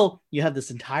 So you have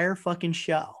this entire fucking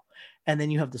show, and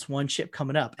then you have this one ship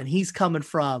coming up, and he's coming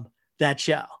from that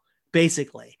show,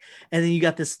 basically. And then you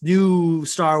got this new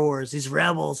Star Wars, these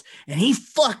Rebels, and he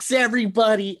fucks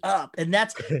everybody up. And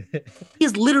that's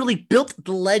he's literally built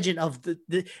the legend of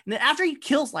the and after he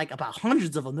kills like about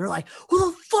hundreds of them, they're like,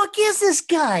 who the fuck is this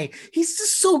guy? He's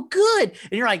just so good.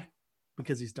 And you're like,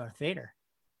 because he's Darth Vader.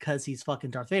 Because he's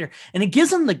fucking Darth Vader. And it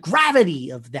gives him the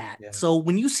gravity of that. Yeah. So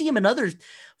when you see him in other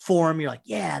form, you're like,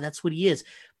 yeah, that's what he is.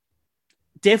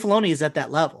 Dave Filoni is at that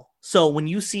level. So when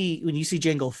you see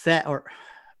Jango Fett or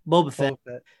Boba Fett,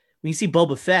 when you see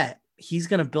Boba Fett, he's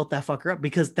gonna build that fucker up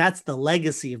because that's the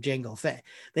legacy of Jango Fett.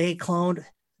 They cloned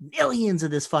millions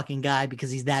of this fucking guy because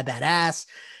he's that badass,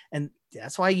 and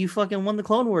that's why you fucking won the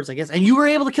Clone Wars, I guess. And you were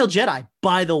able to kill Jedi,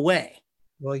 by the way.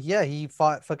 Well, yeah, he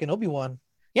fought fucking Obi-Wan.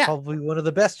 Yeah, probably one of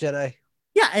the best Jedi.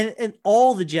 Yeah, and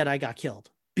all the Jedi got killed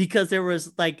because there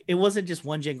was like it wasn't just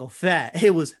one Jango Fett;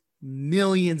 it was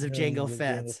millions of Jango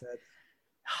Fetts.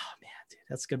 Oh man, dude,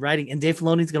 that's good writing. And Dave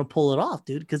Filoni's gonna pull it off,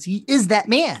 dude, because he is that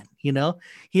man. He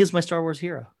is my Star Wars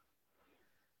hero.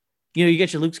 You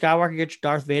get your Luke Skywalker, you get your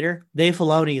Darth Vader. Dave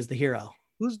Filoni is the hero.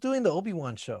 Who's doing the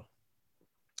Obi-Wan show?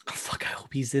 Oh, fuck, I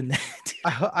hope he's in that.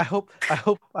 I hope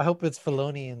it's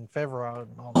Filoni and Favreau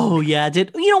and all that. Oh yeah,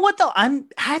 dude. You know what though? I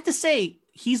have to say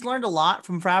he's learned a lot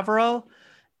from Favreau,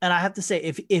 and I have to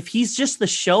say if he's just the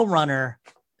showrunner,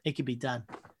 it could be done.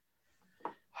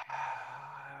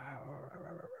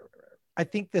 I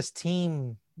think this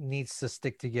team needs to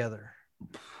stick together.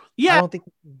 Yeah, I don't think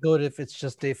it's good if it's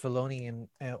just Dave Filoni and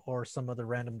or some other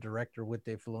random director with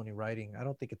Dave Filoni writing. I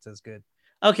don't think it's as good.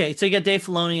 Okay, so you got Dave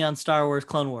Filoni on Star Wars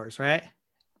Clone Wars, right?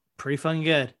 Pretty fucking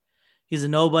good. He's a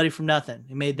nobody from nothing.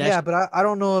 He made that. Yeah, but I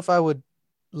don't know if I would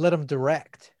let him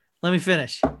direct. Let me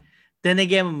finish. Then they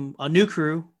gave him a new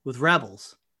crew with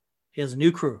Rebels. He has a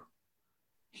new crew.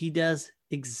 He does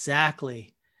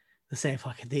exactly the same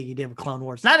fucking thing he did with Clone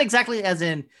Wars. Not exactly as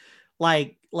in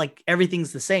like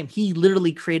everything's the same. He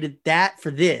literally created that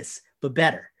for this, but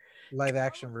better. Live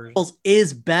action version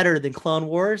is better than Clone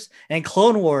Wars, and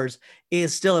Clone Wars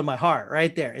is still in my heart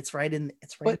right there. It's right in.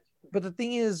 But the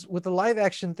thing is, with the live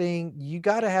action thing, you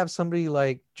got to have somebody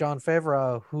like Jon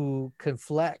Favreau who can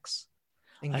flex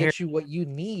and get you what you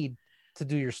need to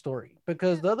do your story,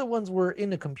 because the other ones were in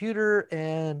the computer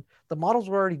and the models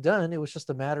were already done. It was just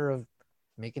a matter of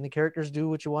making the characters do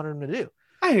what you wanted them to do.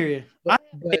 I hear you.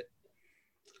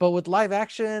 But with live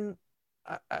action,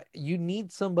 you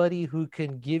need somebody who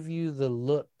can give you the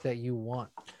look that you want,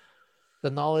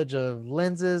 the knowledge of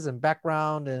lenses and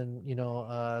background and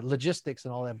logistics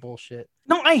and all that bullshit.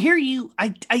 No, I hear you.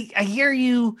 I hear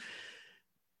you.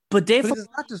 But it's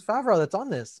not just Favreau that's on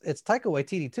this. It's Taika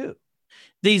Waititi too.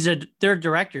 They're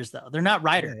directors though. They're not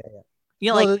writers.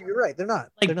 Yeah. You're right. They're not.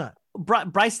 They're not.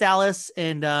 Bryce Dallas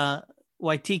and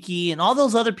Waititi and all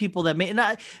those other people that made.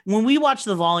 When we watch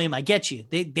The Volume, I get you.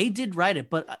 They did write it,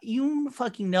 but you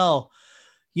fucking know.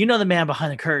 You know the man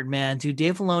behind the curtain, man. Dude,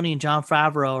 Dave Filoni and Jon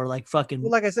Favreau are like fucking.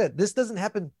 Well, like I said, this doesn't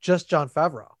happen just Jon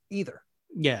Favreau either.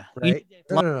 Yeah. Right.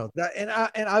 No.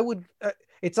 I would.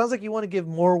 It sounds like you want to give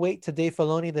more weight to Dave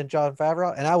Filoni than Jon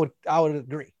Favreau, and I would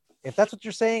agree. If that's what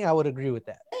you're saying, I would agree with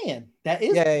that. Man, that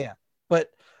is. Yeah.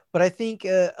 But I think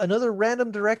another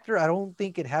random director, I don't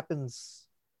think it happens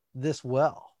this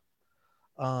well.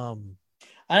 I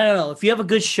don't know. If you have a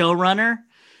good showrunner,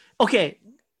 okay.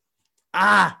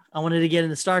 I wanted to get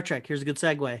into Star Trek. Here's a good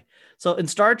segue. So in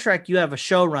Star Trek, you have a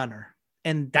showrunner,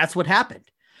 and that's what happened.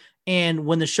 And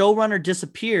when the showrunner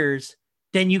disappears,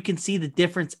 then you can see the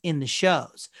difference in the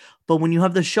shows. But when you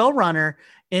have the showrunner,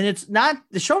 and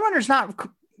the showrunner's not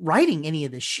writing any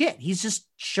of this shit. He's just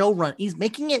showrun. He's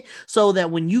making it so that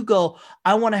when you go,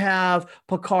 I want to have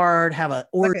Picard have like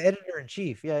an editor in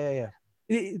chief. Yeah.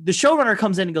 The showrunner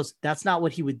comes in and goes, that's not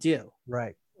what he would do.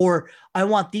 Right. Or I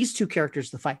want these two characters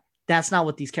to fight. That's not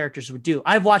what these characters would do.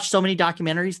 I've watched so many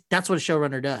documentaries. That's what a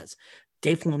showrunner does.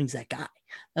 Dave Filoni's that guy.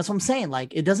 That's what I'm saying.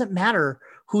 Like, it doesn't matter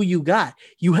who you got.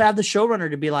 You have the showrunner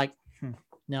to be like,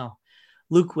 no,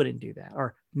 Luke wouldn't do that.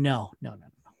 Or no.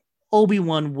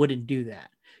 Obi-Wan wouldn't do that.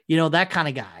 That kind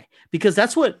of guy. Because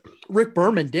that's what Rick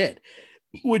Berman did.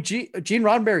 When Gene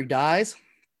Roddenberry dies,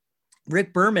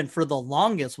 Rick Berman for the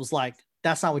longest was like,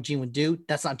 that's not what Gene would do.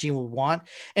 That's not Gene would want.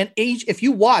 And if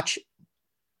you watch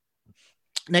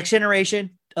Next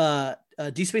Generation,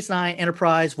 Deep Space Nine,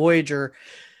 Enterprise, Voyager,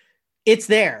 it's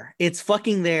there. It's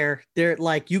fucking there. They're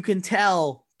like, you can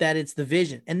tell that it's the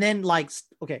vision. And then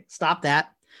okay, stop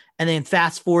that. And then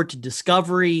fast forward to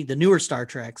Discovery, the newer Star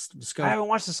Treks. I haven't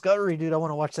watched Discovery, dude. I want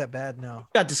to watch that bad now. You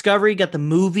got Discovery, you got the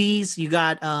movies, you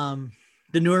got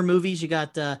the newer movies, you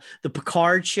got the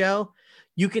Picard show.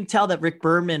 You can tell that Rick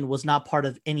Berman was not part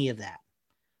of any of that.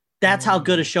 That's how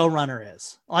good a showrunner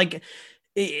is. Like,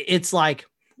 it's like,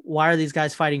 why are these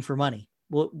guys fighting for money?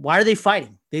 Well, why are they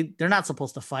fighting? They're not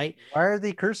supposed to fight. Why are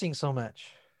they cursing so much?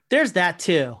 There's that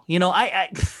too. I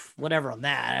whatever on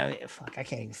that. I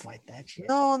can't even fight that shit.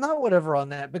 No, not whatever on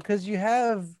that, because you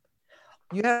have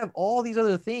all these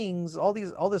other things, all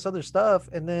this other stuff,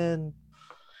 and then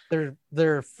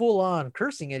they're full on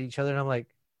cursing at each other, and I'm like,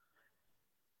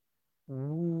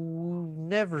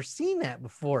 never seen that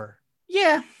before.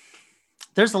 Yeah,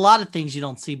 there's a lot of things you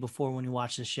don't see before when you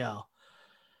watch the show.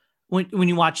 When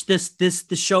you watch this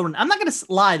show, I'm not gonna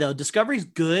lie though, Discovery's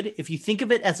good if you think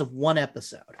of it as a one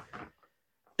episode.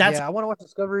 I want to watch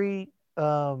Discovery.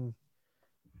 I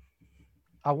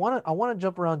want to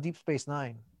jump around Deep Space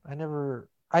Nine.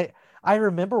 I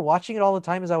remember watching it all the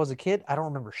time as I was a kid. I don't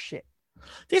remember shit.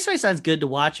 Deep Space Nine's good to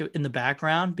watch in the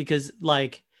background because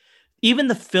even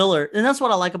the filler, and that's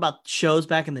what I like about shows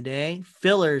back in the day.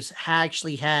 Fillers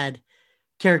actually had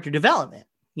character development.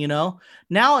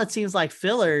 Now it seems like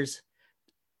fillers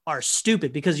are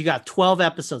stupid because you got 12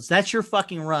 episodes. That's your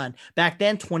fucking run. Back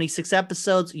then, 26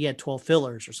 episodes, you had 12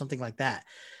 fillers or something like that.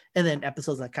 And then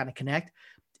episodes that kind of connect.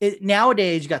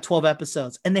 Nowadays, you got 12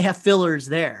 episodes and they have fillers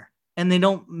there and they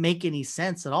don't make any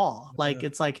sense at all.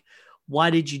 It's like, why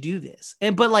did you do this?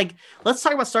 But let's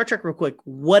talk about Star Trek real quick.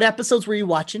 What episodes were you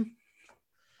watching?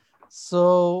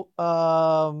 So,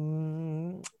 what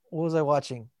was I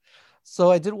watching?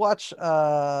 So I did watch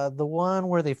the one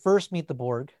where they first meet the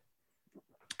Borg.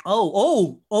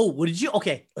 Oh, what did you?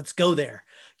 Okay, let's go there.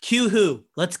 Q who?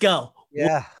 Let's go.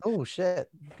 Yeah. Oh shit.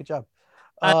 Good job.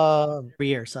 Every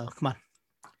year, so come on.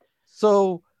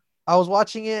 So I was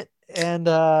watching it and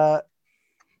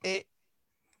it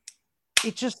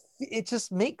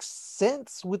just makes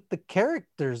sense with the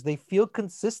characters. They feel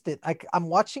consistent. I'm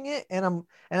watching it and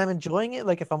I'm enjoying it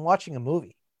like if I'm watching a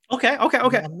movie. Okay.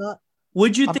 I'm not.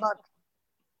 Would you I'm think? not.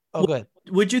 Oh, good.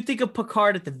 Would you think of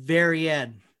Picard at the very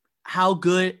end? How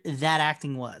good that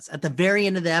acting was at the very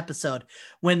end of the episode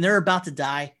when they're about to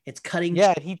die. It's cutting.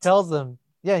 Yeah, he tells them.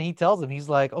 Yeah, he tells them. He's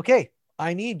like, "Okay,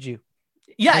 I need you.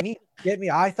 Yeah, I need get me.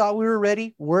 I thought we were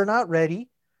ready. We're not ready.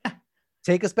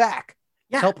 Take us back.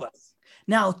 yeah. Help us."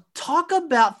 Now talk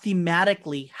about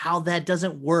thematically how that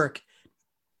doesn't work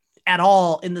at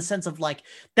all in the sense of like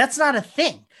that's not a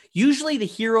thing. Usually the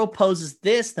hero poses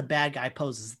this, the bad guy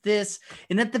poses this,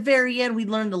 and at the very end we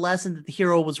learned the lesson that the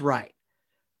hero was right.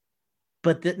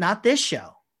 But not this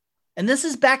show. And this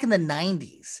is back in the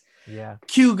 90s. Yeah.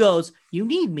 Q goes, "You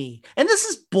need me." And this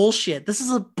is bullshit. This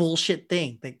is a bullshit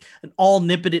thing. Like an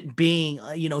omnipotent being,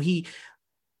 he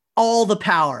all the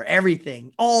power,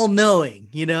 everything, all knowing,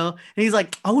 And he's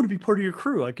like, "I want to be part of your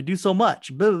crew. I could do so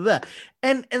much." Blah, blah, blah.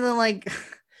 And then like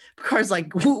Picard's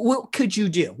like, what could you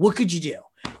do? What could you do?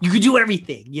 You could do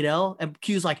everything, And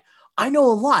Q's like, "I know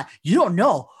a lot. You don't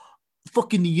know.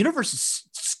 Fucking the universe is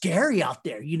scary out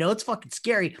there. It's fucking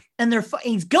scary." And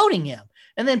he's goading him.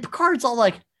 And then Picard's all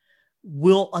like,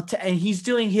 and he's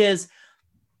doing his,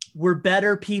 "We're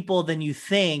better people than you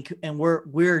think. And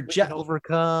we're just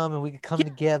overcome and we can come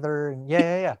together. And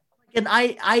yeah. An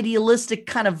idealistic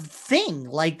kind of thing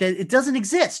like that. It doesn't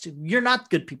exist. You're not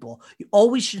good people. You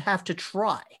always should have to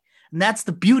try. And that's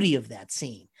the beauty of that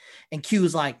scene. And Q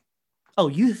is like, "Oh,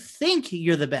 you think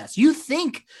you're the best. You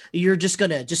think you're just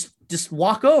going to just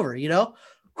walk over,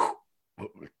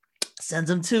 Sends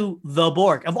him to the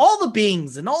Borg. Of all the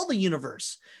beings in all the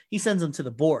universe, he sends him to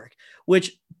the Borg,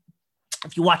 which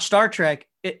if you watch Star Trek,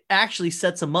 it actually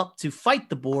sets him up to fight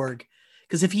the Borg.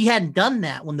 Because if he hadn't done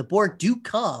that, when the Borg do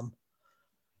come,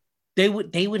 they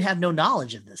would have no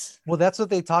knowledge of this. Well, that's what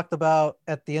they talked about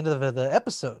at the end of the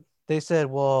episode. They said,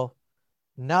 well,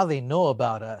 now they know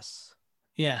about us.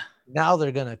 Yeah. Now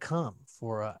they're going to come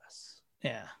for us.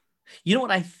 Yeah. You know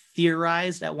what I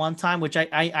theorized at one time, which I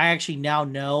actually now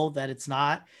know that it's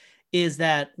not, is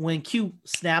that when Q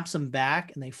snaps them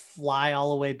back and they fly all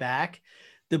the way back,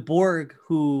 the Borg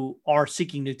who are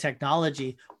seeking new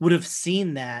technology would have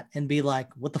seen that and be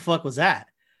like, "What the fuck was that?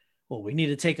 Well, we need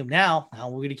to take him now. How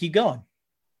are we going to keep going?"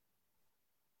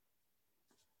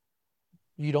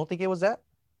 You don't think it was that?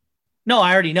 No,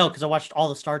 I already know because I watched all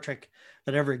the Star Trek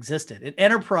that ever existed. In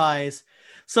Enterprise,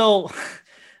 so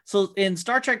in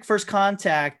Star Trek First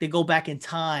Contact, they go back in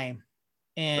time,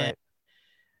 and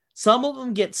some of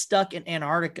them get stuck in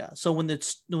Antarctica. So when the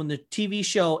TV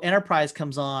show Enterprise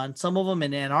comes on, some of them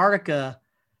in Antarctica,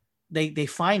 they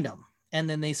find them, and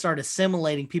then they start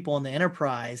assimilating people on the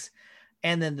Enterprise,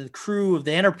 and then the crew of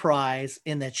the Enterprise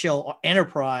in that show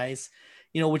Enterprise,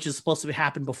 which is supposed to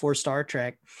happen before Star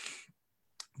Trek,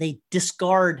 they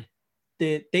discard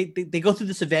they go through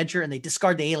this adventure and they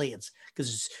discard the aliens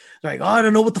because they're like, "Oh, I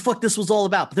don't know what the fuck this was all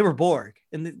about," but they were Borg,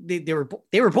 and they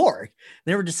were Borg.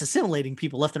 They were just assimilating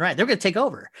people left and right. They're going to take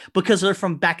over because they're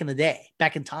from back in the day,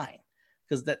 back in time,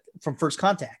 because that from First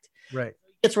Contact. Right.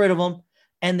 Gets rid of them,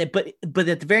 and but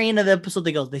at the very end of the episode,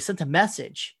 they sent a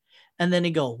message, and then they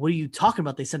go, "What are you talking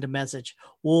about? They sent a message.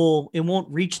 Well, it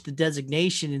won't reach the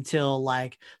designation until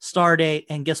like Stardate,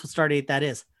 and guess what Stardate that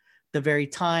is? The very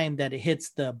time that it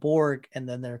hits the Borg, and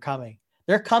then they're coming.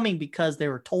 They're coming because they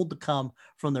were told to come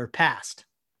from their past."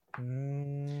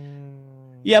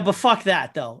 Yeah, but fuck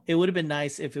that, though. It would have been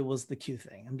nice if it was the Q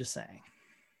thing. I'm just saying.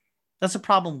 That's a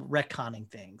problem with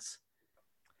retconning things.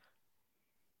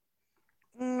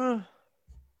 But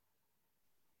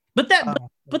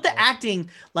the acting,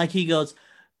 like he goes,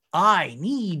 "I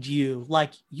need you."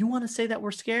 Like, you want to say that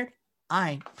we're scared?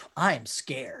 I am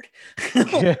scared.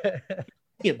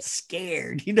 I'm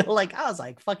scared, like I was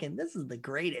like, fucking, this is the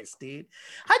greatest, dude.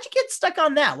 How'd you get stuck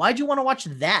on that? Why'd you want to watch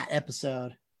that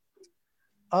episode?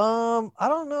 I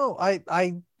don't know.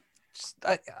 I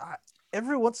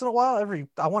every once in a while,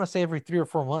 I want to say every 3 or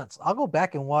 4 months, I'll go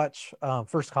back and watch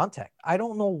First Contact. I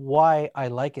don't know why I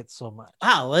like it so much.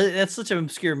 Wow, that's such an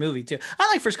obscure movie too. I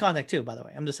like First Contact too, by the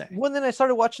way. I'm just saying. Well, then I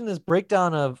started watching this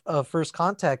breakdown of First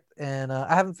Contact, and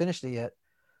I haven't finished it yet,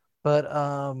 but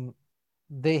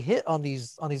they hit on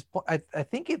these. I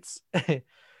think it's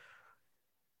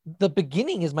the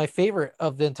beginning is my favorite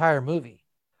of the entire movie,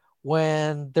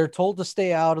 when they're told to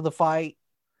stay out of the fight,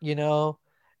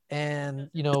 and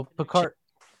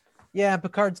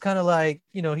Picard's kind of like,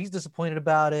 he's disappointed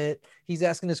about it. He's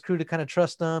asking his crew to kind of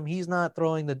trust him. He's not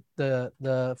throwing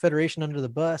the Federation under the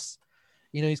bus.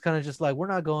 He's kind of just like, we're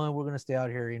not going, we're going to stay out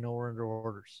here. We're under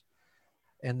orders.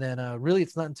 And then really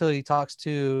it's not until he talks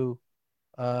to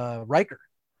Riker.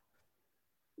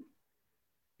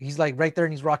 He's like right there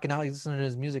and he's rocking out. He's listening to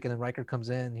his music, and then Riker comes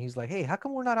in and he's like, "Hey, how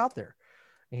come we're not out there?"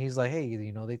 And he's like, hey,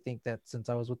 they think that since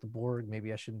I was with the Borg,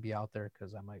 maybe I shouldn't be out there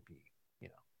because I might be,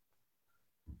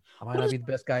 I might not be the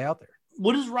best guy out there.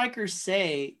 What does Riker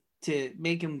say to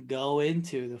make him go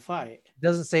into the fight?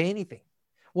 Doesn't say anything.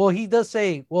 Well, he does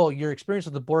say, well, your experience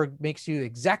with the Borg makes you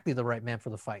exactly the right man for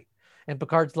the fight. And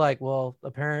Picard's like, well,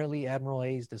 apparently Admiral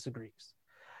Hayes disagrees.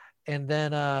 And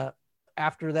then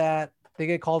after that, they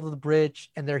get called to the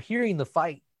bridge and they're hearing the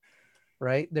fight,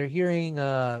 right? They're hearing,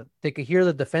 they could hear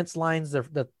the defense lines.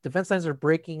 The defense lines are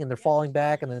breaking and they're falling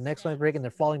back. And then the next one's breaking,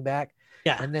 they're falling back.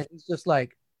 Yeah. And then he's just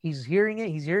like, he's hearing it.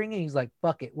 He's like,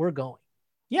 fuck it, we're going.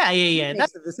 Yeah.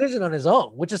 That's a decision on his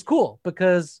own, which is cool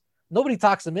because nobody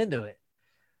talks him into it.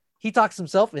 He talks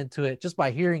himself into it just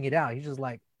by hearing it out. He's just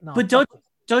like, no. But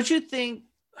don't you think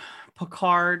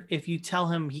Picard, if you tell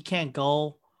him he can't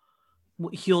go,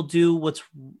 he'll do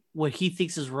what he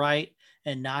thinks is right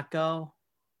and not go?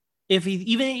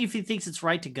 Even if he thinks it's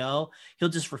right to go, he'll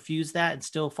just refuse that and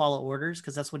still follow orders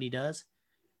because that's what he does.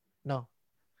 No.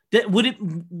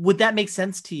 Would that make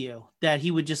sense to you that he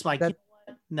would just like,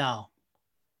 no.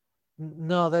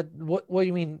 What do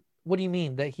you mean? What do you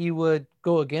mean that he would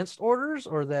go against orders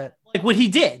or that like what he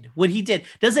did?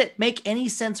 Does it make any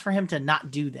sense for him to not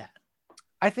do that?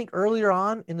 I think earlier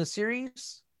on in the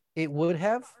series, it would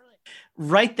have.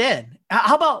 Right then.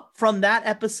 How about from that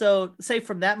episode, say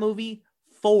from that movie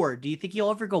forward? Do you think he'll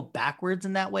ever go backwards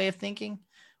in that way of thinking?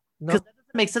 Because that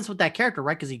doesn't make sense with that character,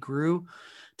 right? Because he grew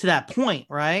to that point,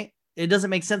 right? It doesn't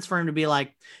make sense for him to be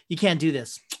like, you can't do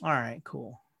this. All right,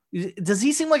 cool. Does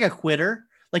he seem like a quitter?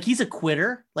 Like he's a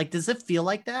quitter? Like, does it feel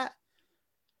like that?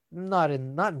 Not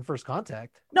in First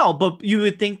Contact. No, but you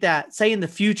would think that, say in the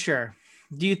future,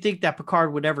 do you think that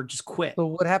Picard would ever just quit? So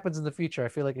what happens in the future? I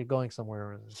feel like it's going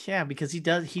somewhere. Yeah, because he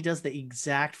does the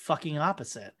exact fucking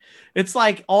opposite. It's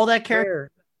like all that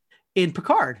character in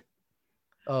Picard.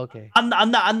 Oh, okay. I'm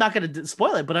not going to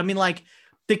spoil it, but I mean, like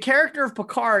the character of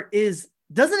Picard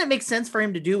doesn't it make sense for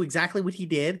him to do exactly what he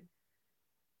did?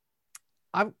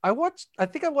 I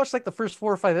think I watched like the first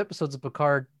 4 or 5 episodes of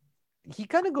Picard. He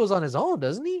kind of goes on his own,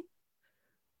 doesn't he?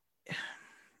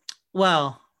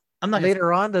 Well, I'm not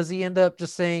later on. Does he end up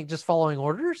just following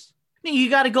orders? You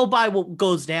got to go by what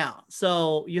goes down.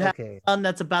 So you have one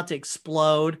that's about to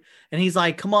explode, and he's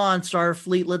like, "Come on,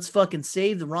 Starfleet, let's fucking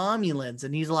save the Romulans."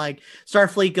 And he's like,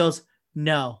 Starfleet goes,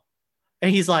 "No," and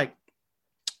he's like,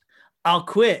 "I'll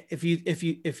quit if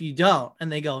you don't."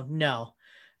 And they go, "No,"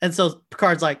 and so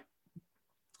Picard's like,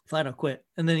 "Fine, I'll quit,"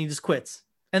 and then he just quits,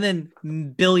 and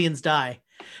then billions die,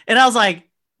 and I was like,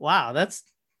 "Wow, that's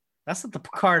not the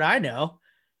Picard I know."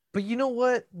 But you know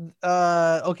what?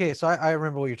 Okay, so I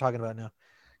remember what you're talking about now.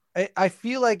 I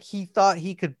feel like he thought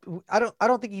he could. I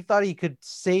don't think he thought he could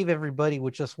save everybody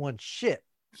with just one ship.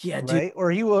 Yeah, right. Dude. Or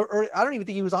I don't even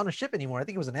think he was on a ship anymore. I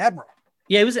think he was an admiral.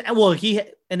 Yeah, he was. Well,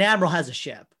 an admiral has a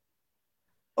ship.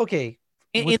 Okay,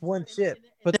 with one ship,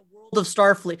 but in the world of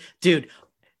Starfleet, dude,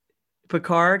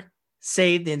 Picard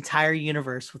saved the entire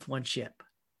universe with one ship.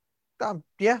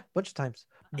 Yeah, a bunch of times,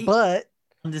 but.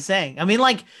 I'm just saying. I mean,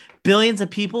 like billions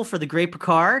of people for the Great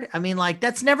Picard. I mean, like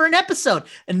that's never an episode.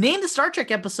 And name the Star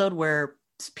Trek episode where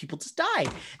people just died.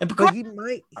 And Picard, he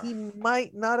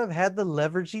might not have had the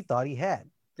leverage he thought he had.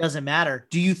 Doesn't matter.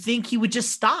 Do you think he would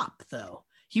just stop though?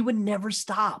 He would never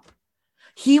stop.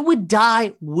 He would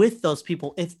die with those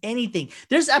people. If anything,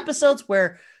 there's episodes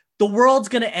where the world's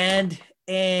gonna end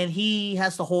and he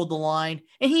has to hold the line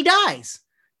and he dies.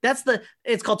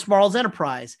 It's called Tomorrow's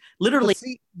Enterprise. Literally.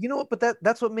 See, you know what? But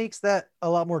that's what makes that a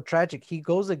lot more tragic. He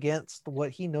goes against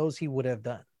what he knows he would have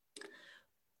done,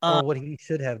 or what he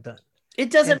should have done.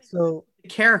 It doesn't. So the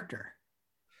character.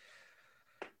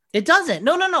 It doesn't.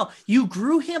 No. You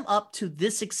grew him up to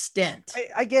this extent.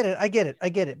 I get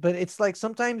it. But it's like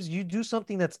sometimes you do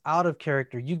something that's out of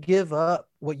character. You give up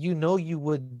what you know you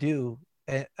would do,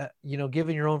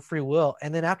 given your own free will,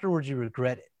 and then afterwards you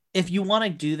regret it. If you want to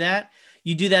do that,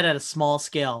 you do that at a small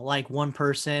scale, like one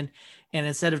person, and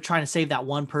instead of trying to save that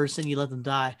one person, you let them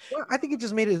die. Well, I think it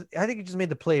just made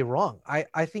the play wrong.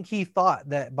 I think he thought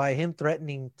that by him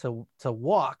threatening to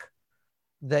walk,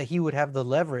 that he would have the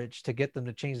leverage to get them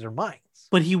to change their minds.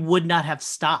 But he would not have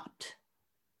stopped.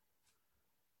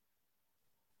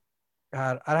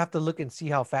 I'd have to look and see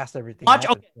how fast everything.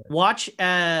 Watch.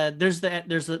 There's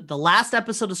the last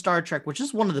episode of Star Trek, which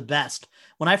is one of the best.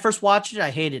 When I first watched it, I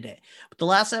hated it. But the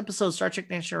last episode of Star Trek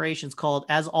Next Generation is called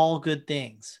 "As All Good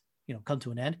Things," come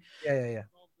to an end. Yeah.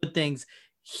 Good things.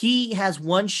 He has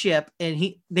one ship,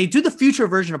 and they do the future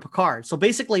version of Picard. So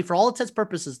basically, for all intents and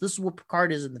purposes, this is what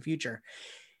Picard is in the future.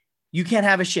 You can't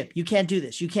have a ship. You can't do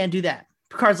this. You can't do that.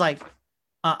 Picard's like,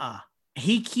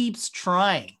 He keeps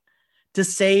trying to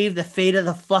save the fate of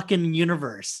the fucking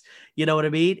universe. You know what I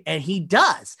mean? And he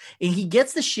does. And he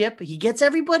gets the ship. He gets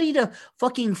everybody to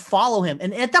fucking follow him.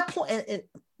 And at that point,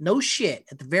 no shit,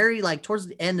 at the very, like, towards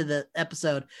the end of the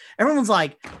episode, everyone's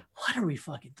like, what are we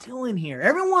fucking doing here?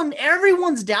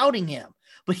 Everyone's doubting him.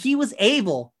 But he was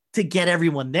able to get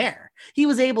everyone there. He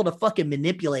was able to fucking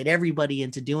manipulate everybody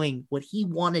into doing what he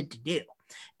wanted to do.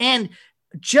 And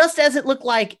just as it looked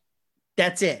like,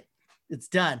 that's it. It's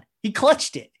done. He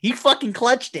clutched it. He fucking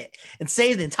clutched it and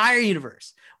saved the entire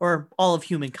universe, or all of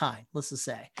humankind, let's just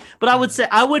say. But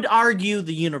I would argue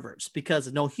the universe, because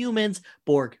of no humans,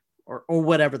 Borg, or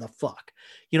whatever the fuck.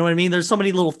 You know what I mean? There's so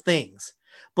many little things.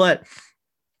 But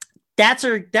that's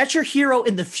your hero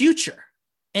in the future,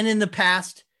 and in the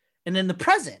past, and in the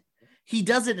present. He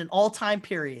does it in all time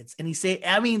periods. And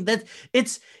that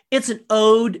it's an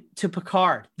ode to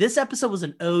Picard. This episode was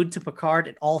an ode to Picard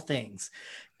in all things.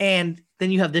 And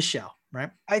then you have this show, right?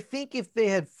 I think if they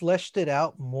had fleshed it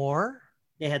out more,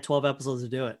 they had 12 episodes to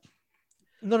do it.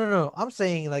 No. I'm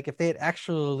saying, like, if they had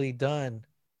actually done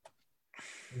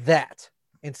that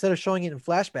instead of showing it in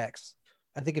flashbacks,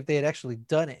 I think if they had actually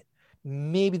done it,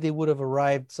 maybe they would have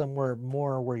arrived somewhere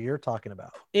more where you're talking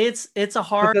about. It's a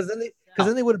hard, because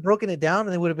then they would have broken it down,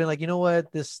 and they would have been like, you know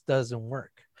what, this doesn't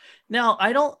work. No,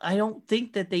 I don't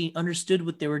think that they understood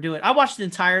what they were doing. I watched the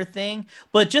entire thing,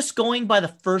 but just going by the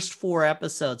first 4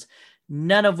 episodes,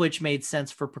 none of which made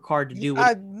sense for Picard to do.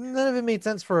 None of it made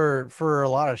sense for a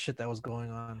lot of shit that was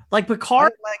going on. Like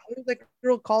Picard, what was that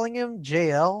girl calling him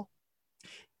JL?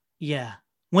 Yeah.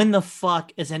 When the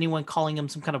fuck is anyone calling him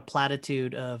some kind of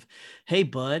platitude of, hey,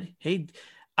 bud, hey,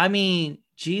 I mean,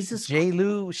 Jesus.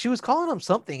 J-Lu, she was calling him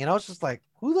something, and I was just like,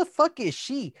 who the fuck is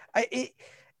she?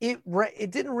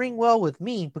 It didn't ring well with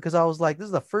me, because I was like, this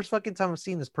is the first fucking time I've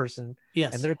seen this person.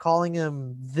 Yes. And they're calling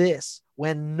him this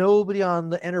when nobody on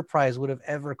the Enterprise would have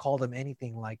ever called him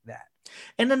anything like that.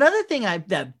 And another thing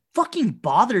that fucking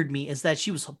bothered me is that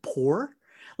she was poor.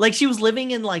 Like, she was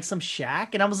living in like some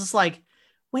shack, and I was just like,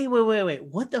 wait,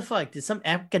 what the fuck? Did some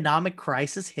economic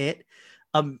crisis hit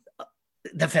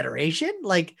the Federation?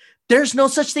 Like, there's no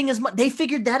such thing as they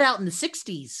figured that out in the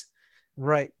 60s.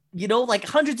 Right. You know, like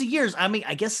hundreds of years. I mean,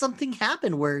 I guess something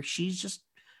happened where she's just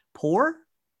poor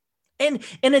and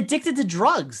addicted to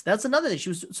drugs. That's another thing. She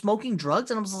was smoking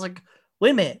drugs, and I was like,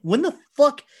 wait a minute, when the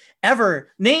fuck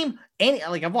ever name any,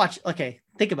 like, I've watched, okay,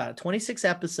 think about it, 26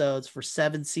 episodes for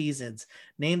 7 seasons.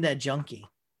 Name that junkie.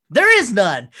 There is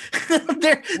none.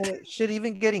 Shit,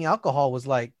 even getting alcohol was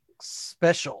like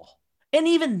special. And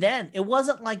even then, it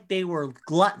wasn't like they were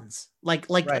gluttons. Like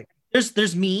right.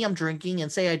 There's me, I'm drinking, and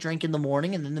say I drink in the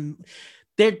morning, and then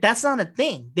that's not a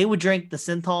thing. They would drink the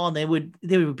Synthol, and they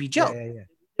would be jokes.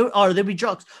 Yeah. Or they'd be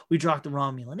jokes. We drank the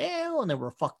Romulan ale, and they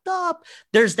were fucked up.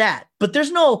 There's that. But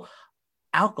there's no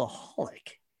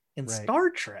alcoholic in Star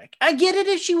Trek. I get it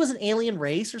if she was an alien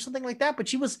race or something like that, but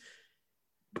she was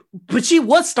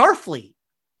Starfleet.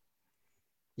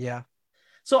 Yeah.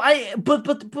 So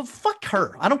but fuck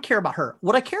her. I don't care about her.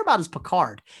 What I care about is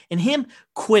Picard and him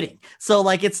quitting. So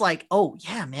like, it's like, oh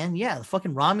yeah, man. Yeah. The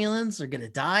fucking Romulans are going to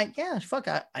die. Yeah. Fuck.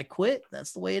 I quit.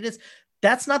 That's the way it is.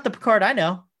 That's not the Picard I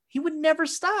know. He would never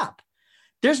stop.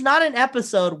 There's not an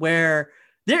episode where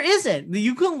there isn't.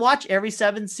 You can watch every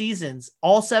 7 seasons,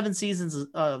 all 7 seasons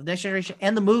of Next Generation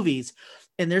and the movies.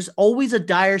 And there's always a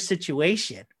dire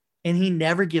situation. And he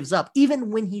never gives up,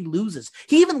 even when he loses.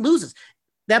 He even loses.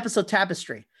 The episode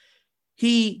Tapestry.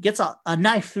 He gets a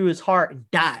knife through his heart and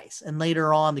dies. And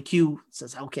later on, the Q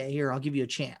says, okay, here, I'll give you a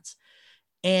chance.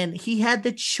 And he had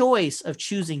the choice of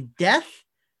choosing death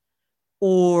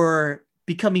or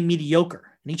becoming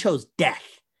mediocre. And he chose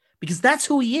death because that's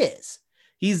who he is.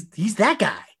 He's that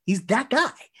guy. He's that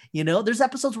guy. You know, there's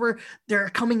episodes where they're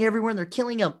coming everywhere and they're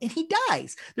killing him and he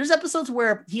dies. There's episodes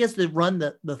where he has to run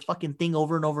the fucking thing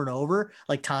over and over and over,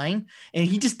 like time, and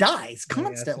he just dies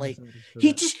constantly.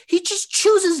 He just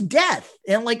chooses death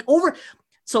and like over.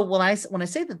 So when I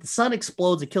say that the sun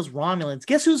explodes and kills Romulans,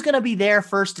 guess who's going to be there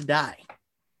first to die?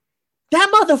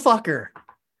 That motherfucker.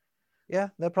 Yeah,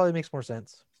 that probably makes more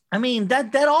sense. I mean,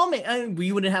 that all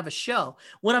we wouldn't have a show.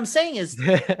 What I'm saying is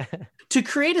to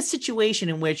create a situation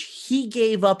in which he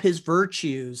gave up his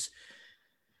virtues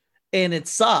and it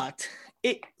sucked.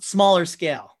 Smaller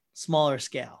scale.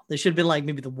 They should have been like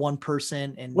maybe the one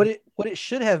person. And what it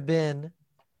should have been,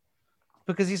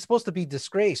 because he's supposed to be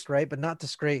disgraced, right? But not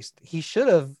disgraced. It should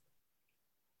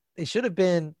have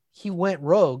been he went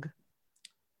rogue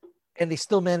and they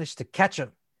still managed to catch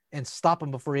him and stop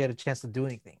him before he had a chance to do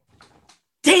anything.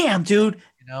 Damn, dude.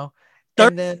 You know,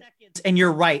 30 seconds and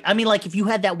you're right. I mean, like if you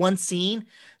had that one scene,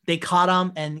 they caught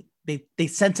him and they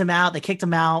sent him out. They kicked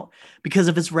him out because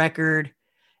of his record.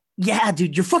 Yeah,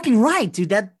 dude, you're fucking right,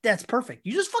 dude. That's perfect.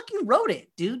 You just fucking wrote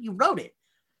it, dude. You wrote it.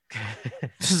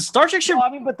 Star Trek should. Well, I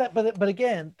mean, but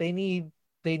again, they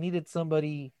needed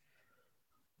somebody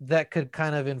that could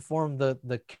kind of inform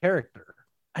the character.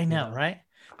 I know, right?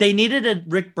 They needed a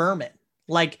Rick Berman,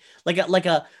 like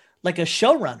a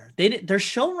showrunner. Their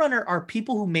showrunner are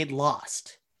people who made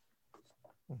Lost,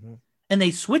 and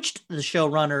they switched the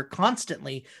showrunner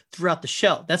constantly throughout the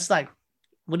show. That's like,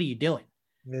 what are you doing?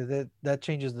 That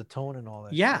changes the tone and all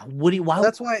that. Yeah.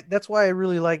 Shit. That's why I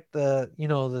really liked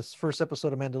this first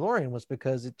episode of Mandalorian, was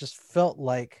because it just felt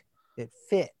like it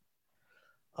fit.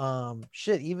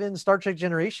 Even Star Trek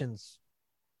Generations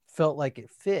felt like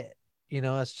it fit.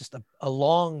 It's just a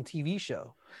long TV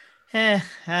show. I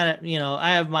have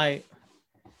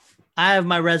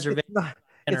my reservation.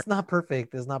 It's not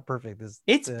perfect. It's not perfect.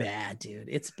 It's bad, dude.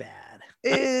 It's bad.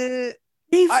 They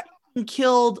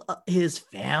killed his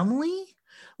family.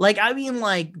 Like, I mean,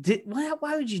 like,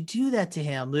 why would you do that to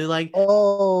him? They're like,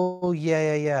 oh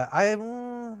yeah.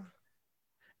 And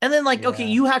then, like, okay,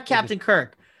 you have Captain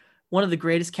Kirk, one of the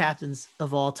greatest captains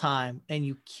of all time, and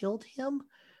you killed him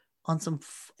on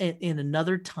in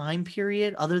another time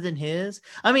period other than his.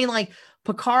 I mean, like,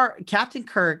 Captain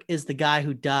Kirk is the guy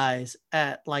who dies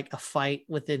at like a fight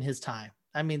within his time.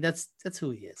 I mean, that's who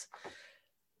he is.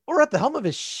 Or at the helm of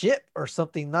his ship or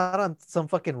something, not on some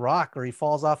fucking rock, or he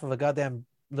falls off of a goddamn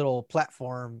little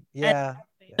platform. Yeah.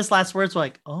 His last words were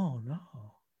like, "Oh no."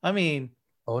 I mean,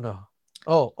 oh no.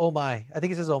 Oh my. I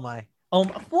think it says oh my. Oh,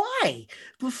 why?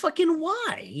 But fucking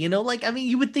why? Like, I mean,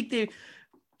 you would think they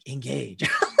engage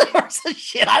or some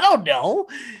shit. I don't know.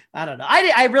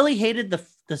 I really hated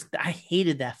I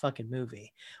hated that fucking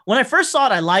movie. When I first saw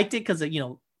it, I liked it because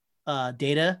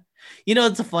Data.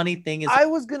 It's a funny thing is, I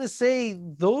was gonna say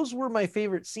those were my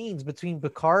favorite scenes between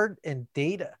Picard and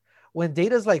Data. When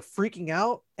Data's like freaking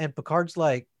out and Picard's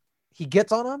like, he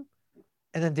gets on him,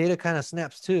 and then Data kind of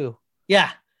snaps too.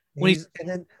 Yeah.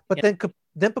 Then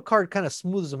Picard kind of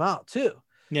smooths him out too.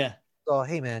 Yeah. So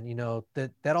hey man,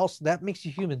 that makes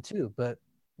you human too. But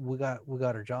we got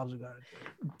our jobs. We got it.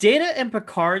 Data and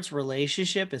Picard's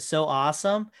relationship is so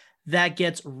awesome that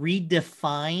gets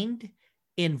redefined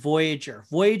in Voyager.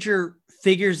 Voyager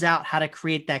figures out how to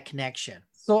create that connection.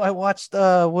 So I watched,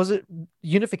 was it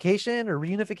Unification or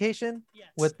Reunification? Yes.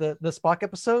 With the Spock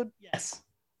episode? Yes.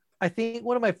 I think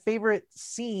one of my favorite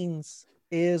scenes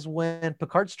is when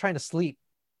Picard's trying to sleep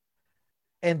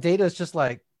and Data's just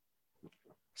like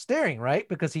staring, right?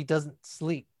 Because he doesn't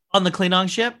sleep. On the Klingon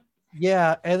ship?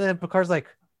 Yeah. And then Picard's like,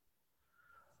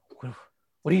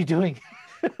 what are you doing?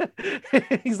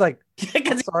 He's like,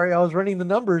 sorry, I was running the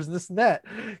numbers, this and that.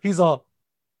 He's all,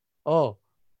 oh,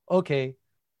 okay.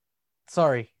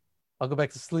 Sorry, I'll go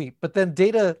back to sleep. But then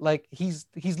Data, like, he's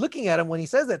looking at him when he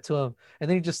says that to him, and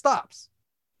then he just stops.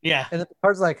 Yeah. And then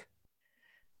Picard's like,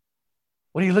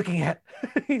 what are you looking at?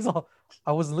 He's all,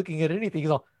 I wasn't looking at anything.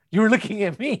 He's all, you were looking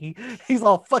at me. He's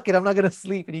all, fuck it, I'm not gonna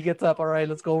sleep. And he gets up. All right,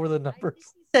 let's go over the numbers.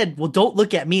 He said, well, don't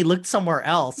look at me, look somewhere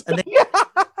else. And then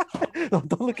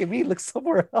don't look at me, look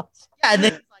somewhere else. Yeah, and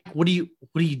then he's like, what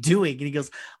are you doing? And he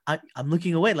goes, I'm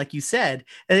looking away, like you said.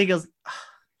 And he goes, I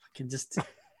can just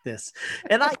this.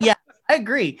 And I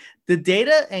agree. The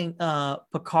Data and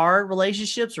Picard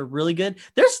relationships are really good.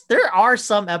 There are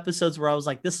some episodes where I was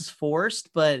like, this is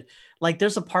forced, but like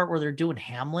there's a part where they're doing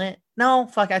Hamlet. No,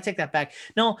 fuck, I take that back.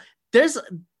 No, there's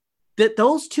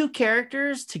those two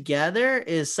characters together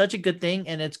is such a good thing,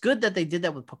 and it's good that they did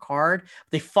that with Picard.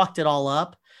 They fucked it all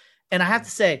up. And I have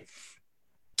to say,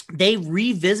 they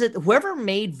revisit, whoever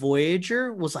made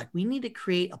Voyager was like, we need to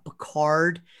create a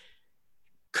Picard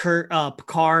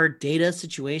Data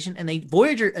situation, and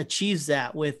Voyager achieves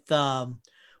that with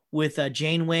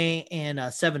Janeway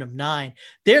and Seven of Nine.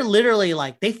 They're literally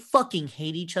like, they fucking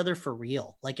hate each other for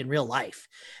real, like in real life,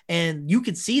 and you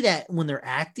can see that when they're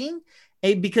acting,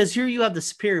 because here you have the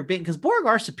superior bit, because Borg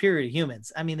are superior to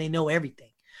humans. I mean, they know everything.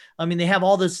 I mean, they have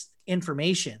all this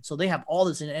information, so they have all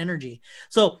this energy.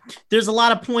 So there's a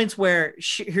lot of points where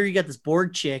here you got this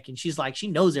Borg chick, and she's like, she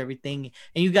knows everything,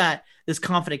 and you got this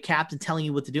confident captain telling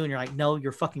you what to do, and you're like, no,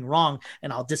 you're fucking wrong,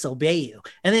 and I'll disobey you.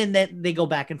 And then they go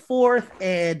back and forth,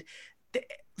 and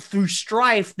through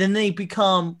strife, then they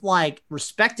become like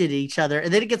respected at each other,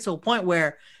 and then it gets to a point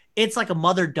where it's like a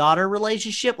mother-daughter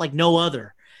relationship like no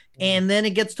other. And then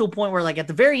it gets to a point where, like, at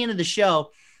the very end of the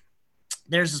show,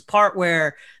 there's this part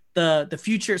where the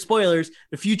future spoilers,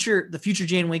 the future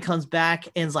Janeway comes back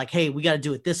and is like, hey, we got to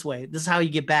do it this way. This is how you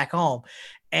get back home.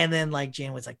 And then like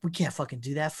Janeway's like, we can't fucking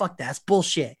do that. Fuck that. That's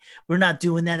bullshit. We're not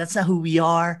doing that. That's not who we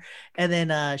are. And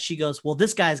then she goes, well,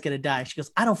 this guy's going to die. She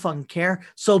goes, I don't fucking care.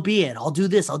 So be it. I'll do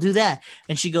this. I'll do that.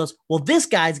 And she goes, well, this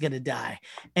guy's going to die.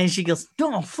 And she goes,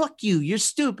 no, fuck you. You're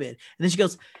stupid. And then she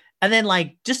goes, and then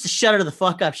like, just to shut her the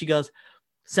fuck up, she goes,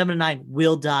 7 of 9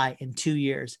 will die in 2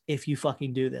 years if you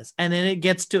fucking do this. And then it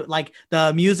gets to like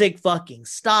the music fucking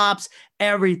stops.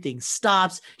 Everything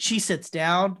stops. She sits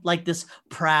down like this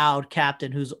proud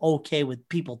captain who's okay with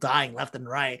people dying left and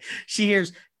right. She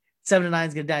hears 7 of 9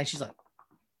 is going to die. And she's like,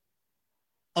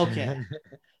 okay.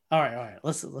 All right.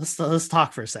 Let's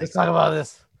talk for a second. Let's talk about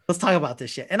this. Let's talk about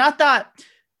this shit. And I thought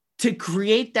to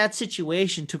create that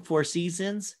situation took 4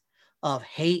 seasons of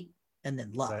hate and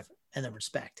then love. Right. And then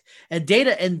respect. And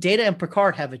Data and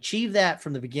Picard have achieved that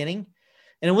from the beginning.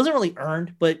 And it wasn't really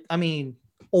earned, but I mean,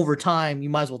 over time, you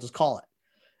might as well just call it.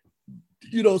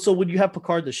 You know, so when you have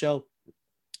Picard the show,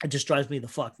 it just drives me the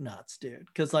fuck nuts, dude.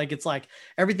 Because like it's like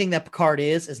everything that Picard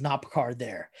is not Picard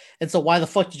there. And so why the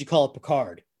fuck did you call it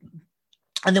Picard?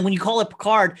 And then when you call it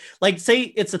Picard, like say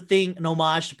it's a thing, an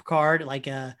homage to Picard, like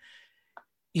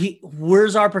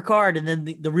where's our Picard? And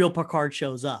then the real Picard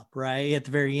shows up, right? At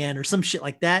the very end or some shit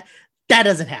like that. That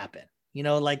doesn't happen. You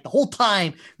know, like the whole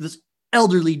time, this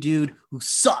elderly dude who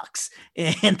sucks.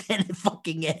 And then it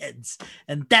fucking ends.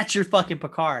 And that's your fucking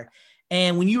Picard.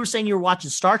 And when you were saying you were watching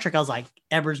Star Trek, I was like,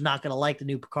 Ever's not going to like the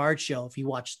new Picard show if he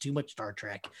watches too much Star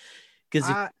Trek. Because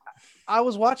I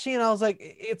was watching and I was like,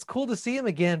 it's cool to see him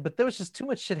again. But there was just too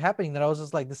much shit happening that I was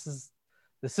just like, this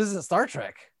isn't Star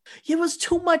Trek. It was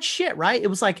too much shit, right? It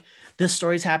was like this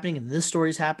story's happening and this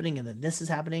story's happening and then this is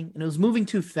happening. And it was moving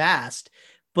too fast,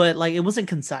 but like it wasn't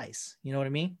concise. You know what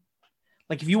I mean?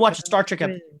 Like if you watch a Star Trek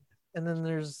and then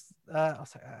there's I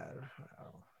was like,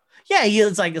 yeah,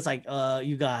 it's like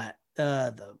you got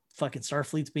the fucking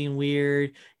Starfleet's being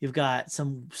weird. You've got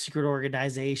some secret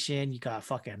organization. You got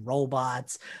fucking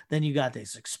robots. Then you got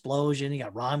this explosion. You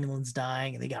got Romulans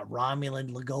dying, and they got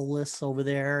Romulan Legolas over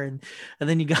there, and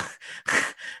then you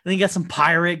got some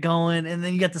pirate going, and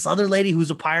then you got this other lady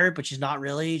who's a pirate, but she's not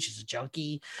really. She's a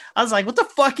junkie. I was like, what the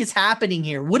fuck is happening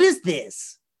here? What is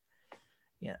this?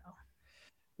 You know.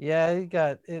 Yeah,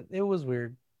 it was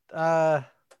weird.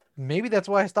 Maybe that's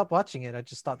why I stopped watching it. I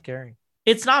just stopped caring.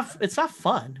 It's not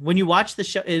fun when you watch the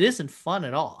show. It isn't fun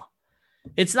at all.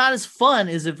 It's not as fun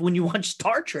as if when you watch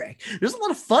Star Trek. There's a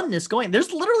lot of funness going.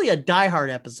 There's literally a Die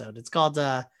Hard episode. It's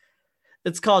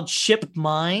called Ship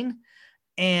Mine,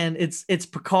 and it's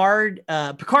Picard.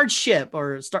 Picard's ship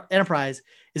or Star Enterprise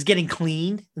is getting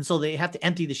cleaned, and so they have to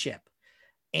empty the ship.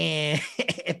 And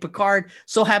Picard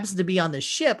so happens to be on the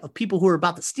ship of people who are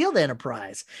about to steal the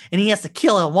Enterprise, and he has to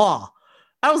kill them all.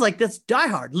 I was like, that's Die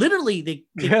Hard. Literally,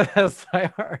 that's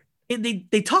Die Hard.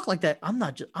 They talk like that. I'm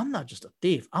not just a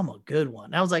thief. I'm a good one.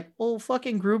 And I was like, oh,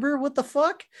 fucking Gruber, what the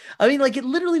fuck? I mean, like it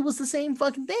literally was the same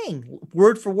fucking thing,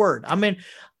 word for word. I mean,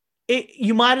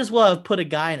 you might as well have put a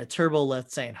guy in a turbo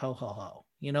lift saying ho ho ho.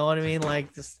 You know what I mean?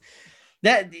 Like this.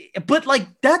 But like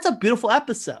that's a beautiful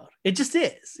episode. It just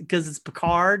is because it's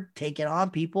Picard taking on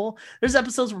people. There's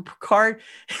episodes where Picard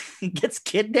gets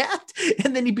kidnapped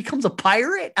and then he becomes a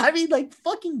pirate. I mean, like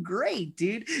fucking great,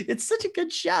 dude. It's such a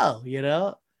good show, you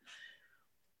know.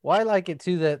 Well, I like it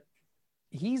too that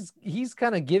he's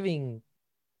kind of giving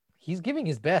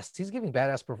his best. He's giving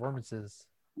badass performances.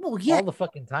 Well, yeah, all the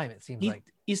fucking time. It seems like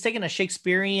he's taking a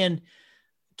Shakespearean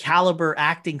caliber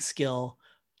acting skill.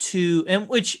 And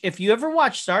which if you ever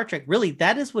watch Star Trek, really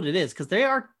that is what it is, because they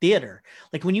are theater.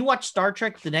 Like when you watch Star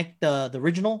Trek, the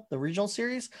original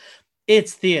series,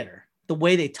 it's theater. The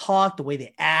way they talk, the way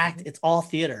they act, it's all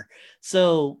theater.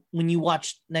 So when you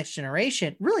watch Next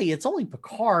Generation, really it's only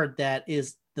Picard that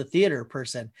is the theater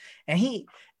person.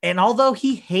 And although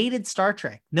he hated Star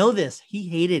Trek, know this, he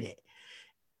hated it.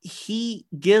 He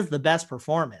gives the best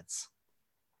performance.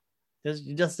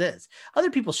 It just is. Other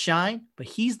people shine, but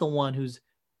he's the one who's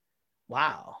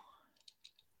wow.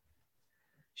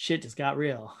 Shit just got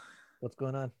real. What's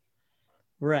going on?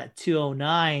 We're at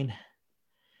 209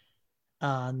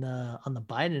 on the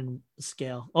Biden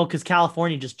scale. Oh, because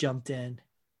California just jumped in.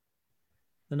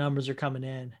 The numbers are coming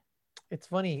in. It's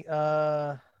funny.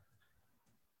 Fuck.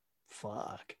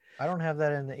 I don't have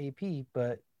that in the AP,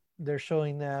 but they're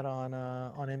showing that on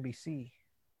NBC.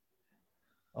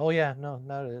 Oh yeah, no,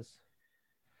 it is.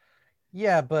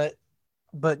 Yeah, but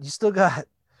you still got.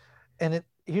 And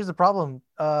here's the problem.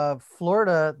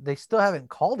 Florida, they still haven't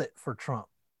called it for Trump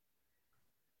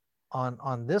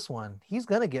on this one. He's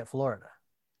going to get Florida.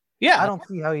 Yeah. I don't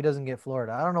see how he doesn't get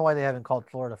Florida. I don't know why they haven't called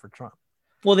Florida for Trump.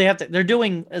 Well, they're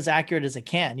doing as accurate as they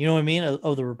can. You know what I mean?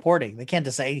 Of the reporting. They can't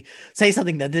just say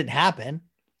something that didn't happen.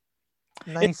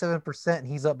 97%.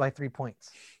 He's up by 3 points.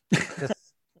 Yeah,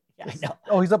 I know.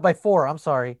 Oh, he's up by 4. I'm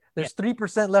sorry. There's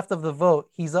 3% left of the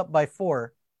vote. He's up by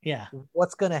 4. Yeah.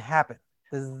 What's going to happen?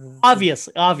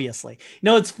 Obviously.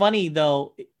 It's funny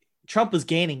though. Trump was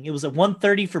gaining. It was at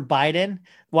 130 for Biden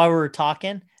while we were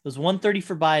talking. It was 130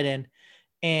 for Biden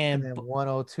and then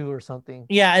 102 or something.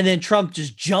 Yeah. And then Trump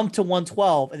just jumped to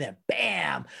 112 and then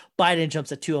bam, Biden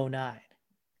jumps at 209.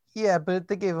 Yeah, but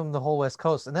they gave him the whole West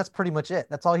Coast, and that's pretty much it.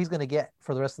 That's all he's going to get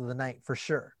for the rest of the night for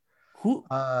sure. Who?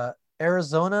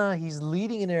 Arizona, he's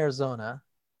leading in Arizona,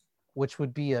 which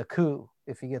would be a coup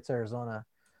if he gets Arizona.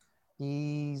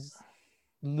 He's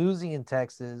losing in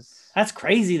Texas. That's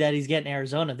crazy that he's getting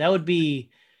Arizona. That would be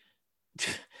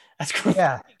that's crazy.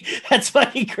 Yeah. That's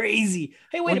fucking crazy.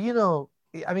 Hey, wait. Well,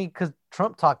 because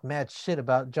Trump talked mad shit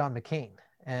about John McCain.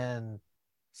 And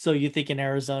so you think in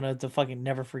Arizona to fucking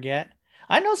never forget?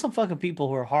 I know some fucking people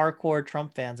who are hardcore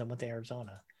Trump fans and went to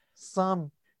Arizona.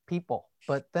 Some people.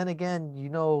 But then again,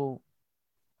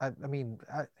 I don't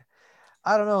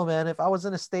know, man. If I was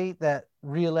in a state that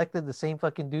reelected the same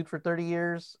fucking dude for 30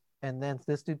 years and then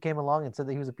this dude came along and said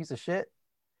that he was a piece of shit.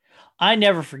 I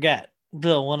never forget.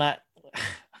 Bill,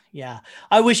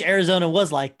 I wish Arizona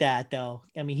was like that, though.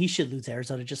 I mean, he should lose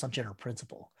Arizona just on general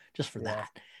principle, just for that.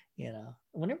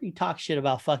 Whenever you talk shit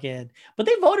about fucking, but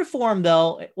they voted for him,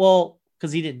 though. Well,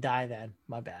 because he didn't die then.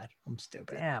 My bad. I'm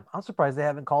stupid. Damn, I'm surprised they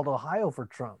haven't called Ohio for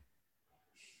Trump.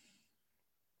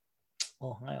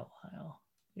 Ohio.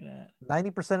 Yeah.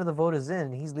 90% of the vote is in,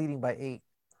 and he's leading by 8. Well,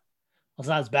 it's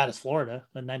not as bad as Florida,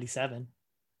 but 97.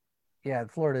 Yeah,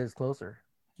 Florida is closer.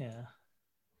 Yeah.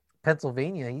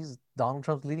 Pennsylvania, Donald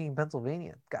Trump's leading in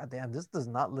Pennsylvania. God damn, this does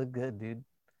not look good, dude.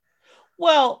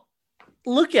 Well,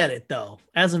 look at it though.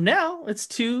 As of now, it's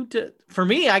for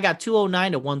me, I got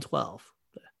 209 to 112.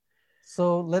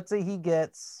 So let's say he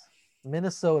gets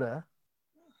Minnesota.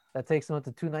 That takes him up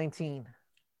to 219.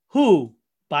 Who?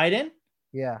 Biden?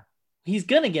 Yeah. He's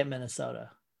going to get Minnesota.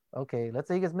 Okay. Let's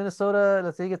say he gets Minnesota.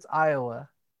 Let's say he gets Iowa.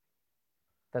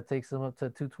 That takes him up to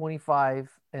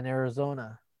 225 in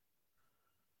Arizona.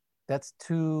 That's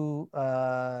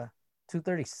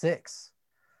 236.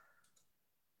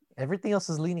 Everything else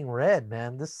is leaning red,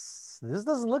 man. This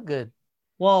doesn't look good.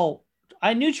 Well,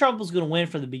 I knew Trump was going to win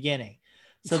from the beginning.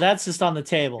 So that's just on the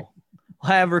table. I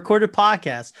have a recorded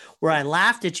podcast where I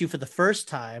laughed at you for the first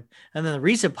time. And then the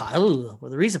recent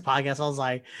podcast, I was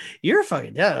like, you're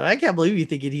fucking dumb. I can't believe you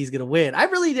thinking he's going to win. I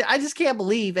really did. I just can't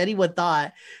believe anyone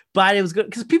thought Biden was good.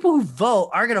 Because people who vote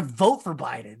are going to vote for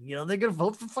Biden. They're going to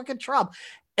vote for fucking Trump.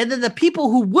 And then the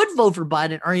people who would vote for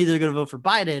Biden are either going to vote for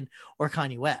Biden or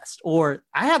Kanye West. Or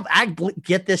I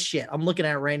get this shit. I'm looking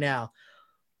at it right now.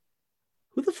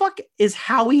 Who the fuck is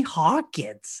Howie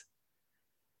Hawkins?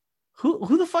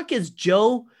 Who the fuck is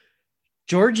Jo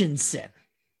Jorgensen?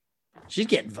 She's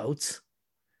getting votes.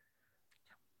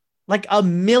 Like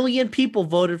 1 million people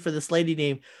voted for this lady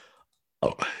named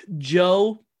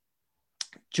Jo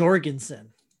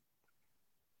Jorgensen.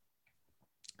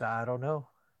 I don't know.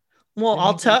 Well,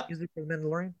 I'll tell you.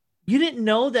 You didn't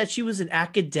know that she was an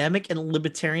academic and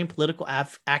libertarian political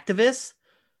activist?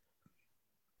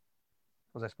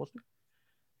 Was I supposed to?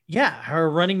 Yeah, her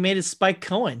running mate is Spike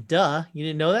Cohen. Duh. You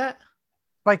didn't know that?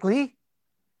 Spike Lee?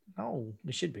 Oh,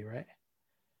 it should be, right?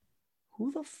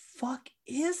 Who the fuck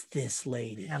is this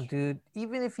lady? Damn, dude.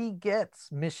 Even if he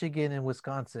gets Michigan and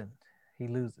Wisconsin, he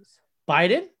loses.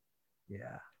 Biden?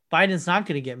 Yeah. Biden's not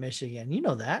going to get Michigan. You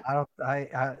know that. I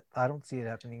don't see it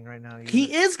happening right now either.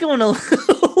 He is going to.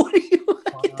 What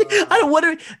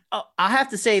are you? I have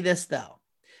to say this though.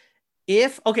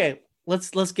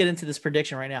 Let's get into this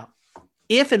prediction right now.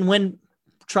 If and when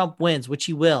Trump wins, which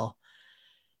he will,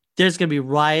 there's going to be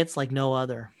riots like no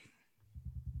other.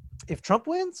 If Trump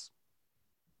wins?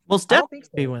 Most definitely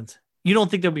he wins. You don't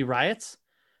think there'll be riots?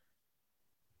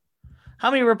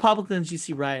 How many Republicans do you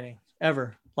see rioting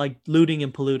ever? Like looting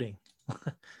and polluting?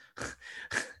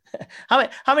 How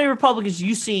many Republicans do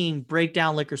you seen break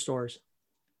down liquor stores?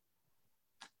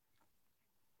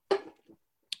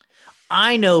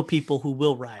 I know people who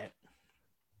will riot.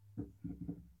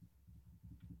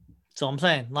 So I'm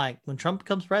saying, like, when Trump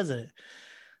becomes president,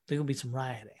 there's going to be some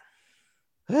rioting.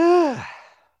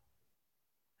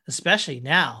 Especially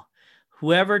now.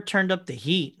 Whoever turned up the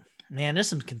heat, man, there's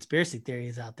some conspiracy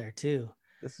theories out there, too.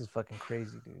 This is fucking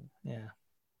crazy, dude. Yeah.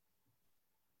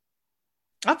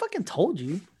 I fucking told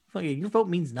you. Your vote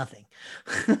means nothing.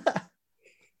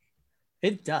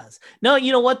 It does. No,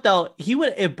 you know what, though? He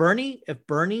would, if Bernie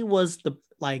was the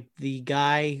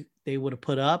guy they would have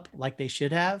put up like they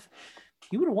should have,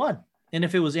 he would have won. And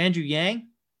if it was Andrew Yang,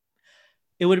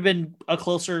 it would have been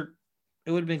closer.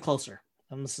 It would have been closer.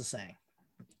 I'm just saying.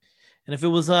 And if it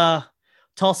was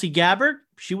Tulsi Gabbard,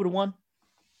 she would have won.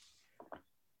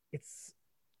 It's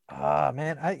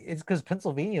man, it's because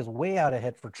Pennsylvania is way out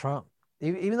ahead for Trump.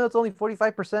 Even though it's only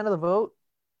 45% of the vote.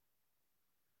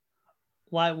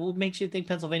 Why? What makes you think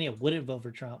Pennsylvania wouldn't vote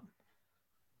for Trump?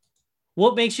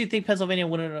 What makes you think Pennsylvania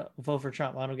wouldn't vote for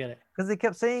Trump? I don't get it. Because they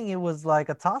kept saying it was like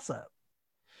a toss-up.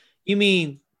 You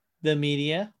mean the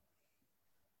media?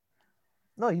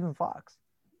 No, even Fox.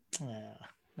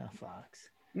 Not Fox.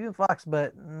 Even Fox,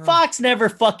 but Fox never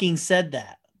fucking said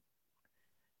that.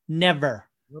 Never.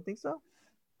 You don't think so?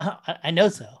 I know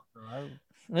so.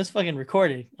 It's fucking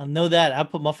recorded. I know that. I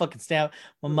put my fucking stamp,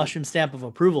 my mushroom stamp of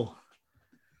approval.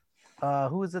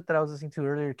 Who was it that I was listening to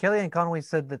earlier? Kellyanne Conway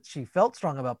said that she felt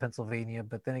strong about Pennsylvania,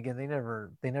 but then again,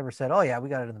 they never said, "Oh yeah, we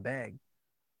got it in the bag."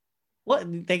 What,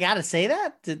 they got to say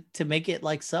that to make it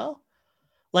like so?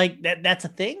 Like that's a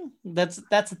thing. That's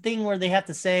a thing where they have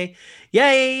to say,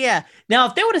 yeah. Now,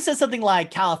 if they would have said something like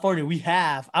California,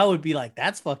 I would be like,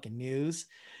 that's fucking news.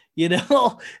 You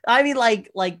know, I mean,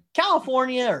 like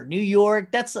California or New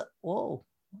York. That's whoa.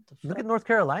 Look at North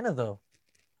Carolina though.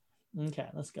 Okay,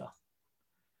 let's go.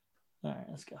 All right,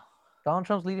 let's go. Donald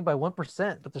Trump's leading by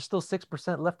 1%, but there's still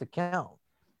 6% left to count.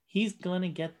 He's gonna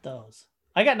get those.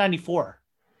 I got 94.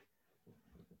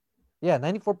 Yeah,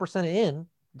 94% in.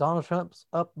 Donald Trump's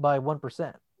up by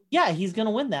 1%. Yeah, he's gonna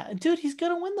win that, dude. He's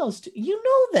gonna win those two. You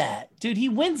know that, dude. He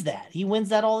wins that. He wins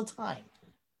that all the time.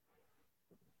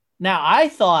 Now, I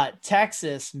thought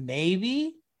Texas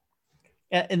maybe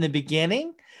in the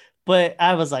beginning, but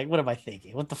I was like, what am I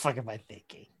thinking? What the fuck am I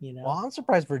thinking? You know? Well, I'm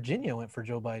surprised Virginia went for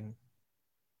Joe Biden.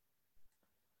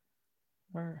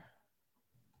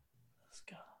 Let's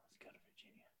go to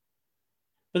Virginia.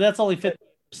 But that's only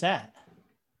 50%.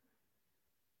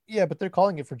 Yeah, but they're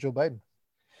calling it for Joe Biden.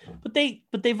 But they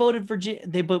voted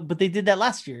Virginia. But they did that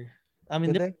last year. I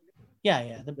mean, did they? Yeah,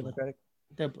 they're blue. Democratic.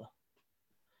 They're blue.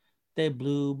 They're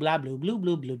blue, blah,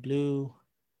 blue.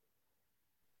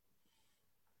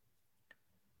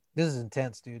 This is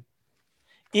intense, dude.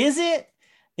 Is it?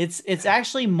 It's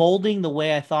actually molding the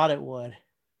way I thought it would.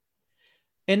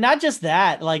 And not just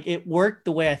that, like it worked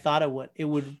the way I thought it would. It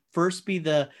would first be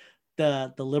the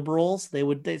liberals.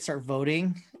 They'd start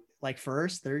voting like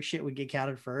first. Their shit would get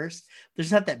counted first.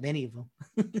 There's not that many of them.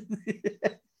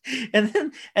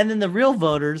 and then the real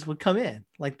voters would come in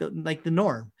like the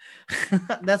norm.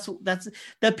 that's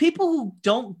the people who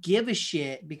don't give a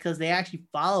shit because they actually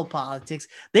follow politics.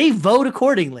 They vote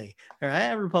accordingly. All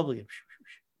right, Republican.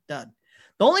 Done.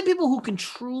 The only people who can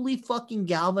truly fucking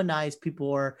galvanize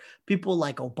people are people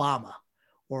like Obama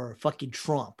or fucking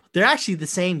Trump. They're actually the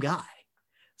same guy,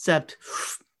 except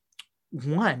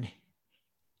one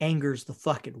angers the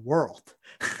fucking world.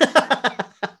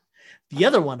 The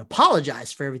other one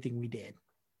apologized for everything we did.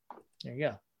 There you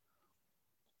go.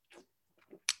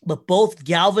 But both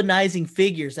galvanizing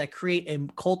figures that create a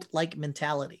cult-like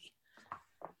mentality.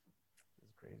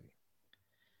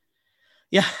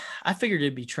 Yeah, I figured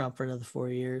it'd be Trump for another 4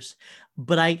 years.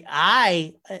 But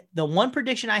I the one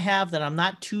prediction I have that I'm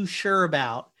not too sure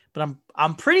about, but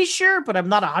I'm pretty sure, but I'm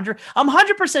not 100. I'm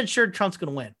 100% sure Trump's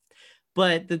going to win.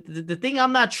 But the thing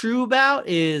I'm not true about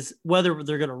is whether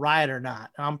they're going to riot or not.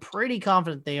 I'm pretty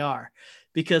confident they are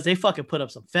because they fucking put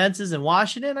up some fences in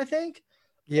Washington, I think.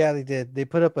 Yeah, they did. They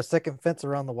put up a second fence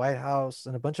around the White House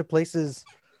and a bunch of places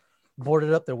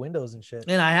boarded up their windows and shit.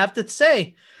 And I have to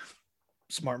say,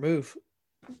 smart move.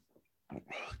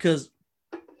 Because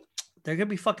they're going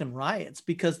to be fucking riots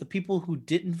because the people who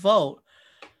didn't vote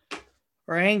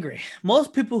are angry.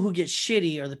 Most people who get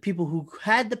shitty are the people who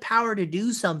had the power to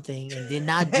do something and did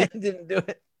not didn't do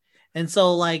it. And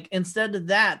so, like, instead of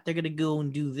that, they're going to go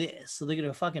and do this. So they're going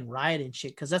to fucking riot and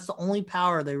shit because that's the only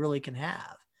power they really can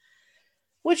have,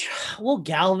 which will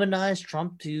galvanize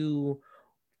Trump to,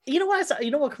 you know what I saw?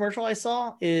 You know what commercial I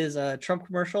saw is a Trump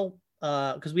commercial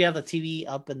because we have the TV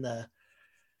up in the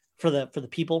for the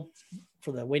people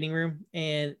for the waiting room,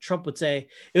 and Trump would say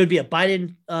it would be a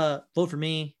Biden vote for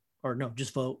me, or no,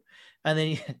 just vote, and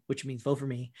then which means vote for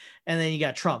me, and then you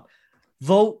got Trump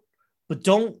vote, but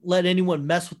don't let anyone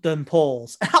mess with them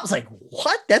polls. And I was like,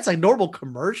 what? That's a normal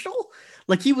commercial?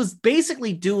 Like he was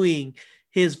basically doing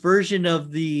his version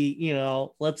of the, you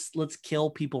know, let's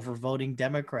kill people for voting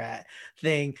Democrat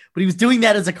thing, but he was doing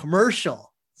that as a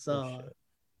commercial. So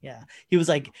yeah, he was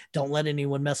like, don't let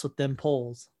anyone mess with them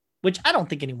polls, which I don't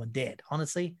think anyone did,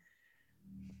 honestly.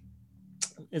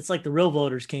 It's like the real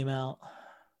voters came out.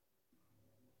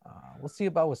 We'll see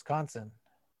about Wisconsin.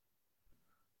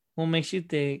 What makes you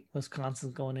think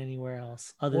Wisconsin's going anywhere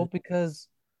else? Well, because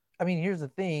I mean, here's the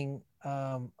thing.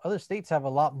 Other states have a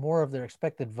lot more of their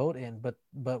expected vote in,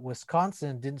 but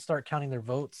Wisconsin didn't start counting their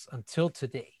votes until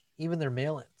today, even their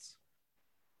mail-ins.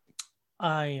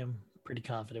 I am pretty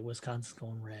confident Wisconsin's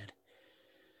going red.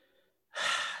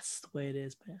 That's the way it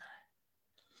is, man.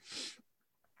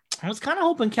 I was kind of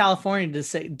hoping California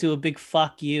to do a big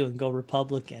fuck you and go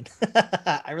Republican.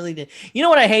 I really did. You know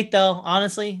what I hate though,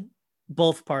 honestly?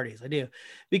 Both parties. I do,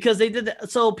 because they did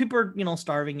that. So people are,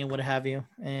 starving and what have you,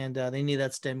 and they need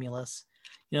that stimulus,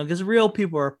 because real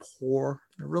people are poor.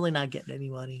 They're really not getting any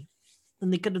money,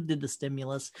 and they could have did the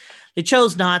stimulus. They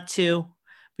chose not to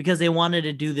because they wanted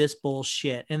to do this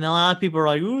bullshit. And a lot of people are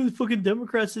like, "Oh, the fucking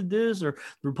Democrats did this or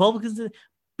the Republicans did."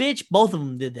 Bitch, both of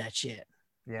them did that shit.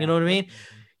 Yeah. You know what I mean?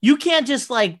 Mm-hmm. You can't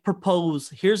just propose,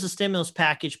 here's a stimulus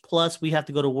package, plus we have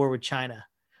to go to war with China.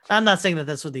 I'm not saying that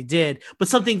that's what they did, but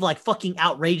something like fucking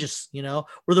outrageous, where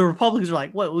the Republicans are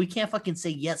like, what, we can't fucking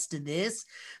say yes to this.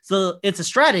 So it's a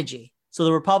strategy. So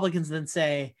the Republicans then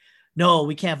say, no,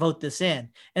 we can't vote this in.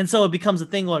 And so it becomes a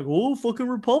thing like, oh, fucking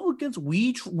Republicans,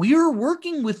 we're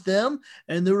working with them.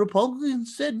 And the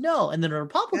Republicans said no. And then the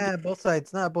Republicans. Yeah, both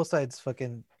sides, not both sides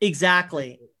fucking.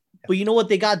 Exactly. Yeah. But you know what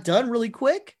they got done really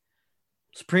quick?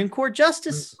 Supreme Court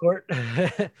justice. Well,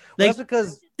 that's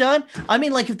because done. I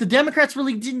mean, if the Democrats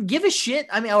really didn't give a shit,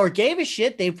 or gave a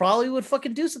shit, they probably would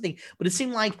fucking do something. But it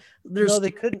seemed like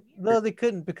they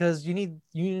couldn't because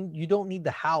you don't need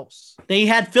the House. They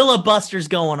had filibusters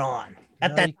going on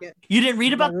at that. You didn't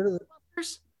read about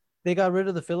filibusters? They got rid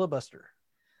of the filibuster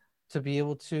to be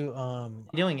able to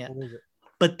doing it.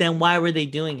 But then why were they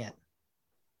doing it?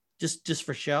 Just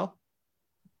for show?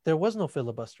 There was no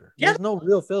filibuster. There's no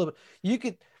real filibuster.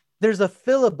 There's a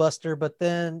filibuster, but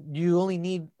then you only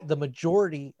need the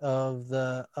majority of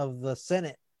the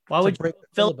Senate. Why would you break the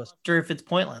filibuster if it's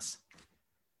pointless?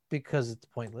 Because it's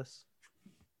pointless.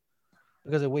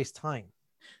 Because it wastes time.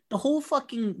 The whole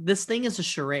this thing is a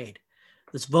charade.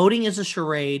 This voting is a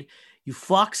charade. You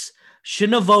fucks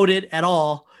shouldn't have voted at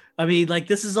all. I mean,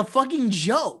 this is a fucking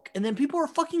joke, and then people are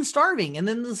fucking starving, and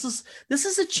then this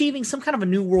is achieving some kind of a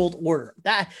new world order.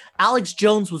 That Alex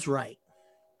Jones was right.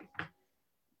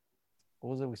 What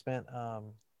was it? We spent $4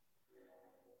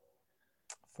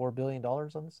 billion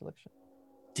on this election.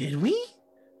 Did we?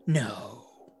 No,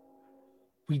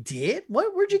 we did.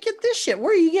 Where'd you get this shit?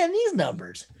 Where are you getting these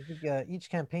numbers? I think each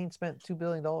campaign spent $2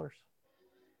 billion, like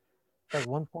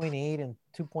 1.8 and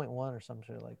 2.1 or some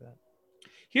shit like that.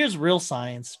 Here's real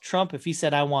science. Trump, if he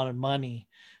said I wanted money,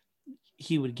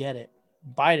 he would get it.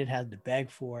 Biden had to beg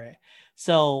for it.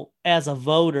 So as a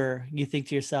voter, you think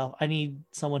to yourself, I need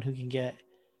someone who can get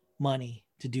money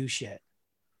to do shit.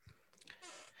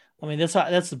 I mean,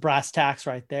 that's the brass tacks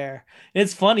right there.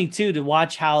 It's funny too to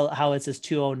watch how it says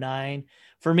 209.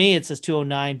 For me, it says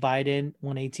 209 Biden,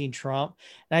 118 Trump.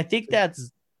 And I think that's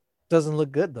doesn't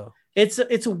look good though. It's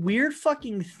a weird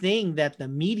fucking thing that the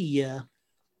media,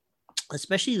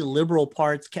 especially the liberal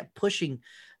parts, kept pushing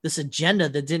this agenda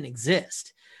that didn't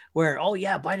exist, where, oh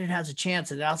yeah, Biden has a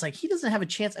chance. And I was like, he doesn't have a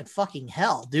chance at fucking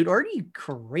hell, dude. Are you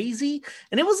crazy?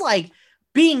 And it was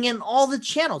being in all the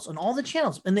channels.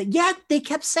 And yet they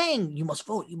kept saying, you must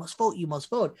vote, you must vote, you must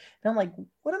vote. And I'm like,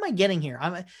 what am I getting here?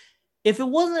 If it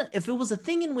was a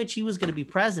thing in which he was going to be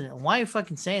president, why are you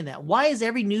fucking saying that? Why is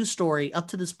every news story up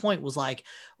to this point was like,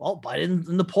 oh, Biden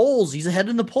in the polls, he's ahead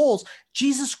in the polls.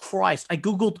 Jesus Christ. I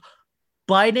Googled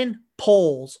Biden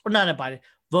polls, or not Biden,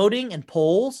 voting and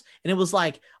polls, and it was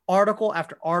article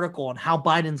after article on how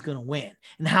Biden's going to win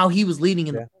and how he was leading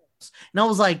in the polls. And I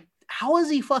was like, how is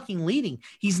he fucking leading?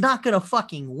 He's not going to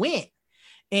fucking win.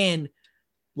 And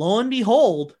lo and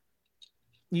behold,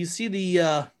 you see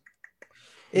the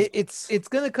it's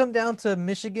going to come down to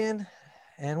Michigan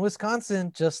and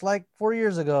Wisconsin, just like 4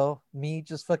 years ago, me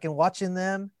just fucking watching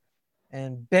them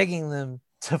and begging them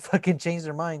to fucking change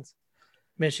their minds.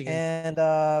 Michigan and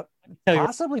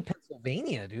possibly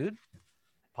Pennsylvania, dude.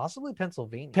 Possibly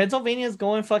Pennsylvania. Pennsylvania is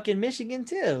going fucking Michigan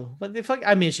too, but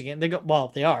Michigan.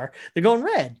 They are. They're going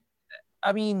red.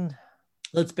 I mean,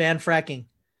 let's ban fracking.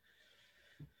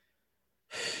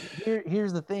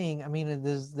 Here's the thing. I mean,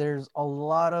 there's a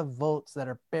lot of votes that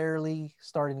are barely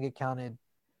starting to get counted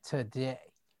today.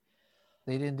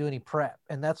 They didn't do any prep,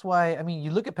 and that's why. I mean, you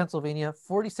look at Pennsylvania,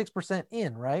 46%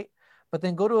 in, right? But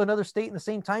then go to another state in the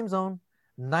same time zone,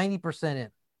 90% in.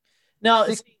 No,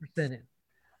 60% in.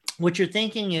 What you're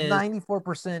thinking is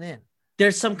 94% in.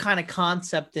 There's some kind of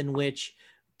concept in which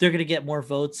they're going to get more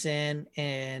votes in,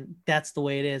 and that's the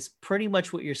way it is. Pretty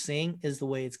much what you're seeing is the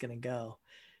way it's going to go.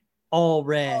 All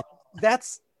red.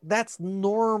 that's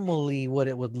normally what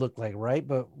it would look like, right?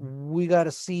 But we got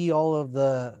to see all of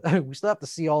the. We still have to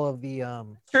see all of the.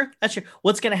 Sure, that's true.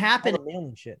 What's gonna happen?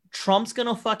 Shit. Trump's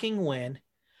gonna fucking win.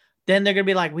 Then they're gonna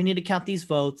be like, we need to count these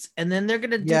votes, and then they're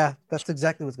gonna do. Yeah, that's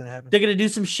exactly what's gonna happen. They're gonna do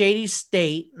some shady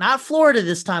state, not Florida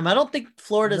this time. I don't think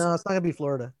Florida's. No, it's not gonna be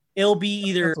Florida. It'll be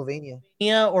either Pennsylvania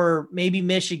or maybe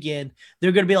Michigan.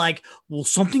 They're gonna be like, well,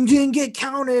 something didn't get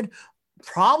counted.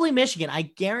 Probably Michigan. I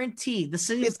guarantee the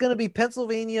city. It's gonna be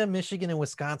Pennsylvania, Michigan, and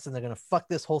Wisconsin. They're gonna fuck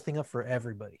this whole thing up for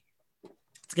everybody.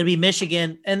 It's gonna be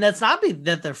Michigan, and that's not be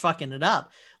that they're fucking it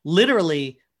up.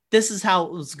 Literally, this is how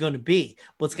it was going to be.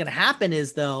 What's going to happen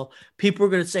is, though, people are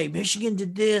going to say Michigan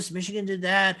did this, Michigan did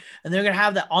that, and they're going to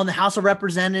have that on the House of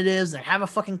Representatives. They have a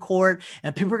fucking court,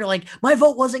 and people are going to like, my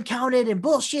vote wasn't counted, and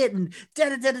bullshit, and da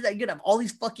da da da. You're going to have all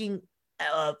these fucking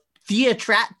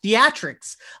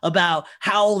theatrics about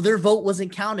how their vote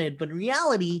wasn't counted, but in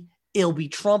reality, it'll be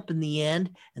Trump in the end,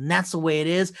 and that's the way it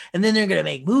is. And then they're gonna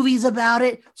make movies about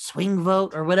it, swing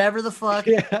vote or whatever the fuck.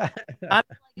 Yeah.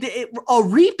 A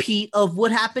repeat of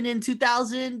what happened in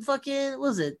 2000. Fucking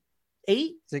was it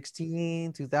 8,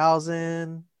 16,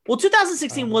 2000? Well,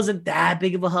 2016 wasn't that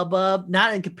big of a hubbub,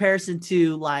 not in comparison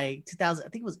to like 2000. I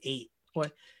think it was 8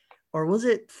 or was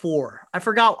it 4? I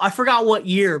forgot what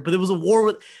year, but it was a war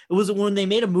with. It was when they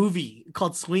made a movie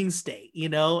called Swing State,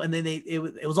 and then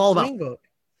it was all about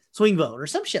swing vote or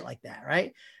some shit like that,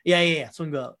 right? Yeah,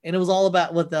 swing vote, and it was all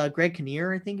about what Greg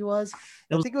Kinnear, I think it was.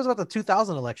 I think it was about the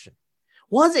 2000 election.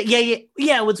 Was it?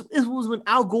 Yeah. It was when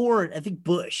Al Gore and I think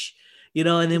Bush, and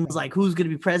then it was like, who's going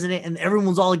to be president? And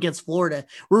everyone's all against Florida.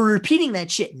 We're repeating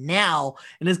that shit now,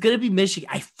 and it's going to be Michigan.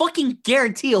 I fucking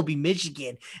guarantee it'll be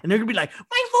Michigan, and they're going to be like,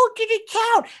 my vote didn't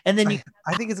count. And then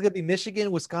I think it's going to be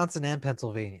Michigan, Wisconsin, and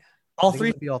Pennsylvania. All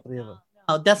three. Be all three of them.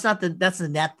 That's not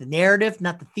the narrative,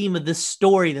 not the theme of this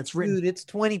story that's written. Dude, it's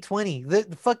 2020.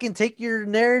 The fucking take your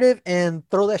narrative and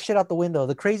throw that shit out the window.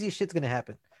 The craziest shit's gonna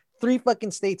happen. 3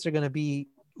 fucking states are gonna be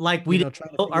like, we don't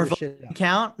our vote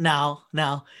count. No,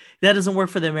 that doesn't work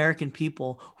for the American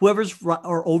people. Whoever's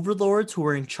our overlords who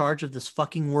are in charge of this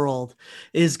fucking world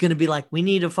is gonna be like, we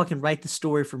need to fucking write the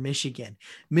story for Michigan.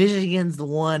 Michigan's the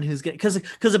one who's gonna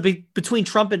because between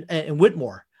Trump and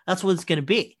Whitmore. That's what it's going to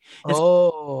be. Right.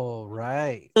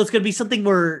 So it's going to be something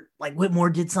where like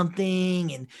Whitmore did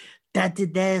something and that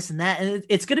did this and that. And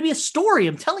it's going to be a story.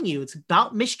 I'm telling you, it's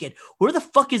about Michigan. Where the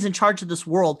fuck is in charge of this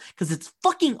world? Because it's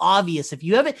fucking obvious. If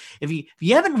you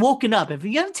haven't woken up, if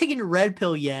you haven't taken your red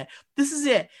pill yet, this is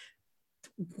it.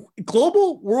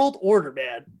 Global world order,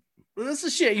 man. This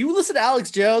is shit. You listen to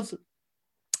Alex Jones.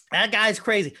 That guy's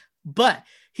crazy. But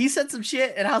he said some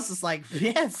shit, and I was just like,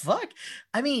 yeah, fuck.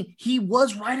 I mean, he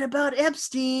was right about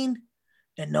Epstein.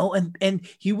 And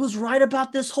he was right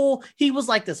about this whole, he was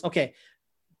like this. Okay.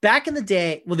 Back in the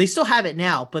day, well, they still have it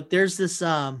now, but there's this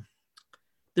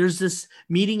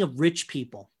meeting of rich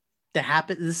people that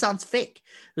happened. This sounds fake.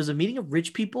 There's a meeting of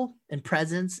rich people and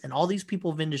presidents and all these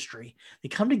people of industry. They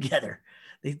come together.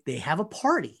 They have a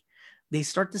party. They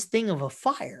start this thing of a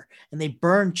fire, and they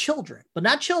burn children, but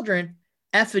not children,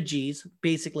 effigies,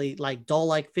 basically like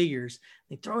doll-like figures.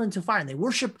 They throw it into fire, and they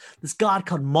worship this god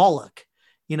called Moloch.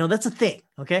 That's a thing.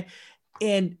 Okay.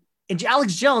 And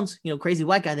Alex Jones, crazy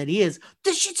white guy that he is,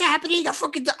 this shit's happening.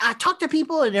 I talk to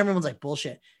people, and everyone's like,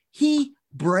 bullshit. He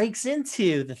breaks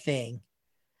into the thing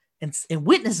and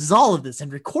witnesses all of this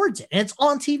and records it. And it's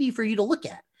on TV for you to look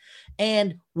at.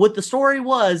 And what the story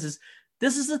was is,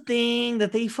 this is the thing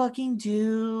that they fucking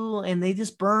do. And they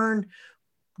just burn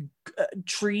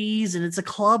trees, and it's a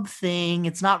club thing.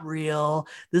 It's not real.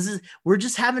 We're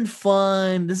just having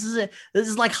fun. This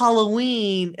is like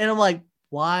Halloween. And I'm like,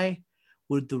 why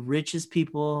would the richest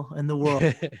people in the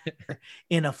world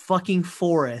in a fucking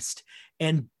forest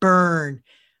and burn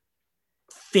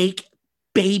fake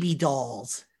baby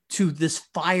dolls to this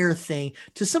fire thing,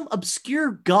 to some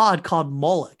obscure god called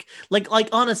Moloch? Like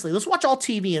honestly, let's watch all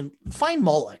TV and find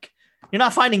Moloch. You're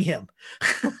not finding him.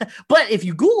 But if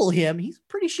you Google him, he's a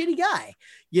pretty shitty guy.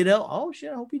 Oh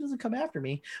shit, I hope he doesn't come after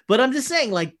me. But I'm just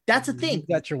saying, like, that's a thing. You've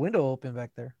got your window open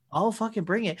back there. I'll fucking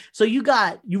bring it. So you've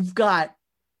got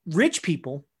rich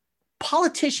people,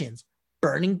 politicians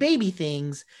burning baby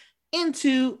things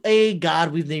into a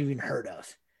god we've never even heard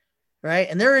of. Right?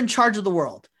 And they're in charge of the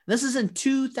world. This is in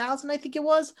 2000, I think it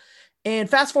was. And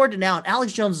fast forward to now, and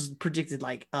Alex Jones is predicted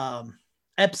like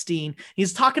Epstein.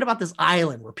 He's talking about this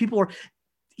island where people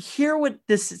hear what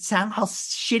this sound, how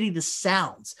shitty this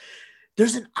sounds.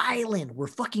 There's an island where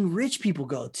fucking rich people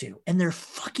go to, and they're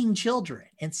fucking children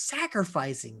and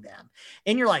sacrificing them.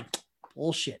 And you're like,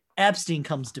 bullshit. Epstein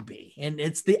comes to be, and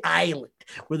it's the island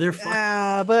where they're fucking.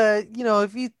 Yeah, but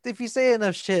if you say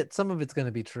enough shit, some of it's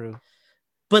gonna be true.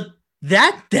 But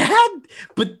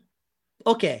but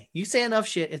okay, you say enough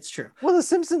shit, it's true. Well, The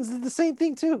Simpsons did the same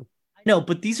thing too. I know,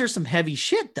 but these are some heavy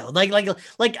shit though. Like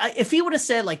if he would have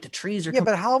said like the trees are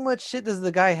but how much shit does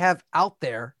the guy have out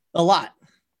there? A lot.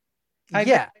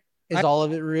 Is all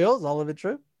of it real? Is all of it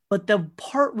true? But the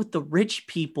part with the rich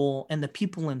people and the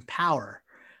people in power,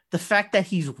 the fact that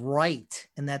he's right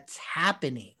and that's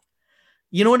happening,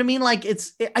 you know what I mean? Like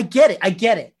I get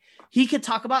it. He could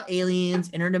talk about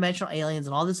aliens, interdimensional aliens,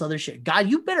 and all this other shit. God,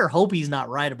 you better hope he's not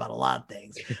right about a lot of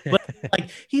things. But like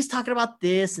he's talking about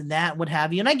this and that, what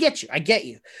have you. And I get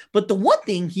you. But the one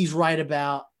thing he's right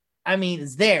about, I mean,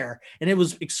 is there, and it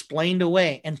was explained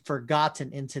away and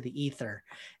forgotten into the ether.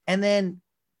 And then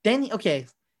okay,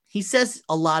 he says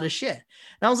a lot of shit.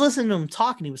 And I was listening to him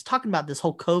talking. He was talking about this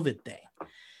whole COVID thing,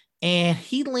 and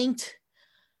he linked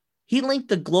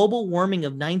the global warming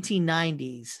of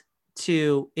 1990s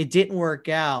to it didn't work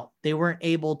out. They weren't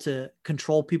able to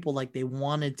control people like they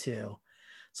wanted to.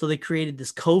 So they created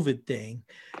this COVID thing,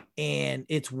 and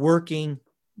it's working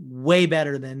way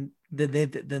better than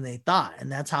they thought.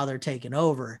 And that's how they're taking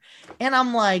over. And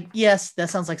I'm like, yes, that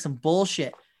sounds like some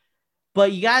bullshit.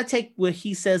 But you got to take what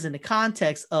he says in the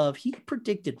context of he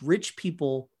predicted rich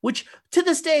people, which to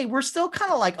this day, we're still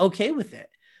kind of like okay with it.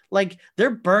 Like they're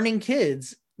burning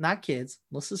kids, not kids.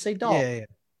 Let's just say dogs. Yeah.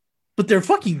 But they're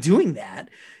fucking doing that,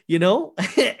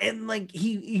 and like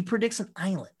he predicts an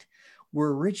island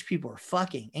where rich people are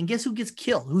fucking, and guess who gets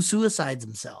killed? Who suicides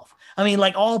himself? I mean,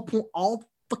 like all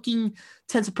fucking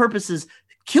intents and purposes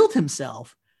killed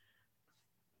himself.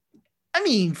 I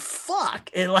mean, fuck.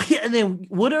 And then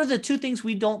what are the two things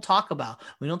we don't talk about?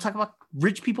 We don't talk about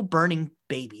rich people burning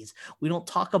babies. We don't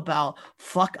talk about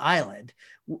fuck island.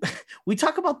 We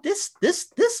talk about this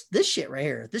shit right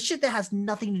here. This shit that has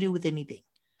nothing to do with anything.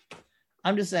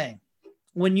 I'm just saying,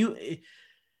 when you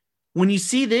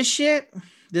see this shit,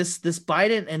 this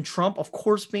Biden and Trump, of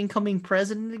course, becoming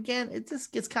president again, it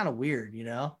just gets kind of weird,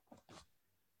 We'll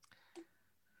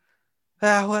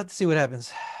have to see what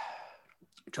happens.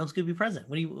 Trump's gonna be president.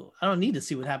 I don't need to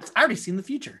see what happens. I already seen the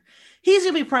future. He's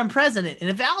gonna be prime president, and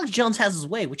if Alex Jones has his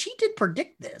way, which he did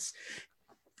predict this,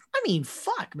 I mean,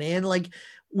 fuck, man, like.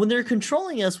 When they're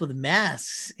controlling us with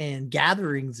masks and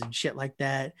gatherings and shit like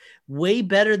that, way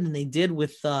better than they did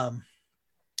with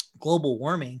global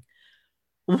warming.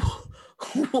 Wow,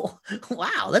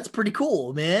 that's pretty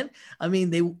cool, man. I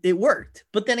mean, it worked.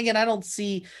 But then again, I don't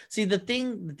see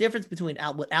the difference between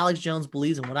what Alex Jones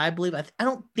believes and what I believe. I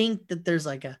don't think that there's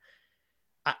like an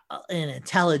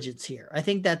intelligence here. I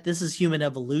think that this is human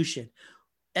evolution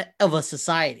of a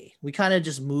society. We kind of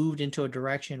just moved into a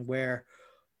direction where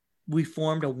we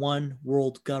formed a one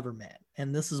world government.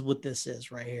 And this is what this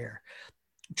is right here.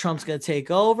 Trump's going to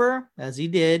take over as he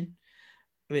did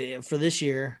for this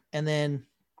year. And then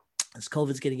as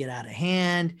COVID's going to get out of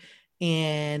hand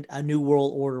and a new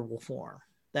world order will form.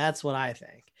 That's what I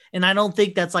think. And I don't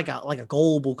think that's like a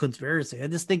global conspiracy. I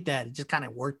just think that it just kind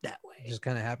of worked that way. It just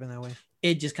kind of happened that way.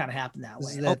 It just kind of happened that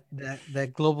way.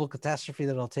 That global catastrophe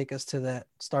that'll take us to that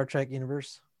Star Trek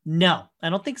universe. No,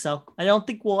 I don't think so. I don't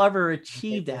think we'll ever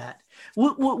achieve that.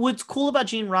 What's cool about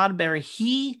Gene Roddenberry,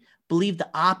 he believed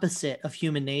the opposite of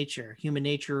human nature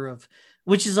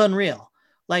which is unreal.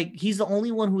 Like he's the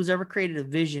only one who's ever created a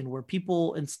vision where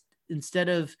people, instead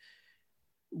of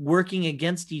working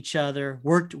against each other,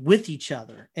 worked with each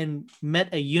other and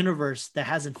met a universe that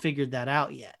hasn't figured that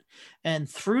out yet. And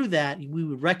through that, we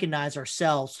would recognize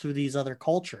ourselves through these other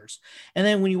cultures. And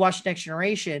then when you watch Next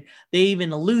Generation, they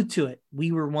even allude to it.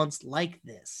 We were once like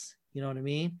this. You know what I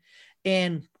mean?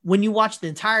 And when you watch the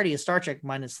entirety of Star Trek,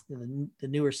 minus the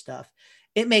newer stuff,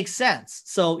 it makes sense.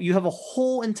 So you have a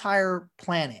whole entire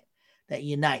planet that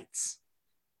unites.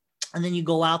 And then you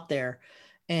go out there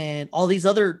and all these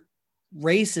other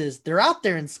races, they're out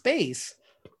there in space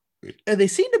and they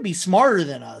seem to be smarter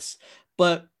than us,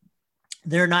 but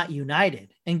they're not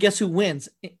united. And guess who wins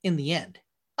in the end?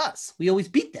 Us. We always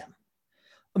beat them.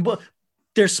 But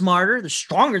they're smarter, they're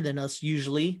stronger than us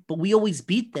usually, but we always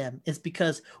beat them. It's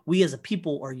because we as a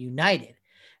people are united.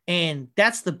 And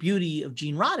that's the beauty of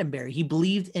Gene Roddenberry. He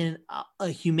believed in a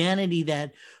humanity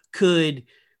that could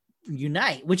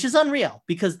unite, which is unreal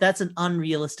because that's an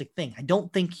unrealistic thing. I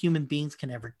don't think human beings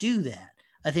can ever do that.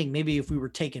 I think maybe if we were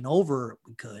taken over,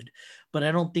 we could, but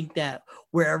I don't think that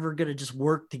we're ever going to just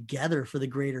work together for the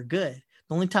greater good.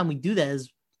 The only time we do that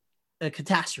is a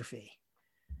catastrophe.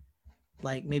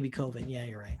 Like maybe COVID. Yeah,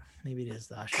 you're right. Maybe it is,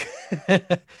 Dash.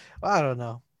 Well, I don't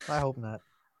know. I hope not.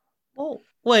 Oh,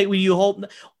 wait, will you hope?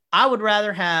 I would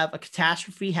rather have a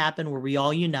catastrophe happen where we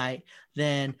all unite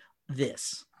than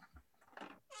this.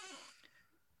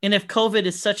 And if COVID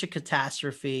is such a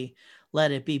catastrophe,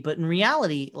 let it be. But in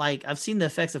reality, like I've seen the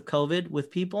effects of COVID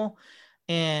with people,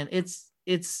 and it's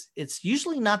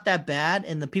usually not that bad.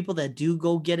 And the people that do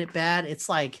go get it bad, it's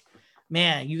like,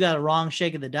 man, you got a wrong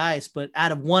shake of the dice. But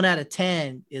out of 1 out of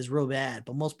 10 is real bad.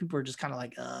 But most people are just kind of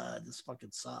like, this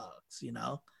fucking sucks, you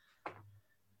know?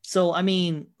 So, I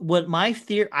mean, I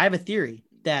have a theory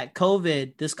that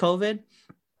this COVID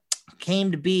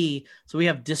came to be. So we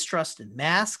have distrust in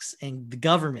masks and the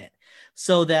government,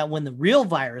 so that when the real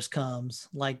virus comes,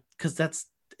 like, because that's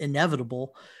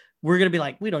inevitable, we're going to be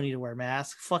like, we don't need to wear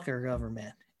masks. Fuck our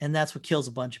government. And that's what kills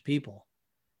a bunch of people.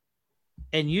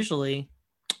 And usually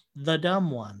the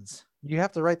dumb ones. You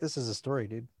have to write this as a story,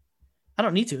 dude. I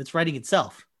don't need to. It's writing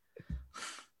itself.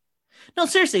 No,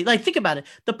 seriously, like think about it.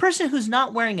 The person who's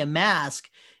not wearing a mask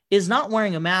is not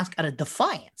wearing a mask out of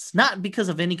defiance, not because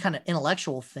of any kind of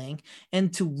intellectual thing.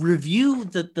 And to review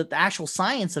the actual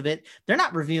science of it, they're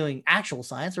not reviewing actual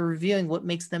science, or reviewing what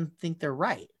makes them think they're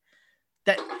right.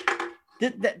 That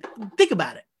think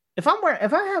about it. If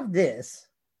I have this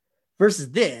versus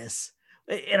this,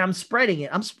 and I'm spreading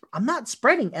it, I'm not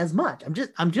spreading as much.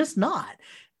 I'm just not.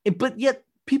 But yet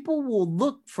people will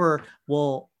look for,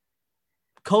 well,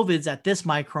 COVID's at this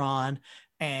micron,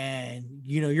 and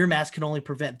your mask can only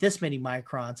prevent this many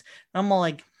microns. And I'm all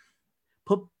like,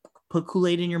 put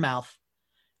Kool-Aid in your mouth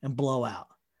and blow out,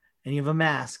 and you have a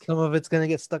mask. Some of it's gonna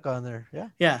get stuck on there.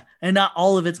 Yeah, and not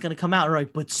all of it's gonna come out,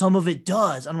 right? But some of it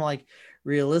does. I'm like,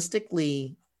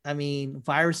 realistically, I mean,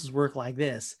 viruses work like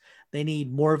this. They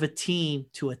need more of a team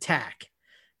to attack.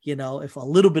 If a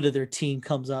little bit of their team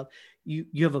comes up, you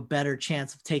have a better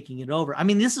chance of taking it over. I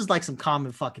mean, this is like some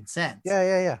common fucking sense.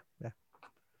 Yeah.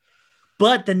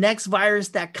 But the next virus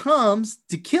that comes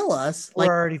to kill us, we're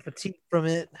already fatigued from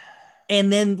it.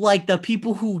 And then like the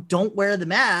people who don't wear the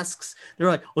masks, they're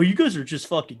like, oh, you guys are just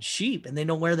fucking sheep, and they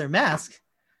don't wear their mask.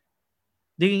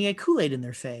 They can get Kool-Aid in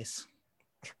their face.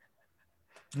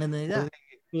 And then they die.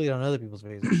 Kool-Aid on other people's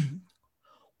faces.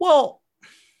 Well,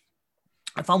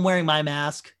 if I'm wearing my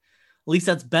mask, at least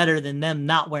that's better than them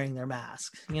not wearing their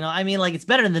mask. I mean, like, it's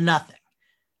better than nothing.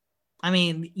 I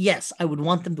mean, yes, I would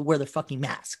want them to wear their fucking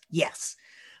mask. Yes.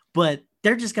 But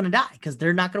they're just going to die because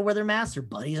they're not going to wear their mask. Their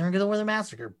buddies aren't going to wear their mask.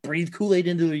 They're going to breathe Kool-Aid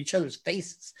into each other's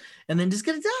faces and then just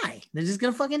going to die. They're just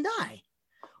going to fucking die.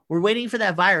 We're waiting for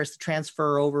that virus to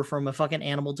transfer over from a fucking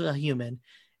animal to a human,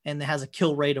 and it has a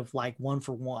kill rate of like 1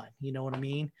 for 1. You know what I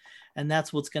mean? And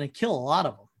that's what's going to kill a lot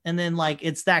of them. And then like,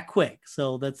 it's that quick.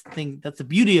 So that's the thing. That's the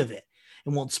beauty of it. It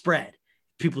won't spread.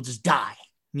 People just die,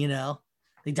 they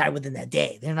die within that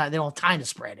day. They don't have time to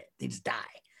spread it. They just die.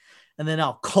 And then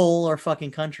I'll coal our fucking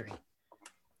country.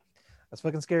 That's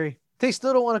fucking scary. They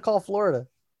still don't want to call Florida.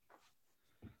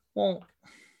 Well,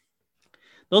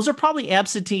 those are probably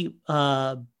absentee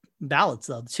ballots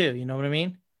though, too. You know what I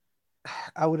mean?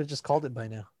 I would have just called it by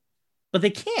now. But they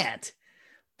can't.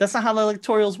 That's not how the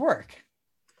electorals work.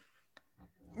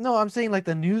 No, I'm saying like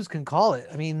the news can call it.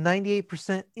 I mean,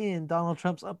 98% in, Donald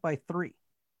Trump's up by 3.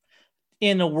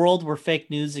 In a world where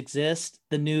fake news exists,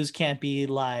 the news can't be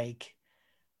like,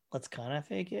 let's kind of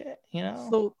fake it,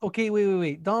 So, okay,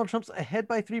 wait. Donald Trump's ahead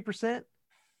by 3%?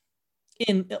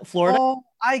 In Florida? Oh,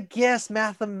 I guess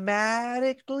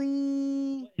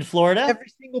mathematically. In Florida?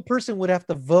 Every single person would have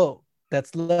to vote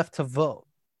that's left to vote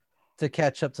to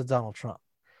catch up to Donald Trump.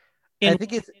 I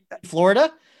think it's in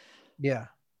Florida? Yeah.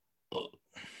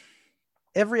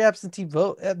 Every absentee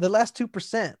vote, the last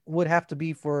 2% would have to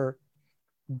be for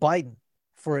Biden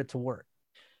for it to work.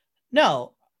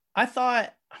 No, I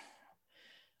thought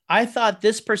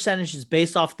this percentage is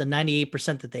based off the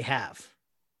 98% that they have.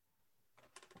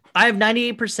 I have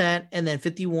 98% and then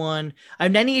 51. I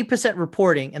have 98%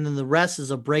 reporting, and then the rest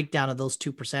is a breakdown of those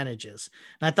 2 percentages.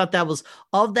 And I thought that was,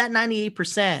 of that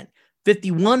 98%,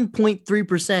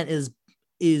 51.3%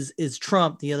 is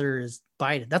Trump. The other is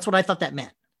Biden. That's what I thought that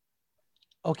meant.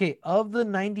 Okay, of the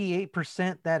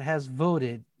 98% that has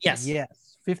voted, yes,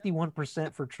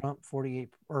 51% for Trump,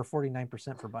 48 or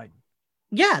 49% for Biden.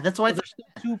 Yeah, that's why there's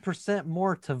still 2%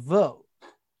 more to vote.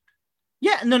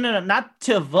 Yeah, no, not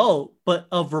to vote, but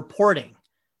of reporting.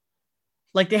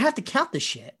 Like they have to count the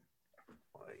shit.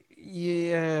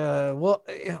 Yeah, well,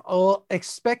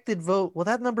 expected vote. Well,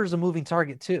 that number is a moving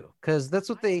target too, because that's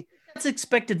what they. That's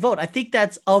expected vote. I think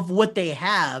that's of what they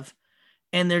have,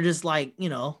 and they're just like,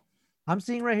 I'm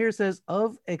seeing right here it says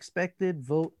of expected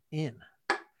vote in.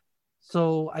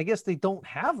 So I guess they don't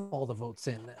have all the votes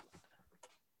in then.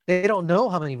 They don't know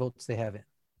how many votes they have in.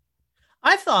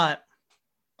 I thought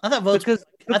I thought votes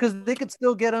because they could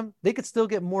still get them. They could still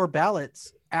get more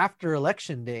ballots after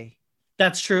election day.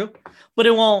 That's true, but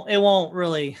it won't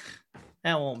really.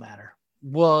 That won't matter.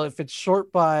 Well, if it's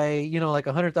short by, like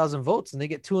 100,000 votes and they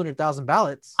get 200,000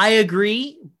 ballots. I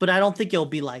agree, but I don't think it'll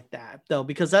be like that though,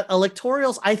 because I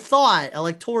thought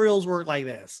electorals work like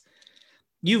this.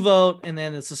 You vote and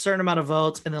then it's a certain amount of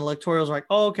votes and then electorals are like,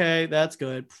 oh, okay, that's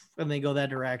good. And they go that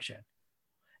direction.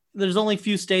 There's only a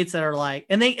few states that are like,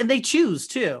 and they choose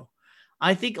too.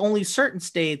 I think only certain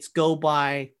states go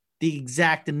by the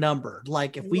exact number.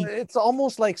 Like it's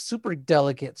almost like super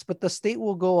delegates, but the state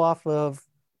will go off of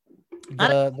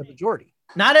the majority.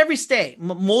 Not every state.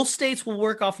 Most states will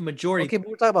work off a majority. Okay, but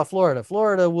we're talking about Florida.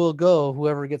 Florida will go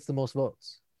whoever gets the most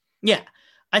votes. Yeah.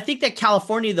 I think that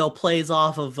California, though, plays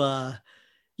off of,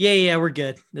 we're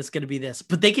good. It's going to be this.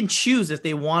 But they can choose if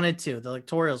they wanted to. The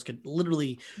electorals could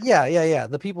literally. Yeah.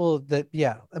 The people that,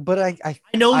 But I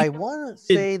know I want to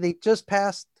say they just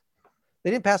passed.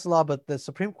 They didn't pass a law, but the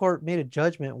Supreme Court made a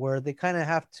judgment where they kind of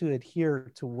have to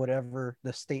adhere to whatever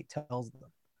the state tells them.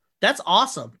 That's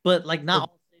awesome. But like not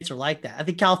all states are like that. I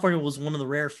think California was one of the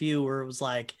rare few where it was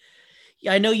like,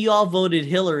 yeah, I know you all voted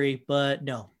Hillary, but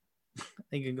no,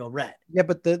 they can go red. Yeah,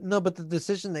 but the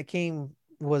decision that came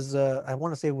was, I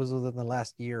want to say it was within the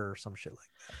last year or some shit like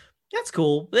that. That's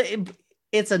cool.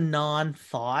 It's a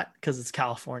non-thought because it's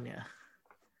California.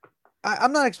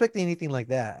 I'm not expecting anything like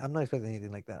that.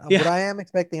 Yeah. But I'm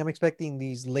expecting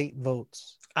these late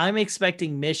votes. I'm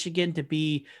expecting Michigan to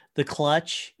be the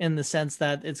clutch in the sense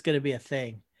that it's going to be a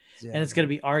thing and it's going to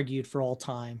be argued for all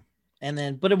time. And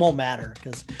then, but it won't matter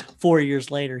because 4 years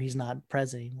later, he's not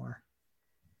president anymore.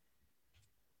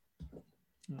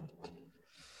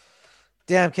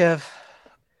 Damn, Kev.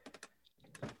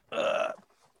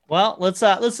 Well, let's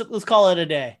call it a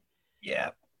day. Yeah.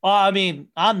 I mean,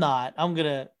 I'm not. I'm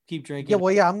gonna keep drinking. Yeah,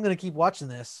 well, yeah, I'm gonna keep watching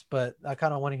this, but I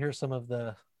kind of want to hear some of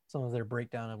their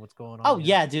breakdown of what's going on. Oh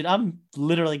yeah, dude, I'm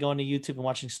literally going to YouTube and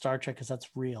watching Star Trek because that's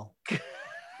real.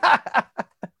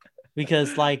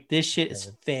 Because like this shit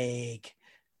is fake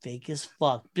as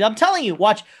fuck. But I'm telling you,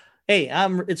 watch. Hey,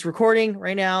 it's recording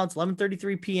right now. It's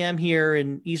 11:33 p.m. here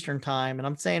in Eastern time, and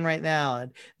I'm saying right now,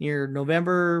 near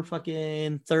November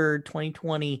fucking 3rd,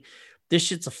 2020, this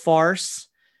shit's a farce.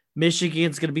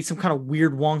 Michigan's going to be some kind of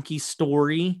weird, wonky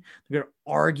story. They're going to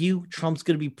argue. Trump's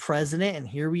going to be president, and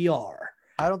here we are.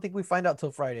 I don't think we find out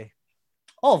till Friday.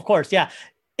 Oh, of course, yeah.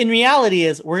 In reality,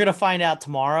 we're going to find out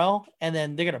tomorrow, and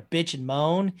then they're going to bitch and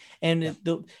moan, and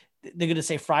they're going to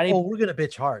say Friday. Oh, we're going to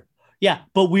bitch hard. Yeah,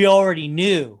 but we already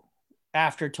knew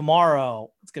after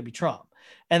tomorrow it's going to be Trump.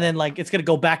 And then, like, it's going to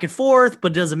go back and forth,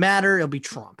 but it doesn't matter. It'll be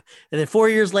Trump. And then 4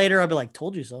 years later, I'll be like,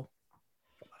 told you so.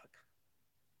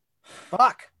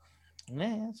 Fuck.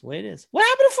 Yeah, that's the way it is. What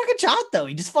happened to fucking John, though?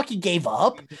 He just fucking gave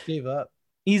up.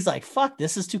 He's like, fuck,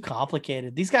 this is too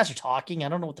complicated. These guys are talking. I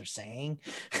don't know what they're saying.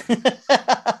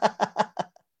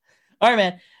 All right,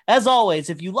 man. As always,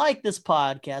 if you like this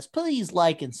podcast, please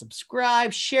like and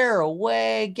subscribe, share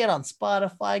away, get on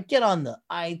Spotify, get on the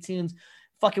iTunes.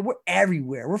 Fucking, we're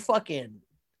everywhere. We're fucking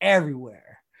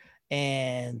everywhere.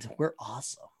 And we're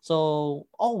awesome. So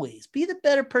always be the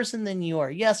better person than you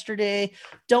are yesterday.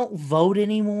 Don't vote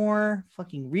anymore.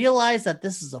 Fucking realize that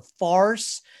this is a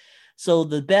farce. So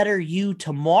the better you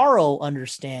tomorrow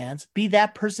understands, be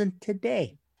that person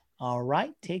today. All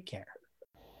right. Take care.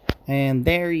 And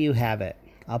there you have it.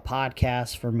 A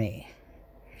podcast for me.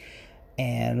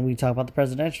 And we talk about the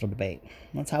presidential debate.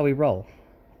 That's how we roll.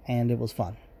 And it was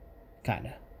fun.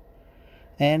 Kinda.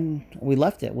 And we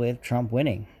left it with Trump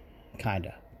winning.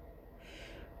 Kinda.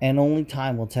 And only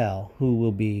time will tell who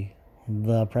will be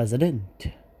the president.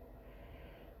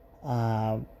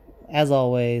 As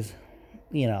always,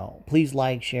 please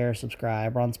like, share,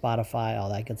 subscribe. We're on Spotify, all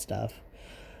that good stuff.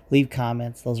 Leave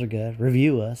comments. Those are good.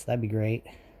 Review us. That'd be great.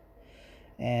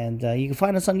 And you can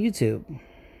find us on YouTube,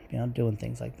 doing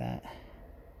things like that.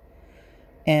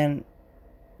 And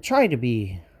try to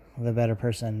be the better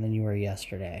person than you were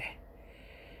yesterday.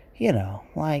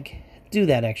 Do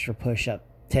that extra push-up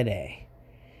today.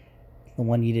 The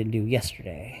one you didn't do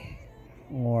yesterday.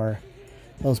 Or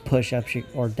those push-ups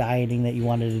or dieting that you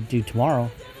wanted to do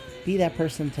tomorrow. Be that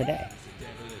person today.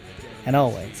 And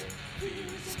always,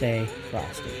 stay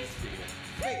frosty.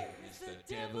 Hey, it's the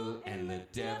devil, and the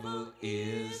devil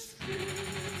is free.